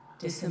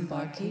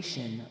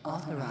 Disembarkation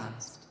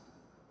authorized.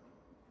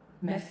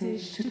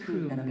 Message to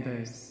crew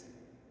members.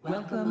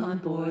 Welcome on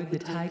board the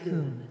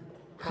Tycoon,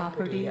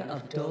 property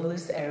of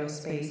Dolus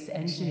Aerospace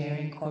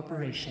Engineering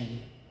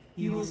Corporation.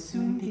 You will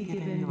soon be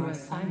given your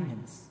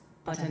assignments,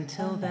 but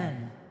until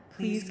then,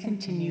 please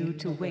continue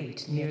to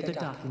wait near the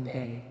docking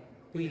bay.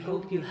 We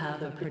hope you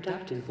have a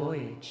productive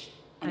voyage,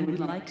 and would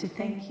like to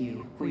thank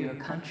you for your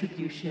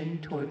contribution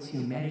towards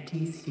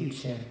humanity's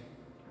future.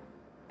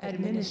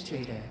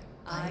 Administrator,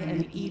 I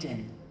am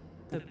Eden,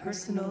 the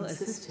personal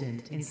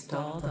assistant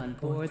installed on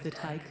board the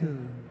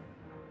Tycoon.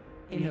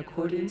 In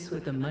accordance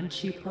with the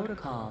Munchie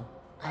Protocol,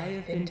 I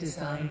have been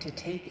designed to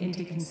take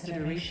into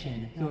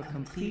consideration your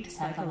complete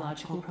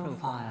psychological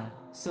profile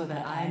so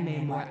that I may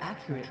more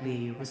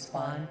accurately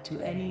respond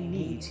to any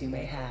needs you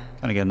may have.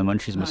 Kinda getting the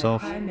munchies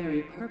myself. My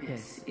primary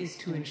purpose is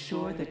to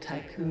ensure the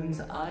Tycoon's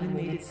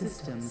automated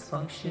systems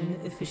function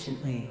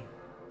efficiently.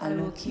 I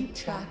will keep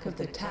track of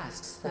the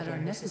tasks that are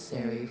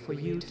necessary for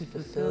you to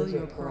fulfill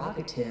your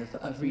prerogative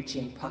of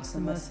reaching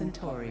Proxima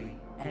Centauri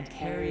and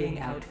carrying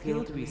out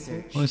field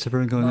research, Why is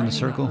everyone going in a mining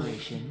circle?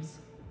 operations,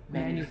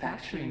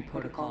 manufacturing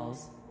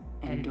protocols,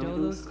 and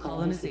Dolos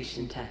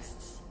colonization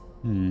tests.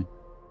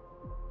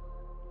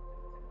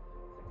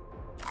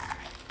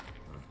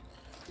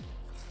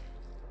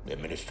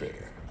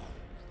 Administrator,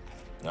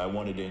 I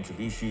wanted to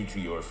introduce you to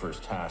your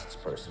first tasks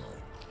personally.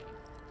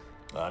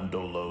 I'm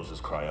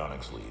Dolos'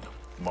 cryonics lead,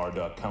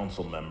 Marduk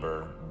Council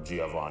member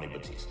Giovanni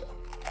Batista.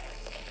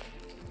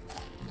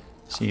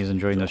 See, he's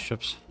enjoying those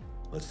ships.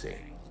 Let's see.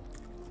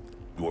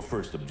 Your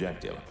first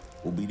objective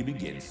will be to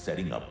begin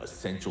setting up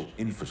essential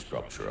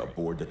infrastructure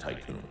aboard the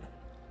Tycoon,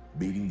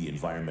 meeting the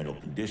environmental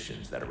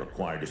conditions that are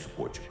required to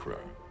support your crew.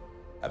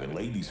 Having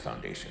laid these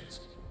foundations,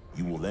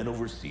 you will then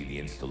oversee the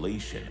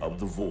installation of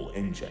the Vol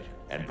engine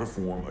and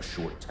perform a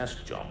short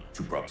test jump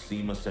to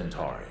Proxima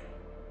Centauri.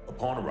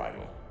 Upon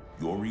arrival,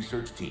 your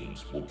research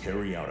teams will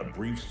carry out a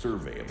brief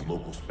survey of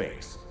local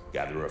space,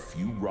 gather a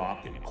few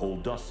rock and coal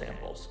dust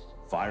samples,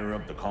 fire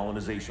up the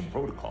colonization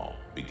protocol,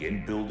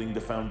 begin building the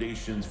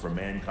foundations for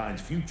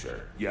mankind's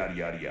future, yada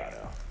yada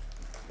yada.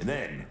 And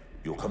then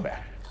you'll come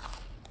back.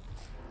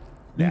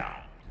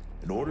 Now,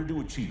 in order to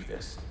achieve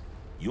this,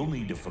 you'll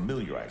need to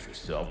familiarize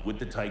yourself with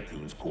the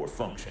Tycoon's core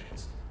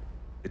functions.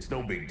 It's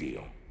no big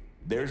deal.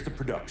 There's the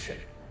production,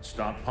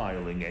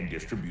 stockpiling and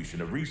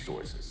distribution of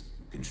resources,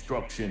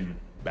 construction,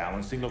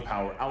 balancing of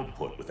power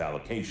output with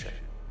allocation,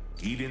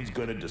 Eden's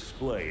gonna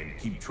display and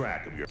keep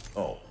track of your...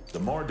 Oh, the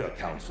Marduk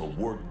Council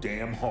worked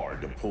damn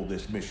hard to pull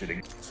this mission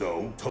in.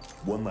 So,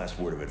 one last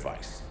word of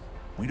advice.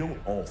 We don't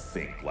all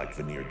think like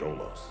Veneer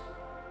Dolos.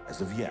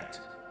 As of yet,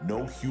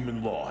 no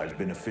human law has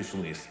been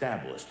officially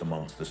established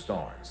amongst the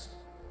stars.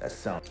 That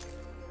sounds...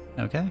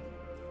 Okay.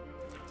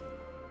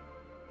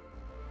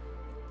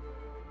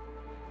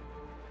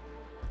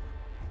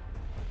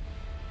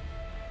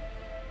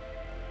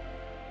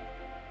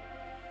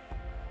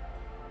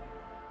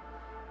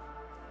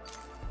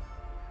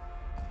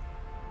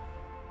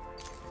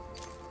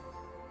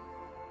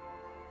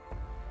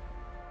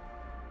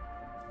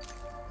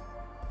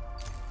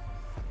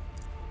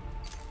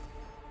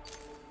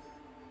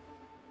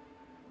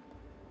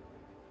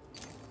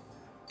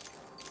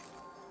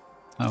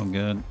 Oh,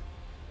 good.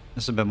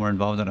 This is a bit more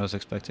involved than I was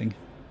expecting.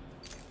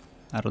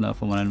 I don't know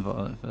if I want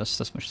to invest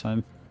this much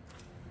time.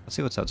 Let's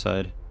see what's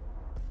outside.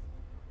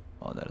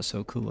 Oh, that is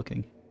so cool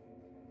looking.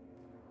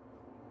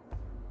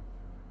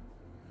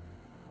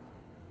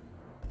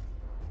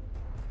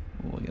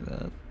 Look at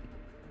that.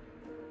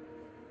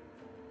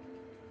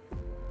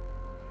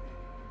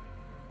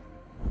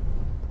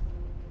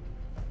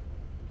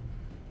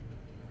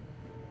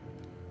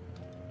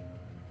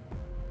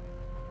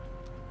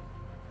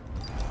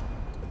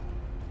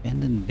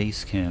 Abandoned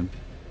base camp.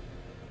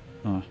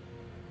 Oh.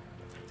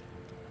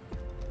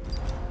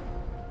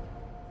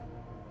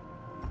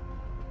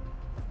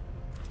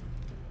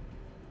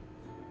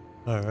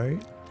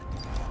 Alright.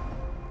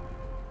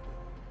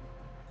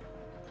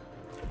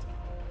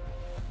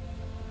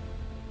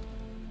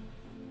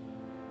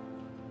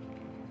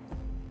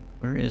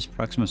 Where is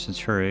Proxima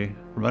Centauri?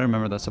 From what I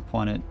remember, that's a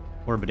planet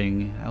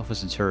orbiting Alpha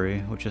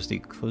Centauri, which is the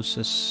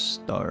closest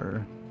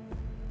star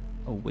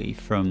away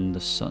from the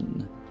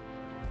sun.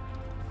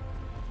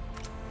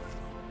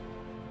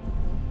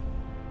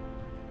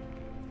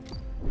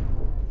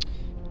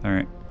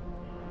 Alright.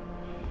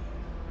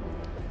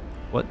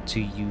 What do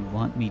you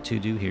want me to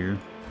do here?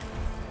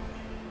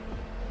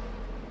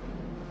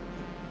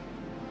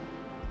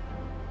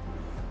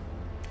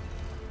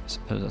 I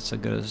suppose that's as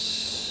good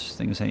as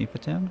thing as any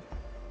put down.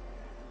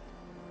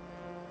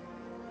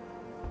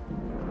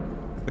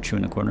 Put you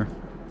in the corner.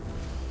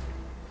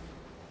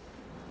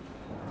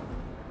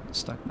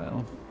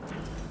 Stockpile.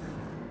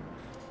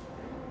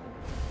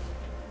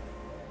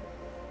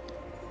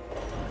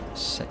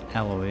 Set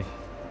alloy.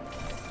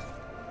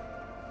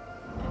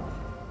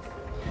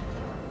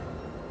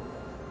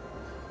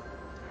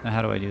 Now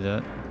how do I do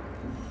that?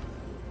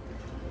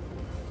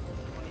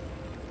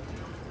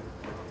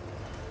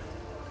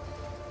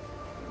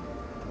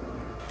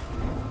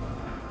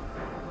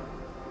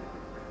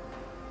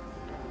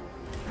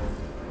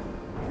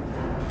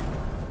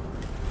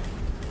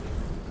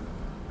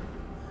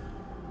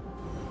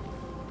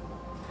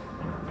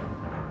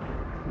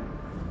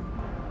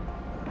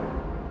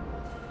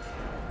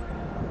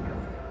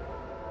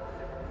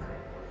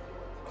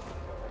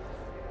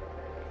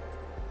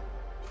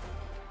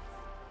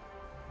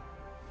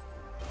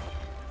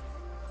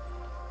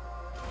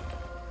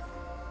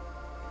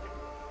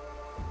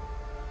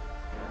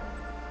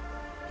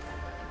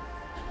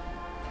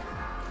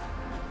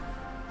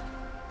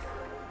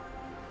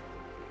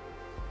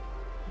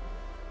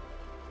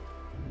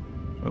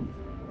 Oh.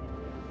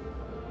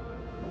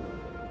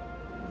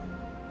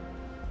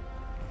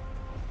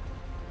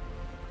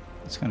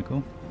 That's kind of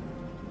cool.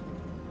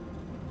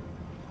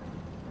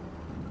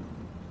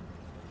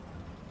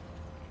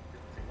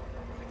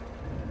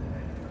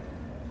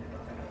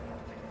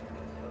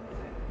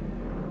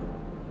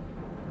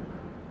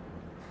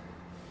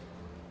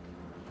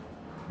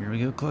 Here we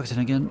go, collecting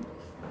again.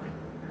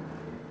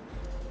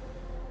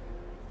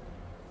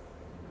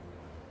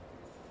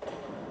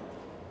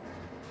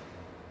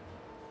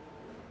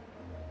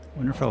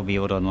 Wonder if I'll be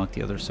able to unlock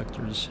the other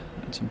sectors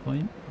at some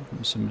point.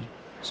 I'm assuming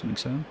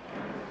so.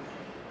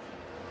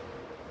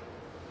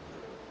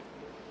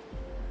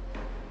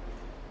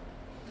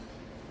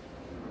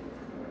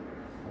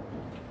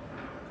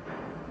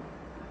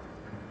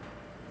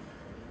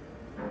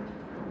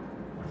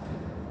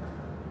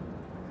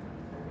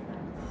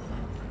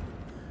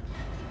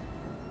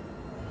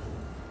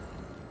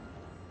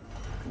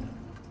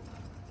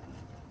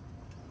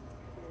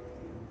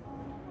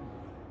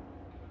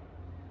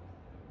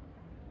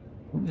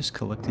 Who is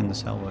collecting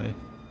this alloy?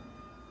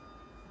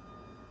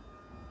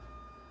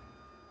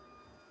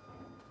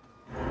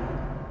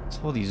 It's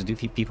all these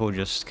doofy people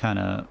just kind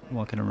of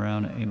walking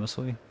around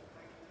aimlessly.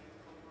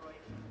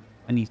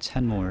 I need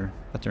 10 more,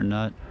 but they're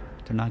not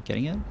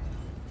getting it?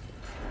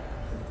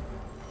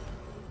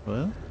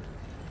 Well?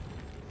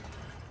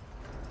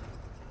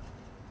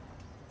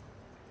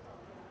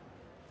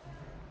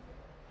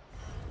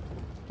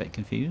 Bit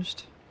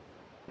confused.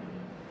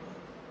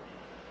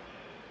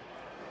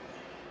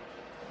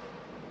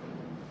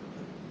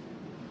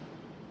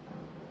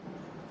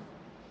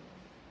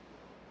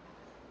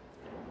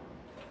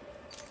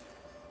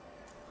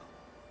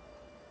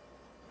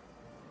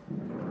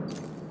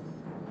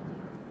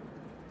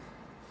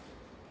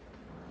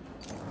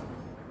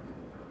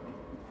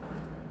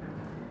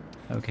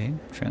 Okay,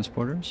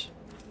 transporters.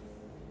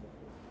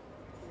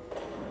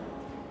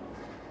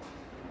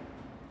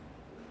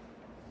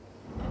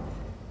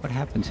 What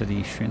happened to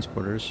these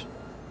transporters?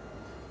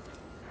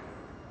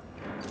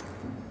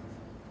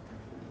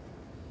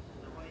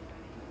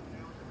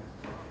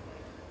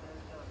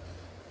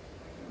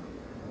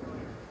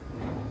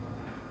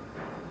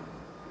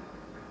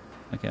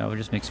 Okay, I will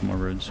just make some more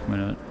roads. Why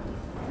not?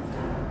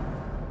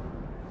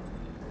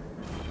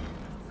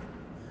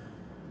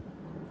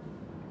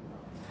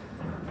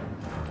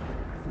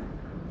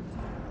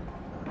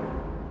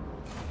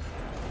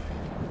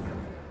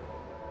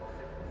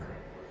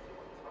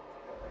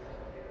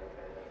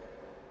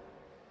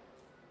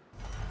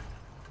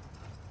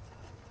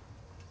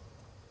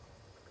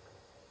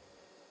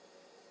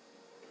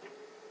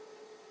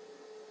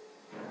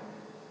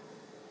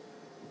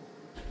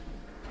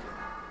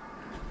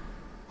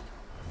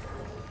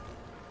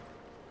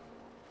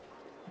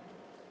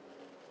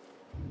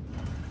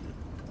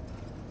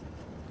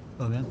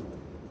 Oh man.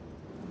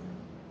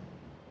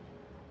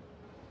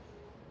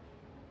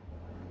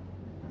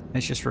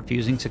 It's just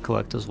refusing to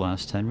collect those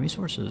last 10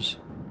 resources.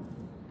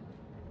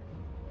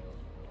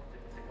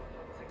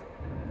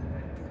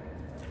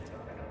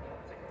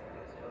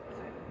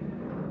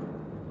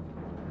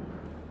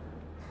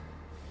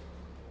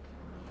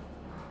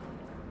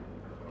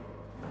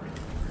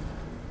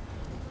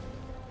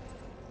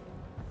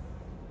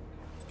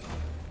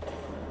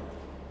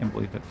 Can't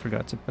believe I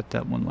forgot to put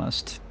that one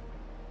last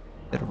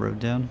bit of road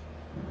down.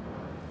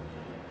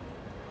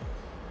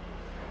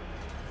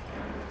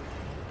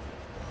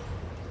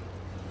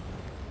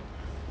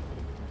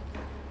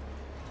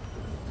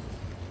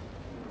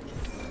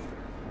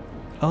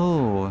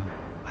 Oh,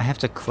 I have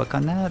to click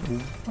on that?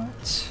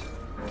 What?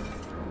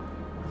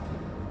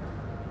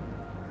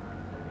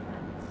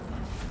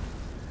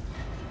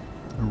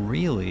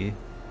 Really?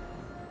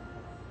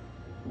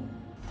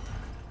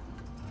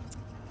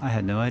 I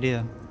had no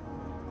idea.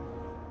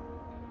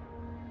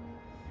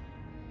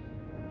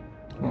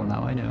 Well,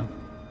 now I know.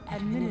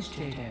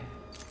 Administrator.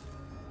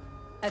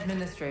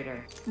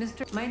 Administrator.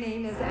 My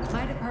name is at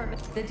my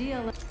department. The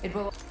DL. It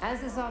will.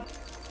 As is off.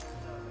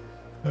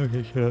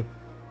 Okay, shut up.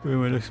 Go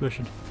my next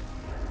mission.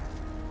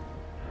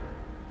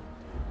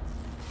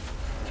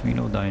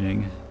 Communal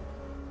dining.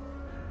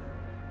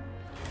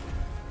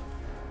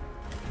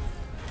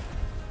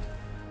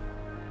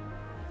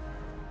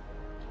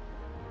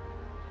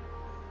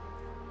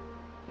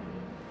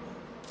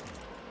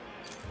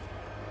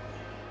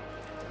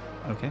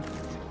 Okay.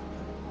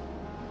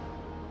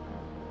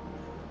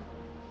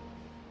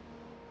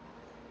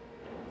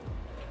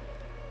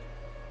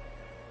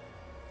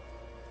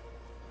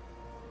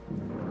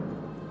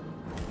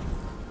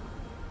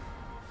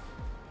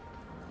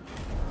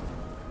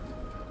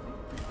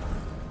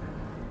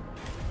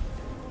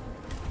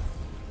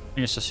 I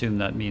just assume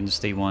that means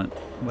they want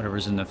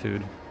whatever's in the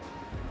food.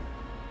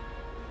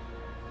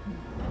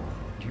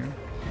 Here.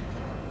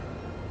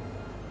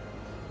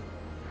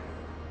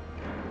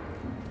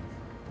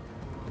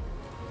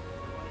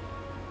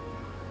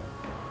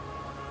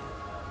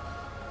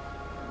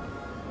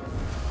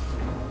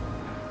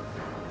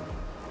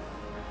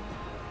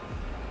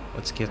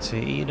 Let's get to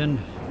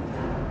Eden.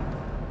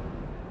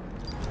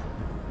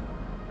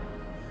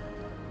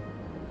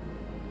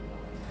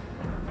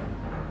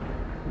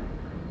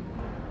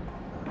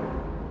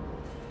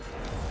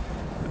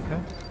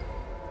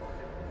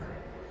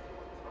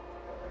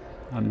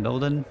 I'm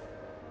building.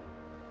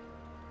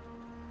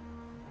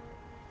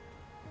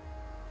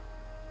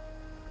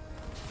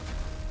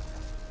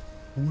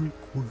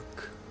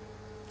 Work.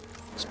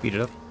 Speed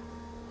it up.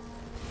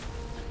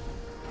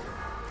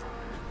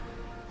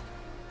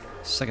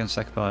 Second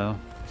sec pile.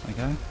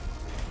 Okay.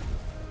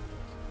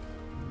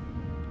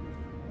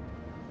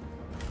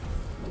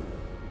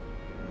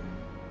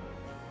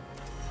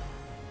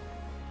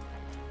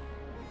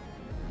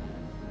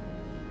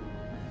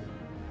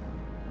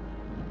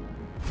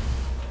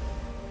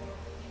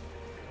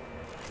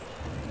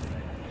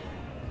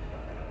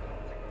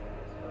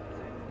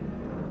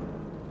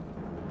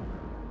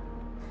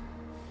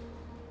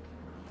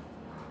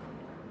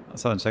 I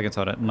thought in second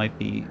thought it might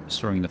be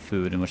storing the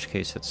food, in which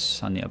case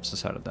it's on the opposite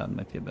side of that. It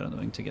might be a bit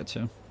annoying to get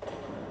to.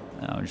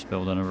 I'll just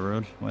build on a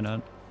road. Why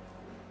not?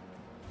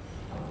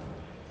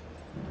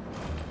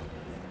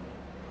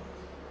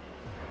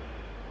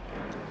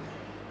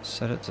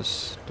 Set it to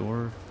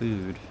store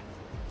food.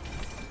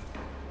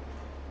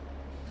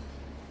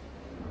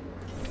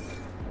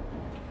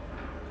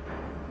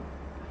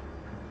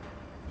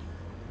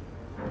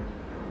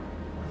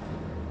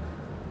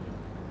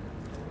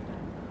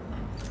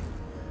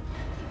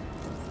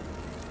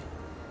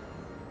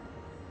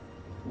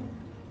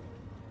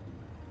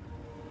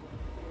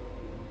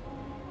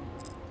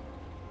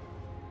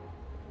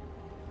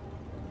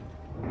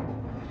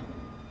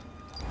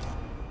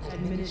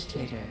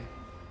 Administrator,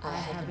 I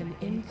have an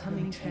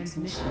incoming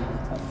transmission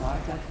from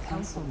Marduk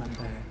Council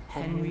member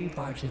Henry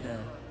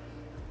Bargeville.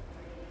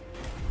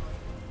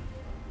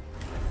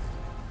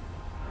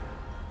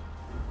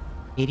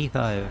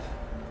 $85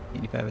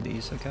 of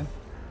these, okay.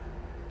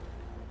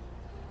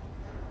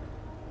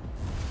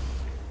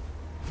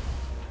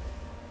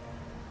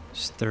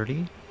 It's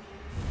 30.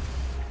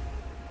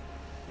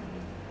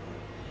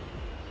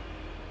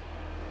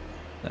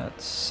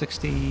 That's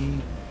 60.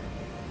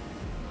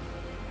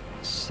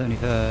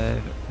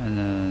 75, and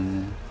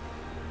then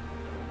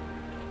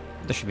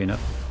this should be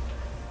enough.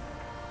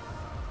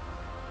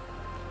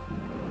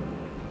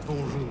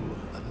 Bonjour,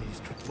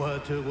 administrateur.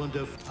 What a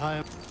wonderful. I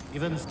am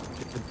even.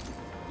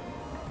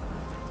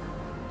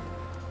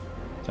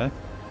 Okay.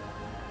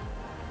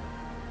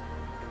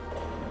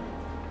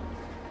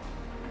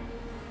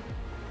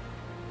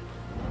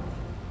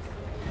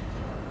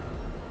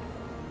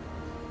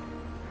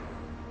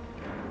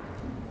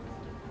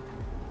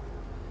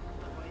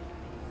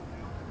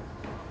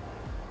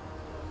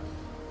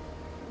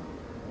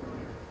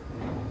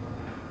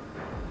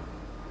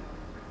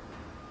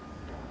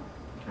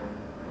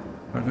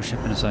 Cargo ship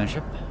and a science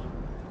ship.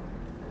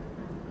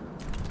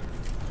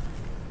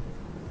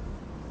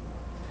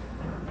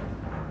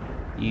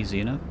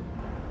 Easy enough.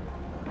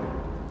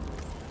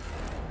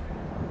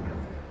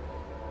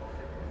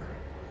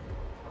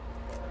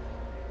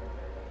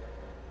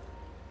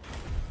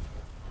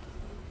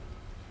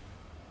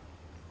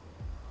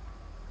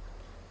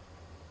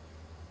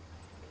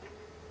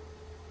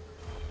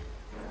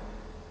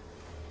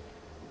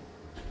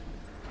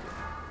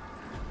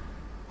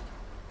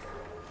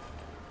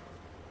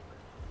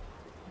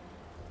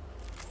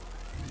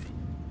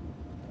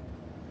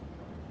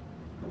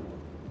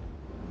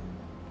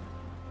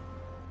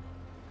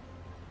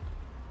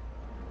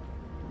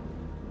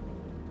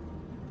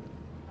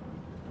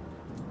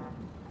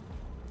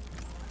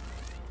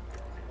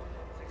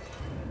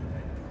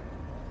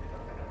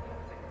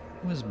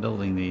 Who was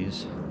building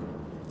these?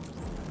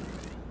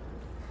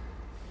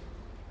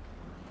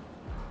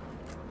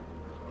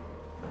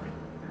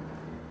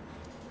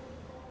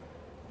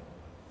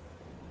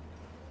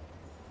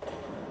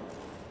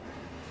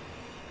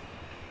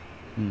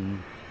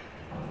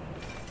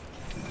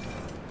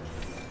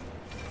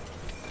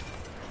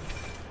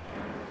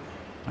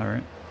 All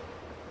right.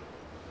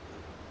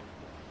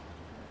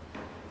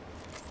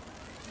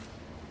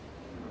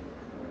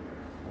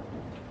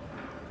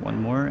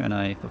 One more and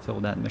I fulfill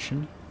that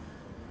mission.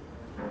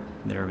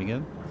 There we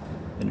go.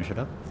 Finish it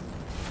up.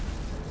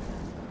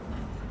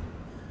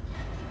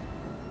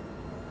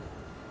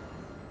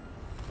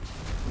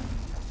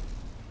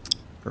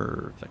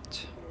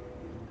 Perfect.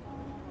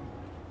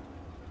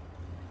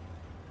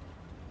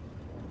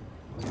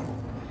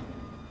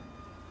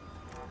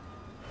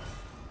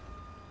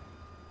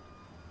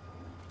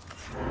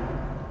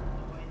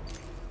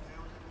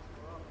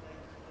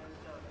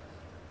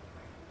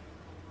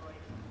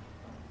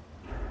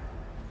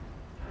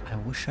 I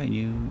wish I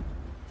knew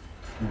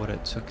what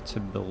it took to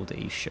build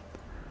a ship.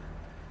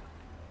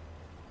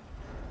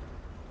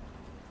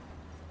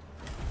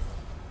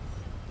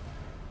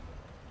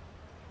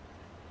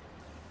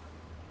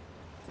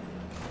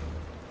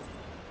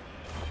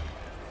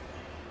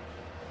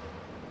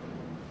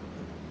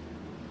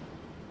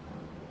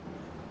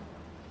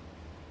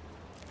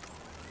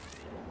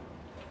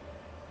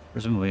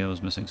 Presumably I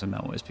was missing some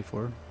alloys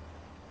before.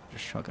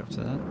 Just chalk up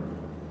to that.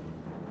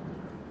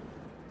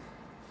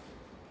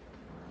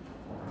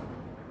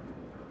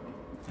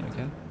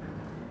 Okay.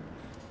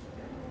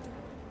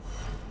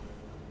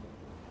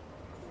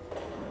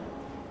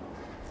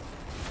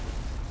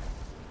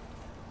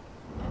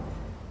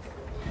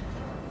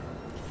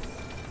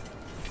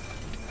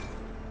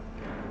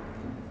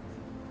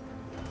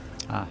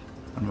 Ah,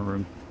 I'm a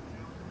room.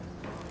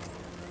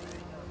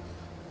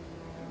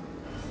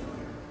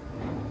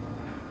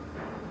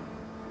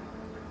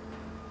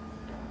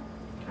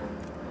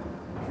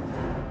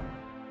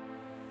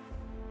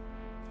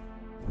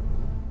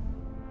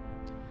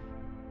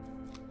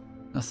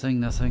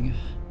 Nothing.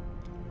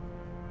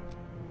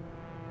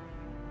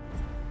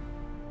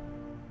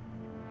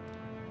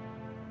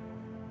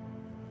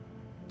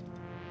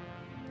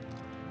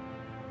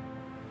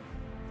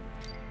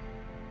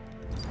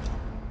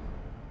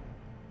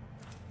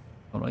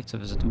 I'd like to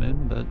visit the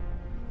moon, but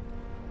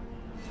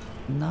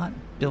not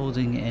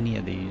building any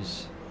of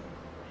these.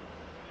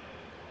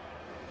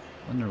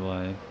 Wonder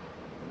why.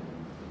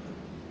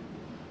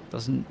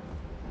 Doesn't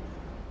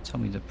tell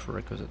me the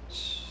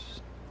prerequisites.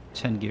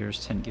 10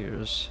 gears, 10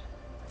 gears.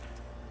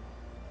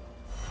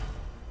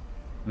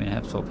 I mean, I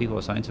have 12 people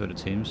assigned to it, it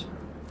seems.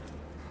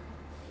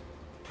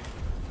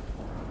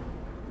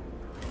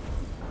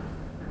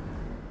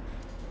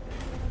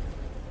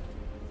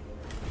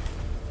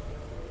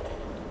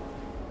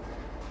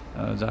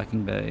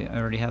 Docking bay. I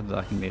already have the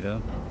docking bay,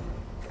 though.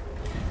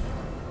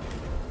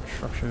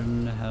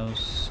 Construction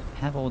house.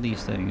 Have all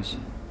these things.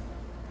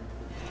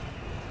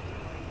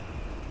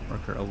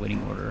 Worker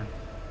awaiting order.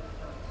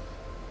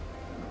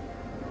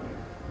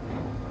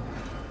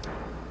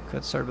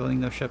 Could start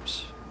building those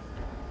ships.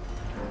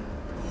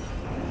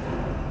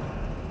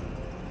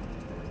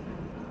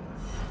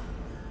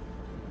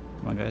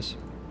 Come on, guys.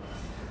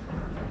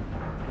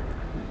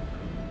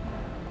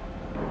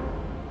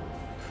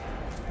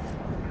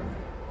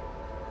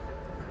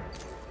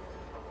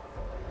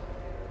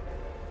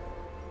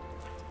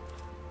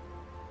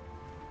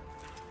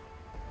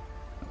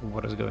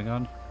 what is going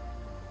on.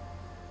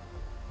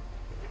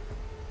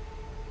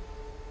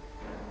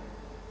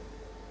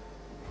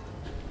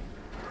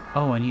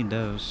 Oh, I need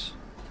those.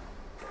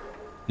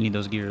 I need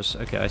those gears.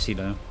 Okay, I see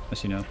now. I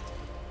see now.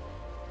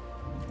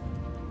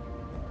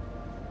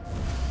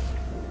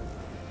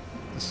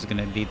 This is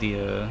gonna be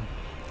the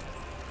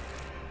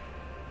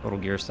total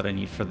gears that I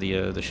need for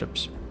the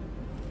ships.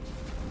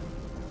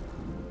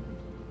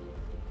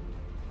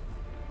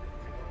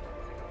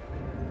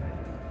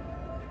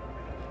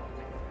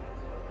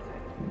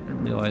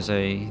 Didn't realize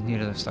I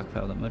needed a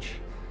stockpile that much.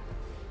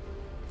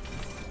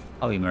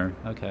 Polymer,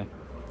 okay.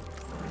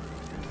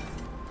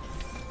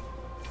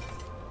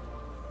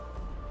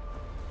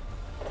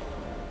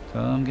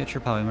 Come get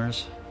your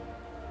polymers.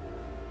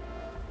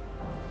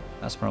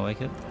 That's more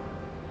like it.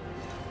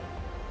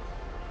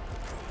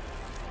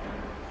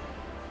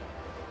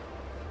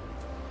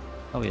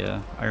 Oh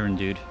yeah, Iron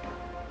Dude.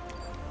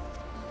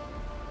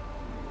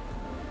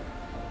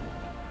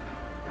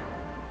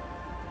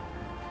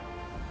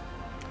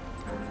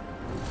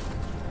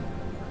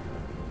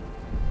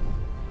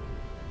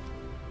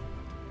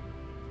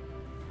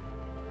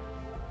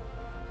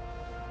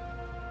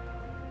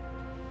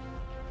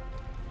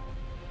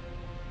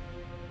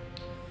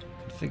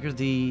 Configure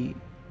the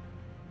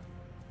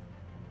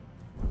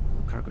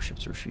cargo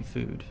ships to retrieve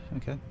food.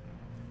 Okay.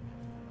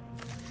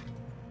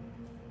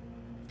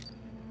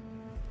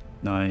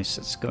 Nice,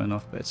 it's going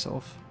off by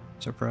itself.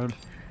 So proud.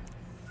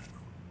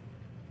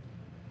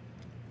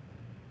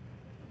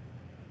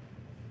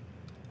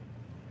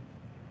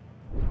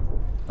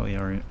 Oh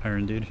yeah,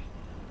 Iron Dude.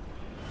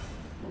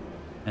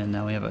 And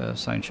now we have a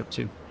science ship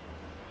too.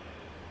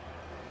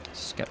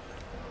 Skep.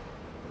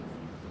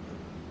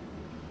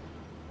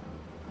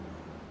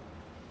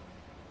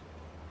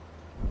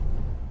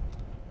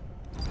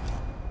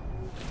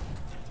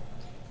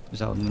 Is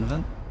that an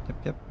event? Yep,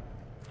 yep.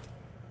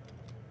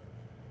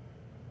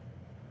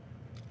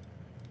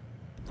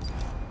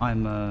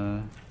 I'm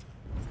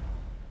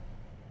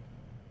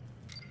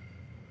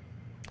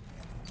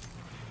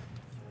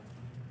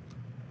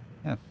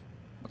yeah,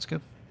 let's go.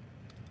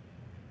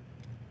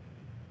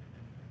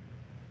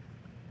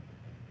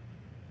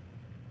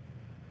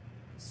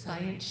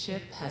 Science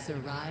ship has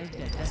arrived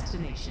at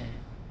destination.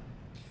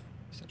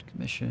 Set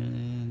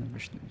commission,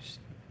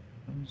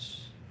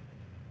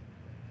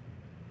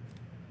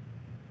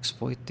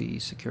 exploit the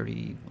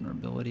security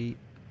vulnerability.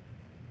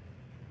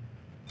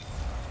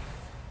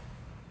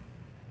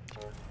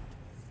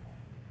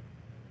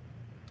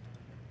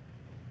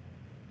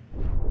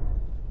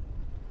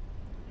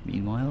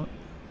 Meanwhile,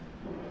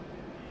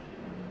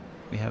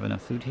 we have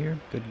enough food here.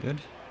 Good, good.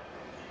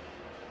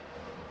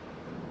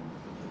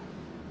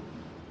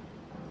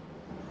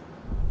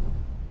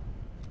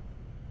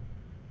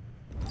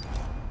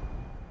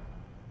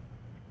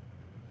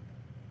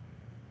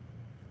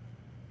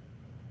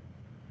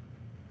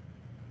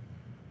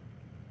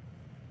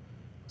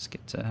 Let's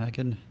get to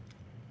hacking.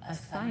 A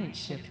science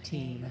ship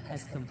team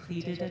has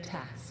completed a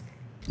task.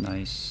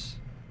 Nice.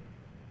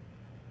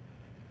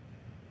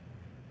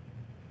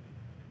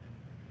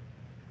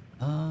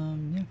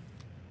 Yeah.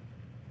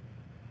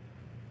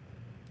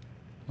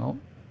 Well.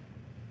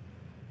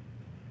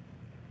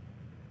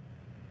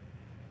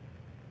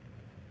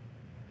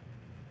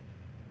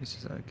 This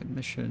is a good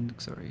mission.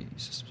 Auxiliary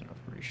systems are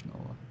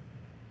operational.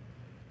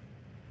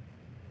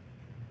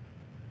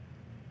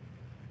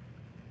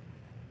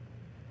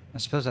 I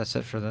suppose that's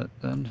it for that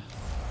then.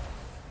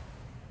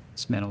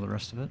 Dismantle the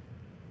rest of it.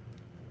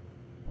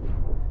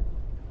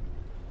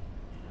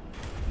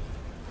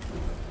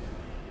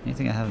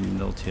 Anything I haven't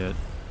built yet?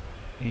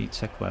 A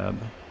tech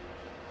lab.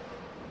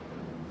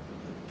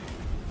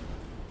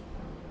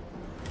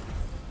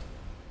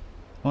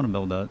 I want to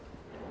build that.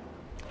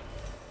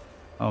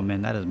 Oh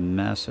man, that is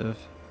massive.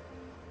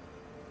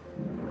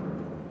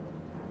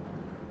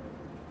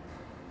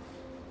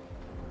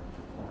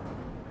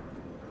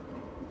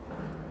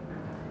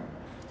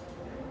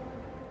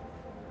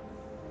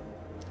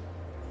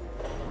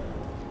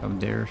 How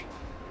dare.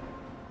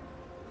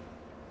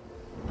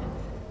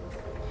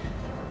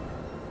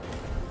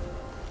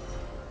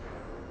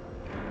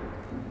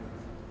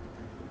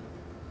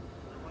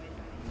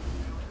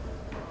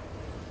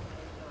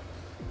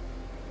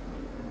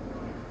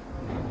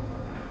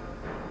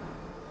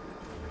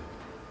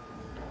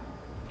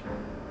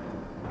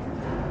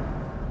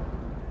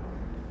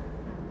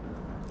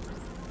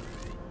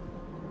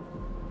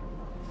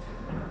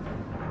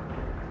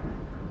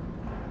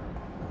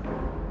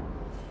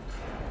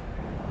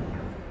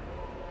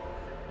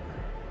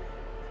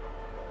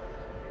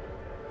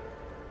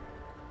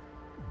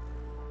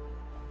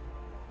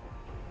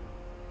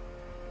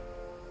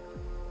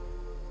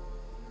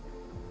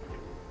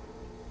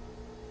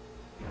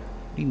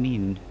 What do you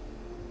mean?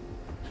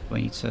 Do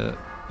I need to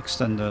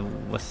extend the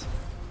width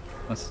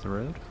of the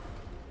road?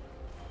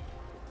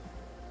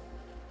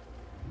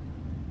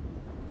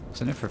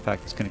 So I know for a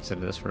fact it's connected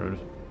to this road.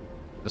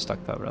 The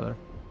stockpile, rather.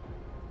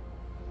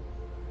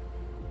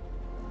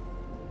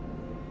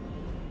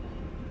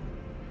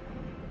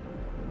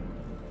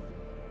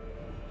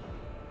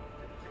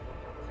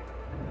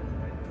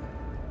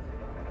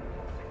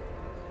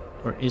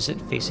 Or is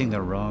it facing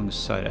the wrong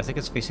side? I think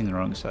it's facing the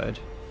wrong side.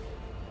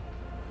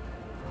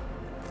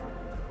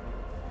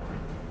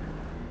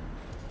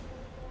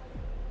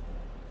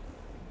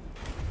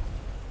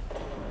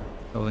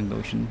 Building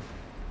motion.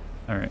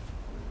 Alright.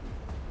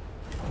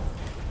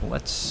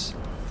 Let's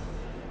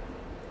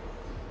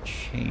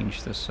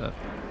change this up.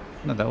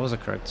 No, that was a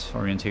correct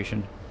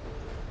orientation.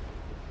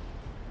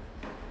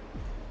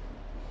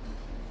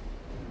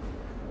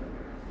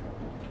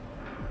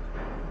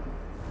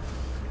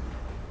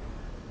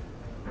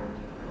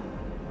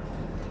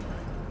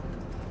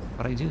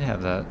 But I do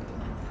have that.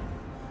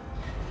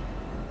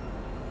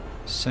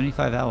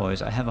 75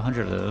 alloys. I have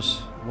 100 of those.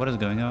 What is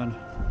going on?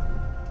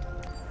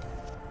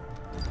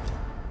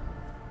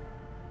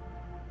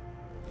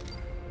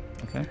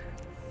 Okay.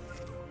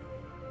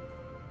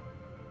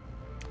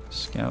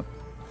 Scout.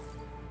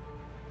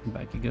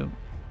 Back you go.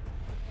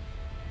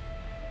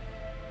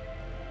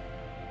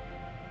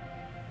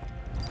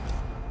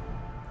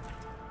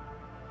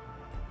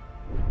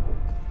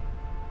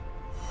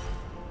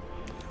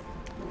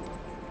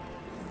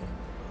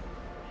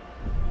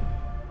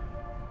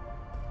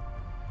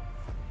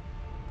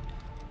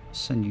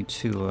 Send you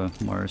to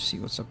Mars, see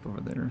what's up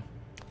over there.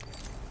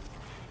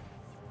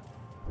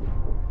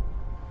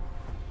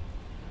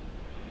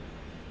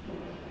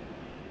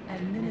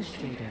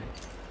 Administrator.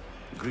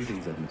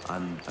 Greetings,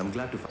 and I'm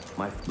glad to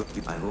find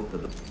I hope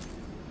that the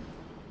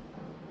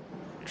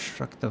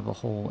Destructive a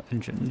whole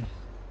engine.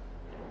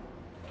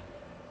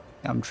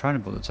 I'm trying to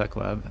build a tech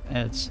lab,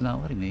 and it's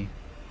not letting me.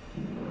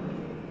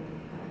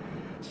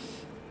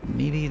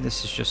 Maybe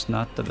this is just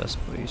not the best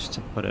place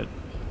to put it.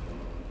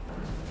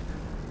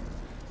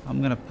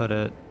 I'm gonna put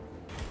it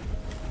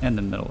in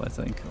the middle, I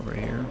think, over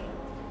here.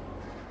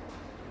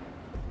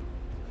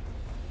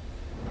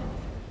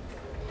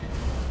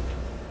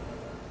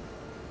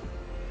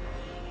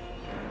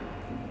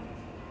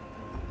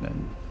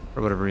 Then,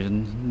 for whatever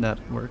reason, that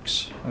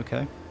works.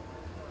 Okay,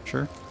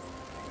 sure.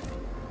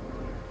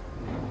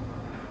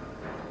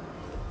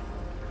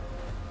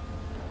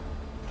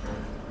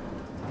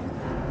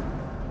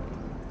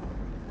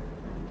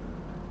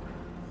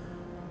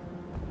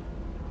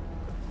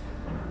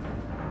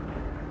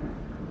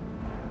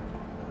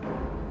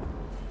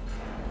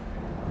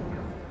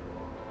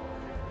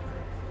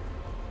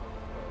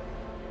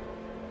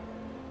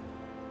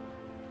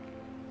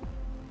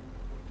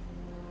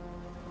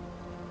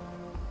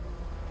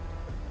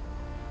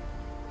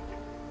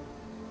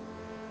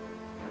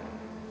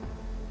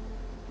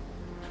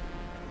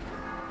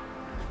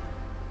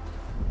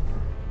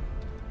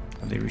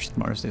 Have they reached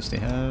Mars? Yes, they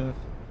have.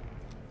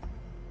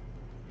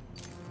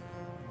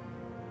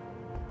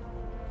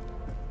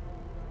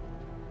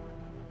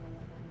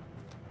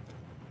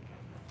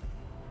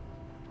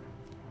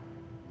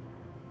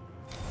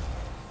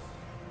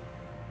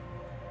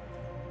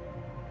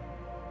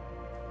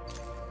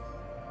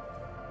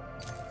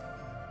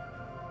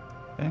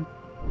 Okay.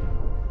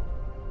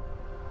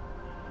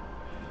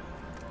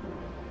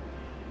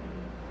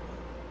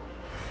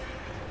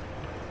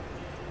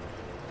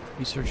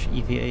 Research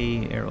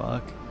EVA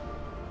airlock.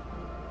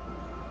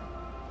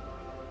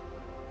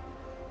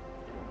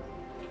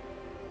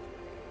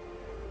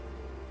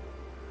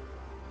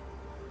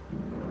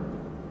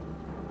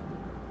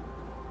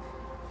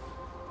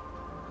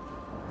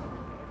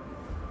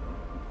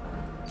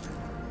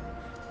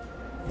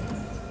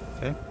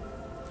 Okay.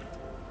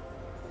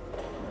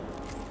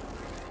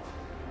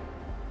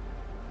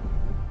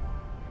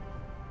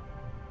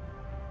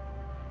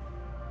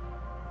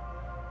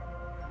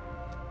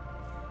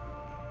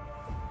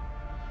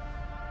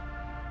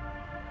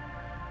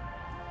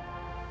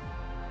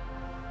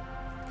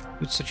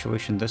 Good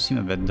situation does seem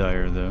a bit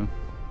dire though.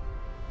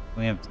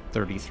 We have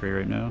 33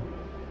 right now.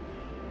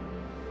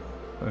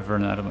 I've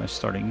run out of my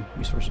starting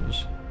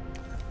resources.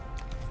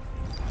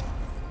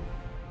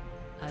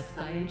 A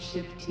science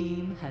ship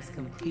team has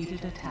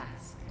completed a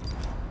task.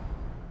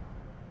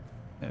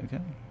 Okay.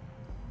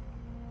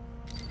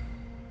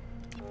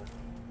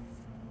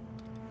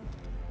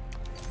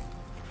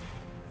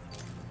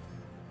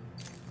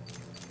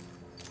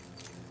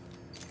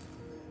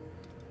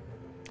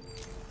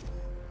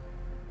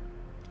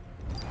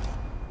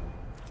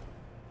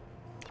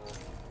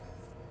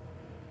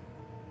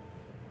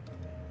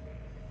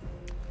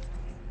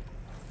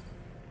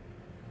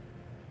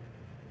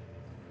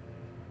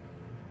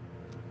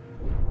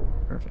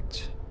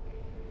 Perfect.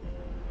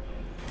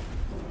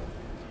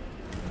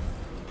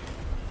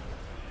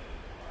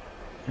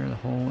 Clear the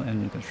hole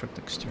and construct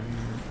the exterior.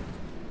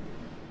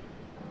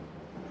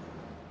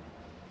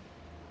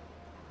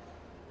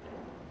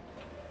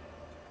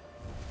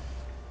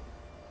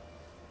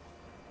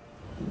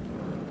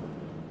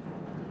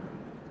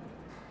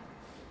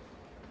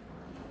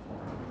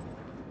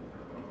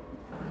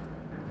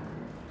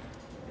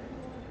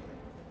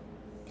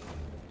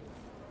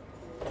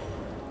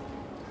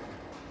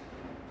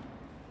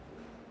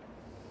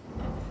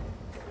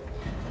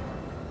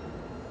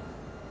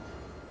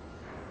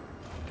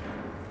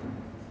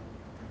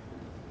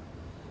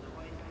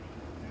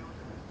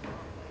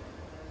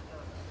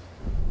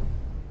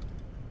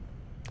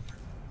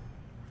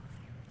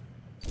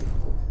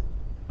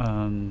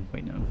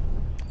 Wait, no.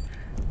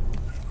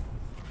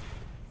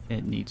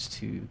 It needs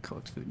to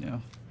collect food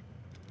now.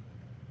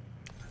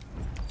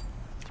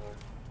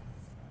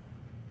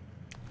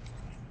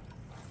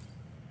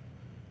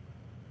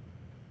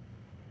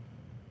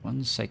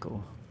 One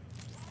cycle.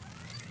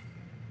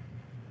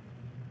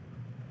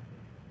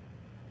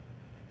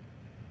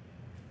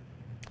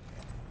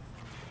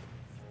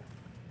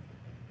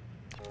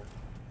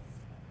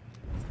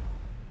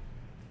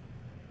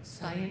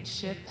 Science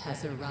ship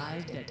has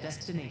arrived at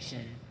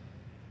destination.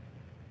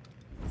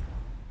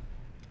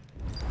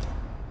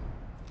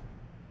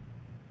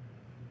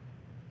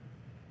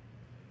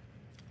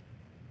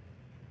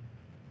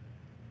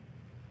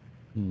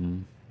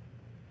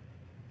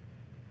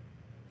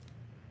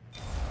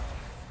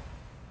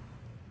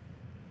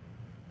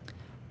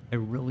 I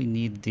really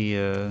need the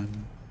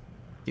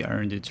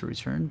Iron Dude to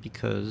return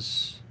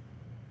because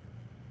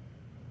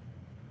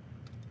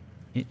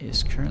it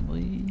is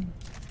currently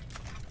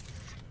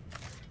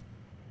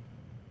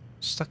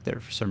stuck there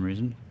for some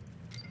reason.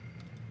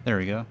 There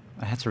we go.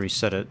 I had to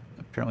reset it.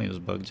 Apparently it was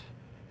bugged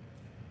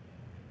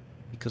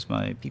because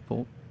my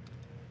people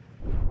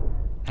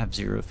have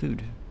 0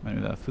 food. And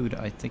without food,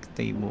 I think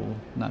they will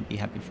not be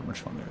happy for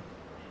much longer.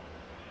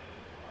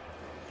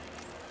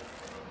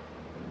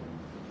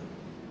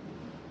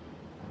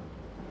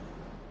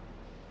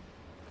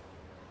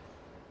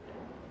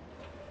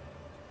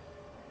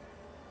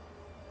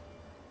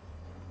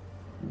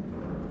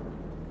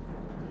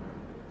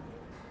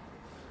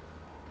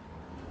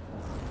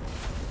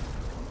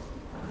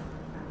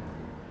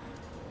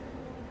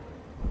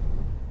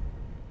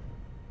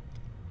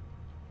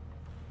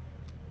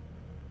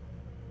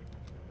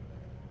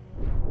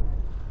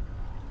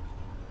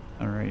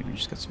 Alright, we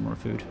just got some more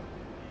food.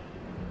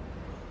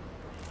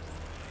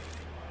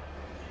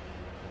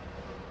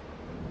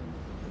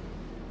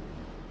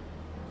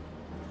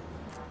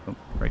 Oh,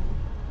 right.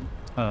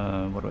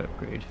 What do I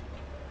upgrade?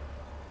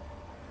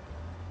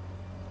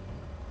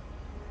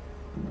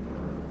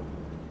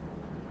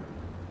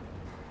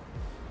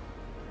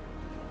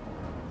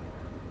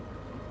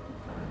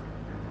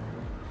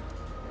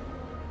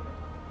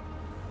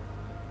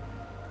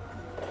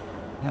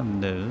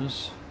 Have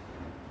those.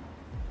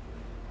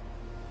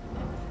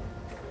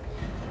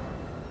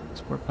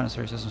 Support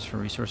planetary systems for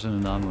resources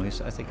and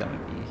anomalies. I think that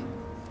might be.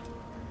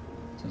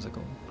 Sounds like a.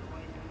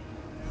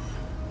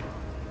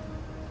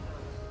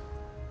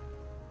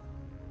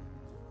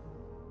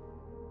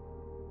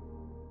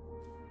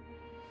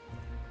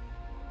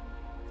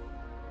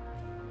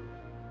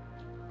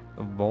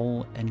 A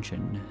Vol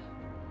engine.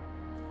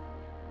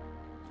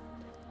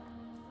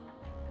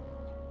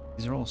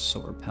 These are all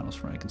solar panels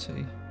from what I can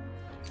see.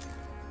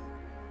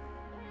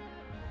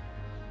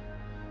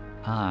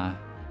 Ah.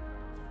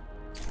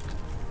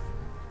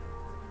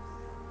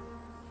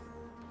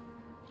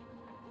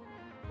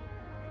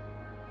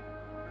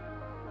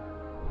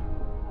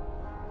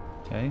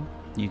 Okay,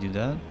 you do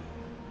that.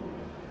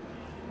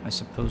 I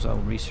suppose I'll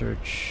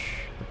research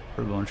the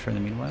probe launcher in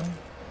the meanwhile.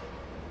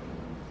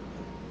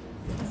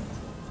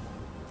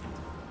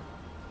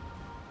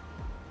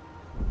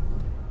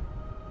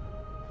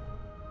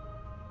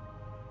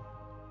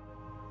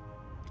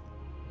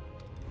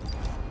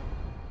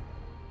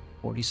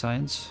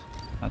 Science,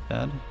 not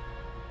bad.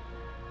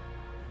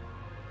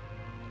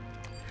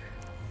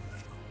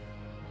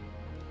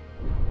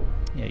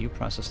 Yeah, you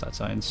process that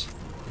science.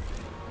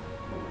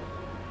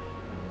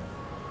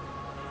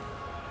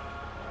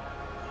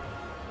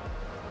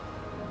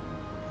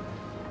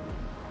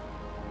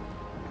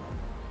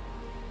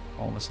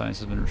 All the science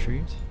has been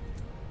retrieved.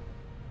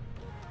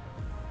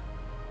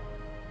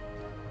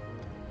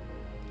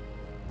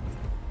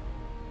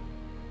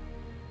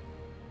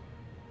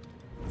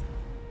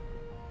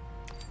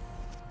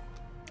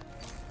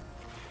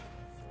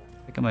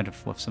 I might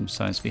have left some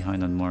science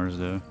behind on Mars,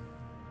 though.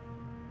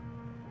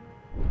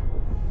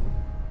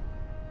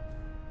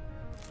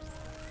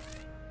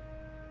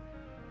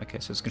 Okay,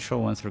 so it's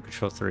Control 1 through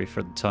Control 3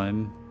 for the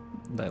time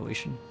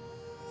dilation.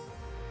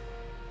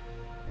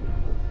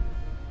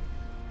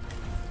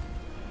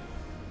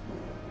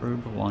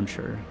 Probe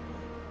launcher.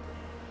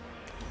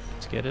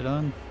 Let's get it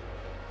on.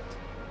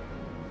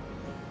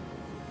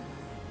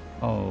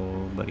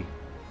 Oh, buddy.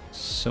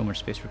 So much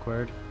space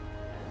required.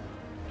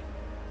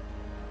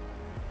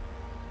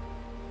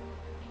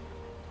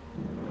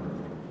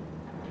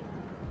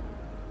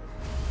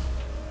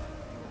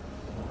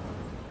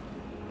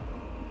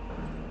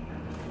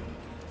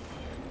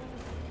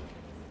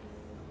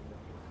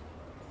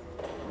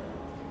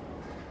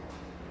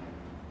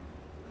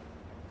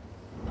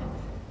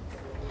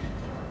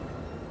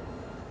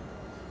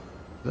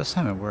 This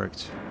time it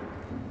worked.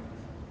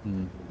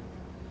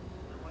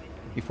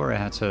 Before I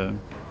had to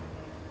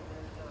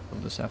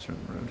build this after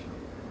the road.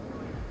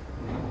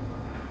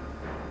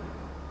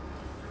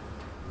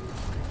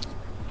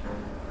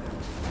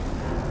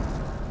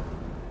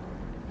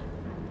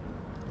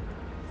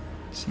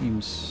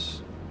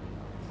 Seems...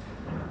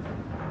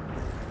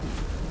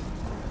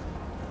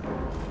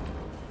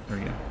 There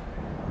we go.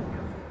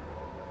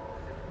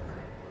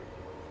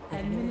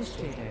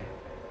 Administrator,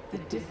 the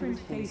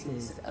different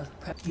phases of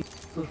prep.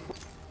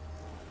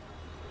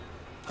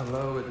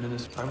 Hello,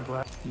 Administrator. I'm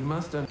glad you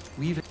must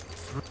weave it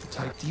through the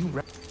tight. Do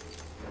you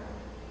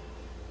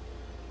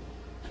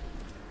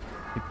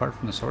Depart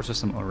from the solar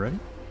system already?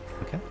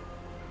 Okay.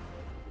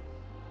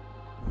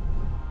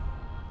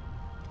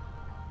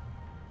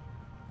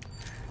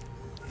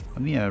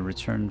 Let me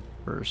return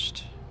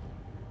first.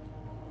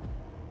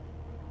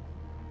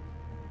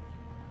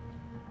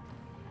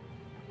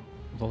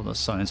 With all the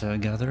science I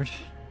gathered.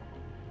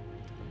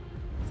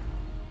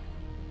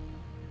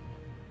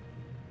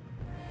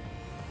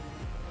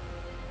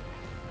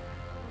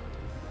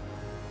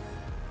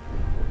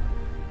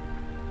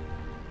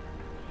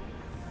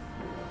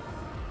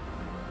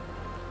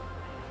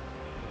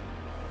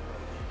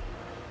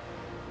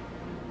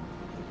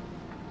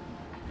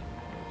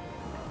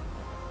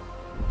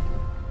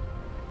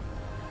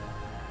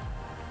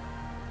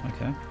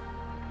 Okay.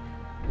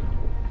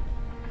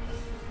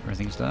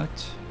 Everything's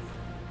docked.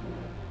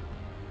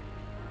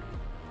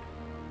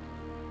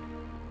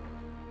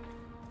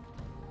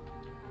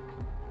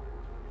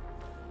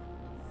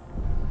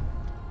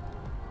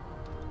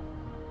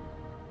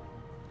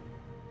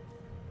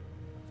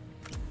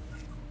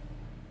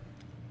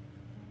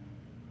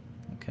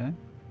 Okay.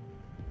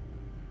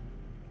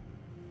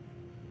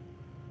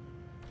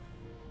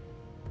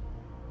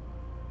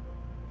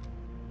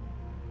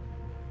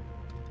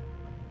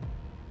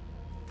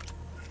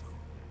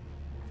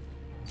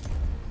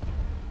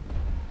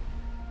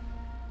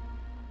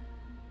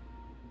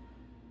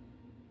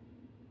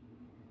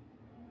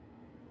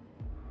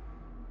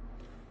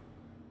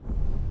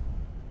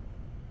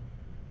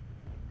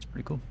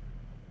 Pretty cool.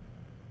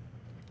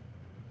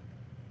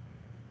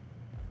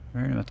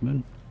 Alright, I'm at the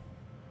moon.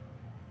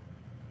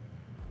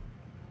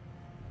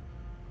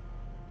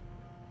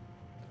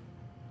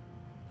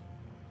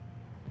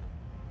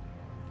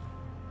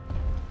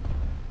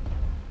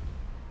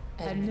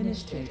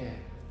 Administrator,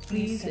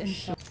 please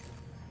ensure.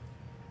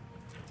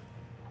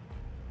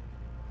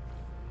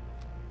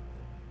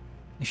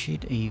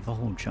 Initiate a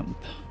vol jump.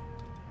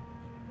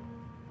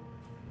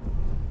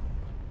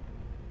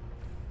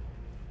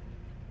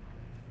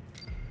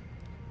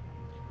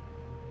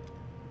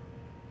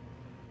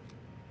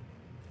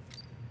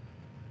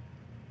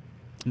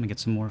 I'm gonna get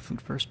some more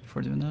food first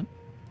before doing that.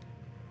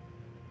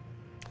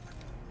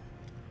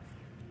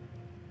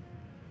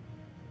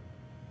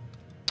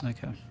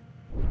 Okay.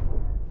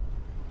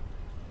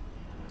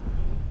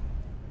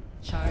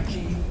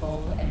 Charging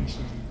full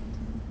engine.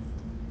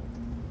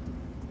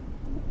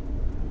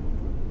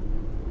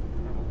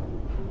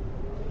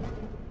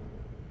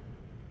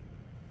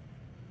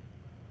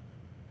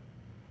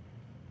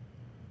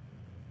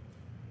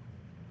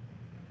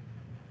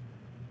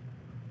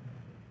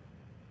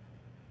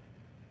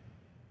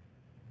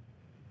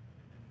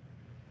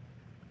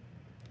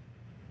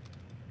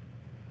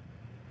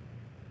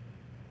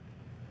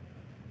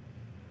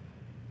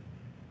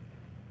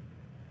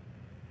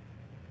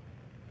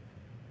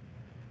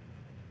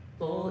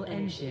 Full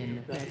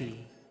engine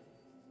ready.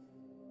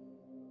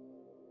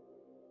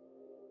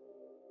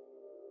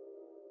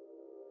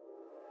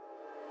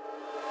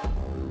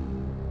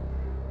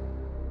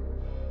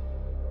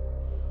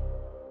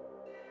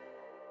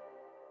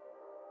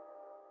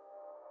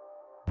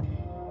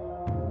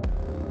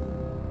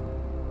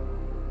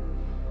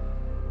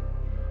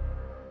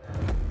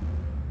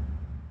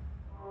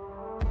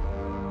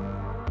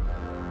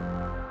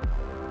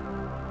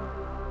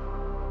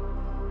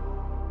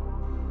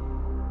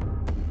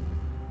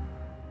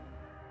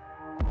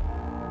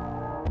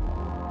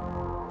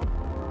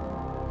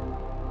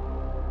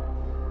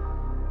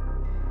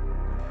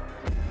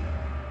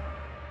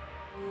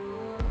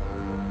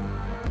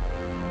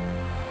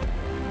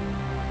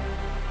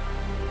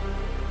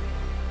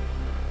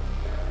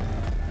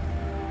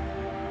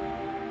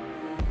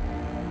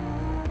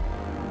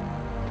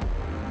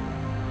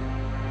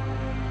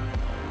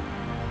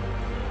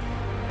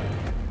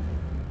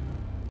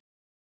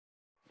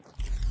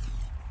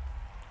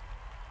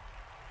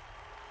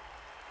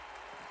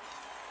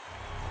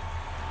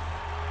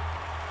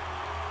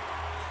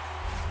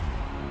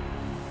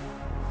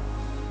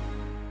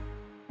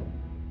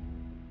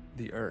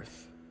 The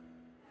Earth,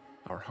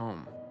 our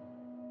home,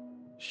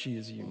 she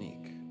is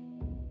unique.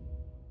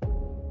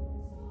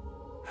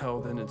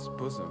 Held in its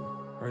bosom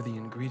are the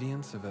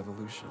ingredients of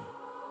evolution.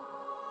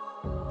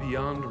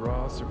 Beyond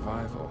raw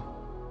survival,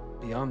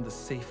 beyond the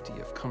safety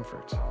of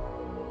comfort,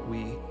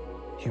 we,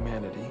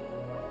 humanity,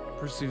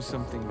 pursue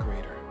something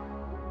greater.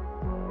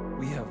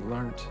 We have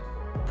learnt,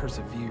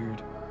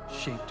 persevered,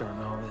 shaped our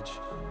knowledge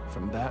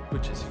from that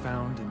which is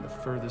found in the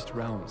furthest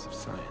realms of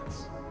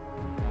science.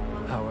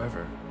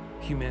 However,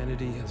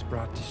 humanity has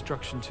brought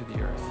destruction to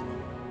the Earth,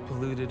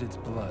 polluted its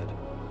blood,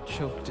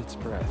 choked its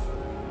breath.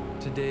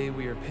 Today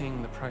we are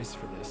paying the price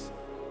for this.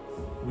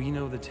 We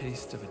know the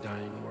taste of a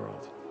dying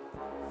world.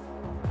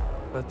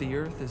 But the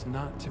Earth is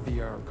not to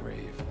be our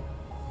grave.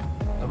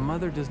 A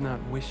mother does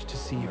not wish to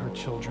see her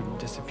children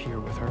disappear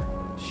with her.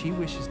 She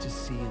wishes to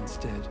see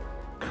instead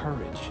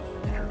courage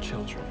in her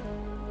children,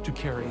 to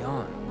carry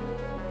on,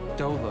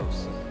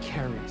 Dolos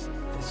carries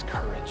this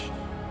courage.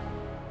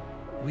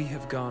 We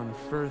have gone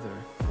further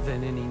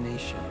than any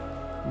nation,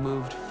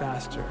 moved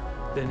faster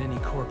than any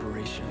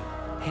corporation,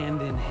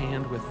 hand in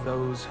hand with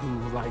those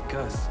who, like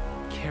us,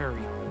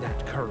 carry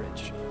that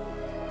courage.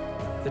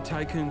 The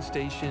Tycoon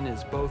Station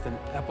is both an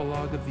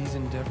epilogue of these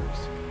endeavors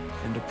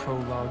and a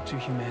prologue to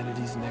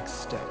humanity's next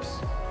steps.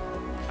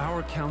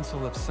 Our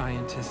Council of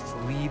Scientists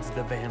leads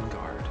the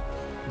vanguard.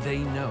 They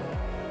know,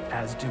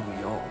 as do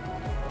we all,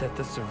 that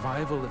the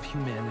survival of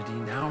humanity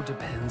now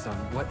depends on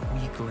what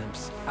we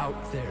glimpse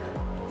out there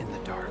in the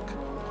dark.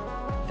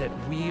 That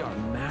we are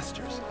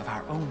masters of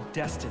our own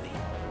destiny.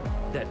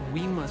 That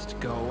we must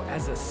go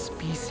as a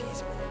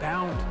species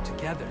bound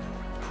together,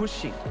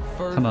 pushing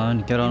further Come on,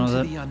 get on into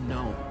with it. the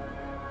unknown.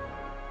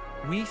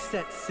 We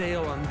set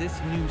sail on this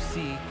new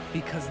sea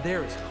because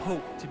there is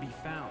hope to be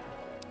found.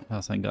 Oh,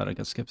 thank God I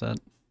could skip that.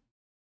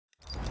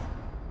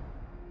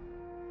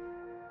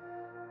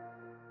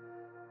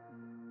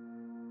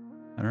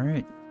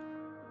 Alright.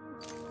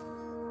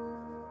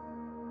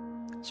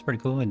 It's pretty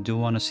cool. I do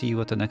want to see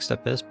what the next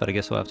step is, but I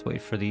guess we'll have to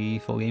wait for the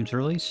full game's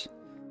release.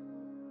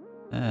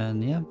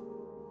 And yeah,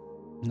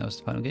 that was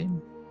the final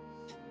game.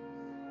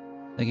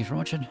 Thank you for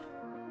watching.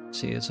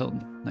 See you until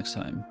next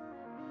time.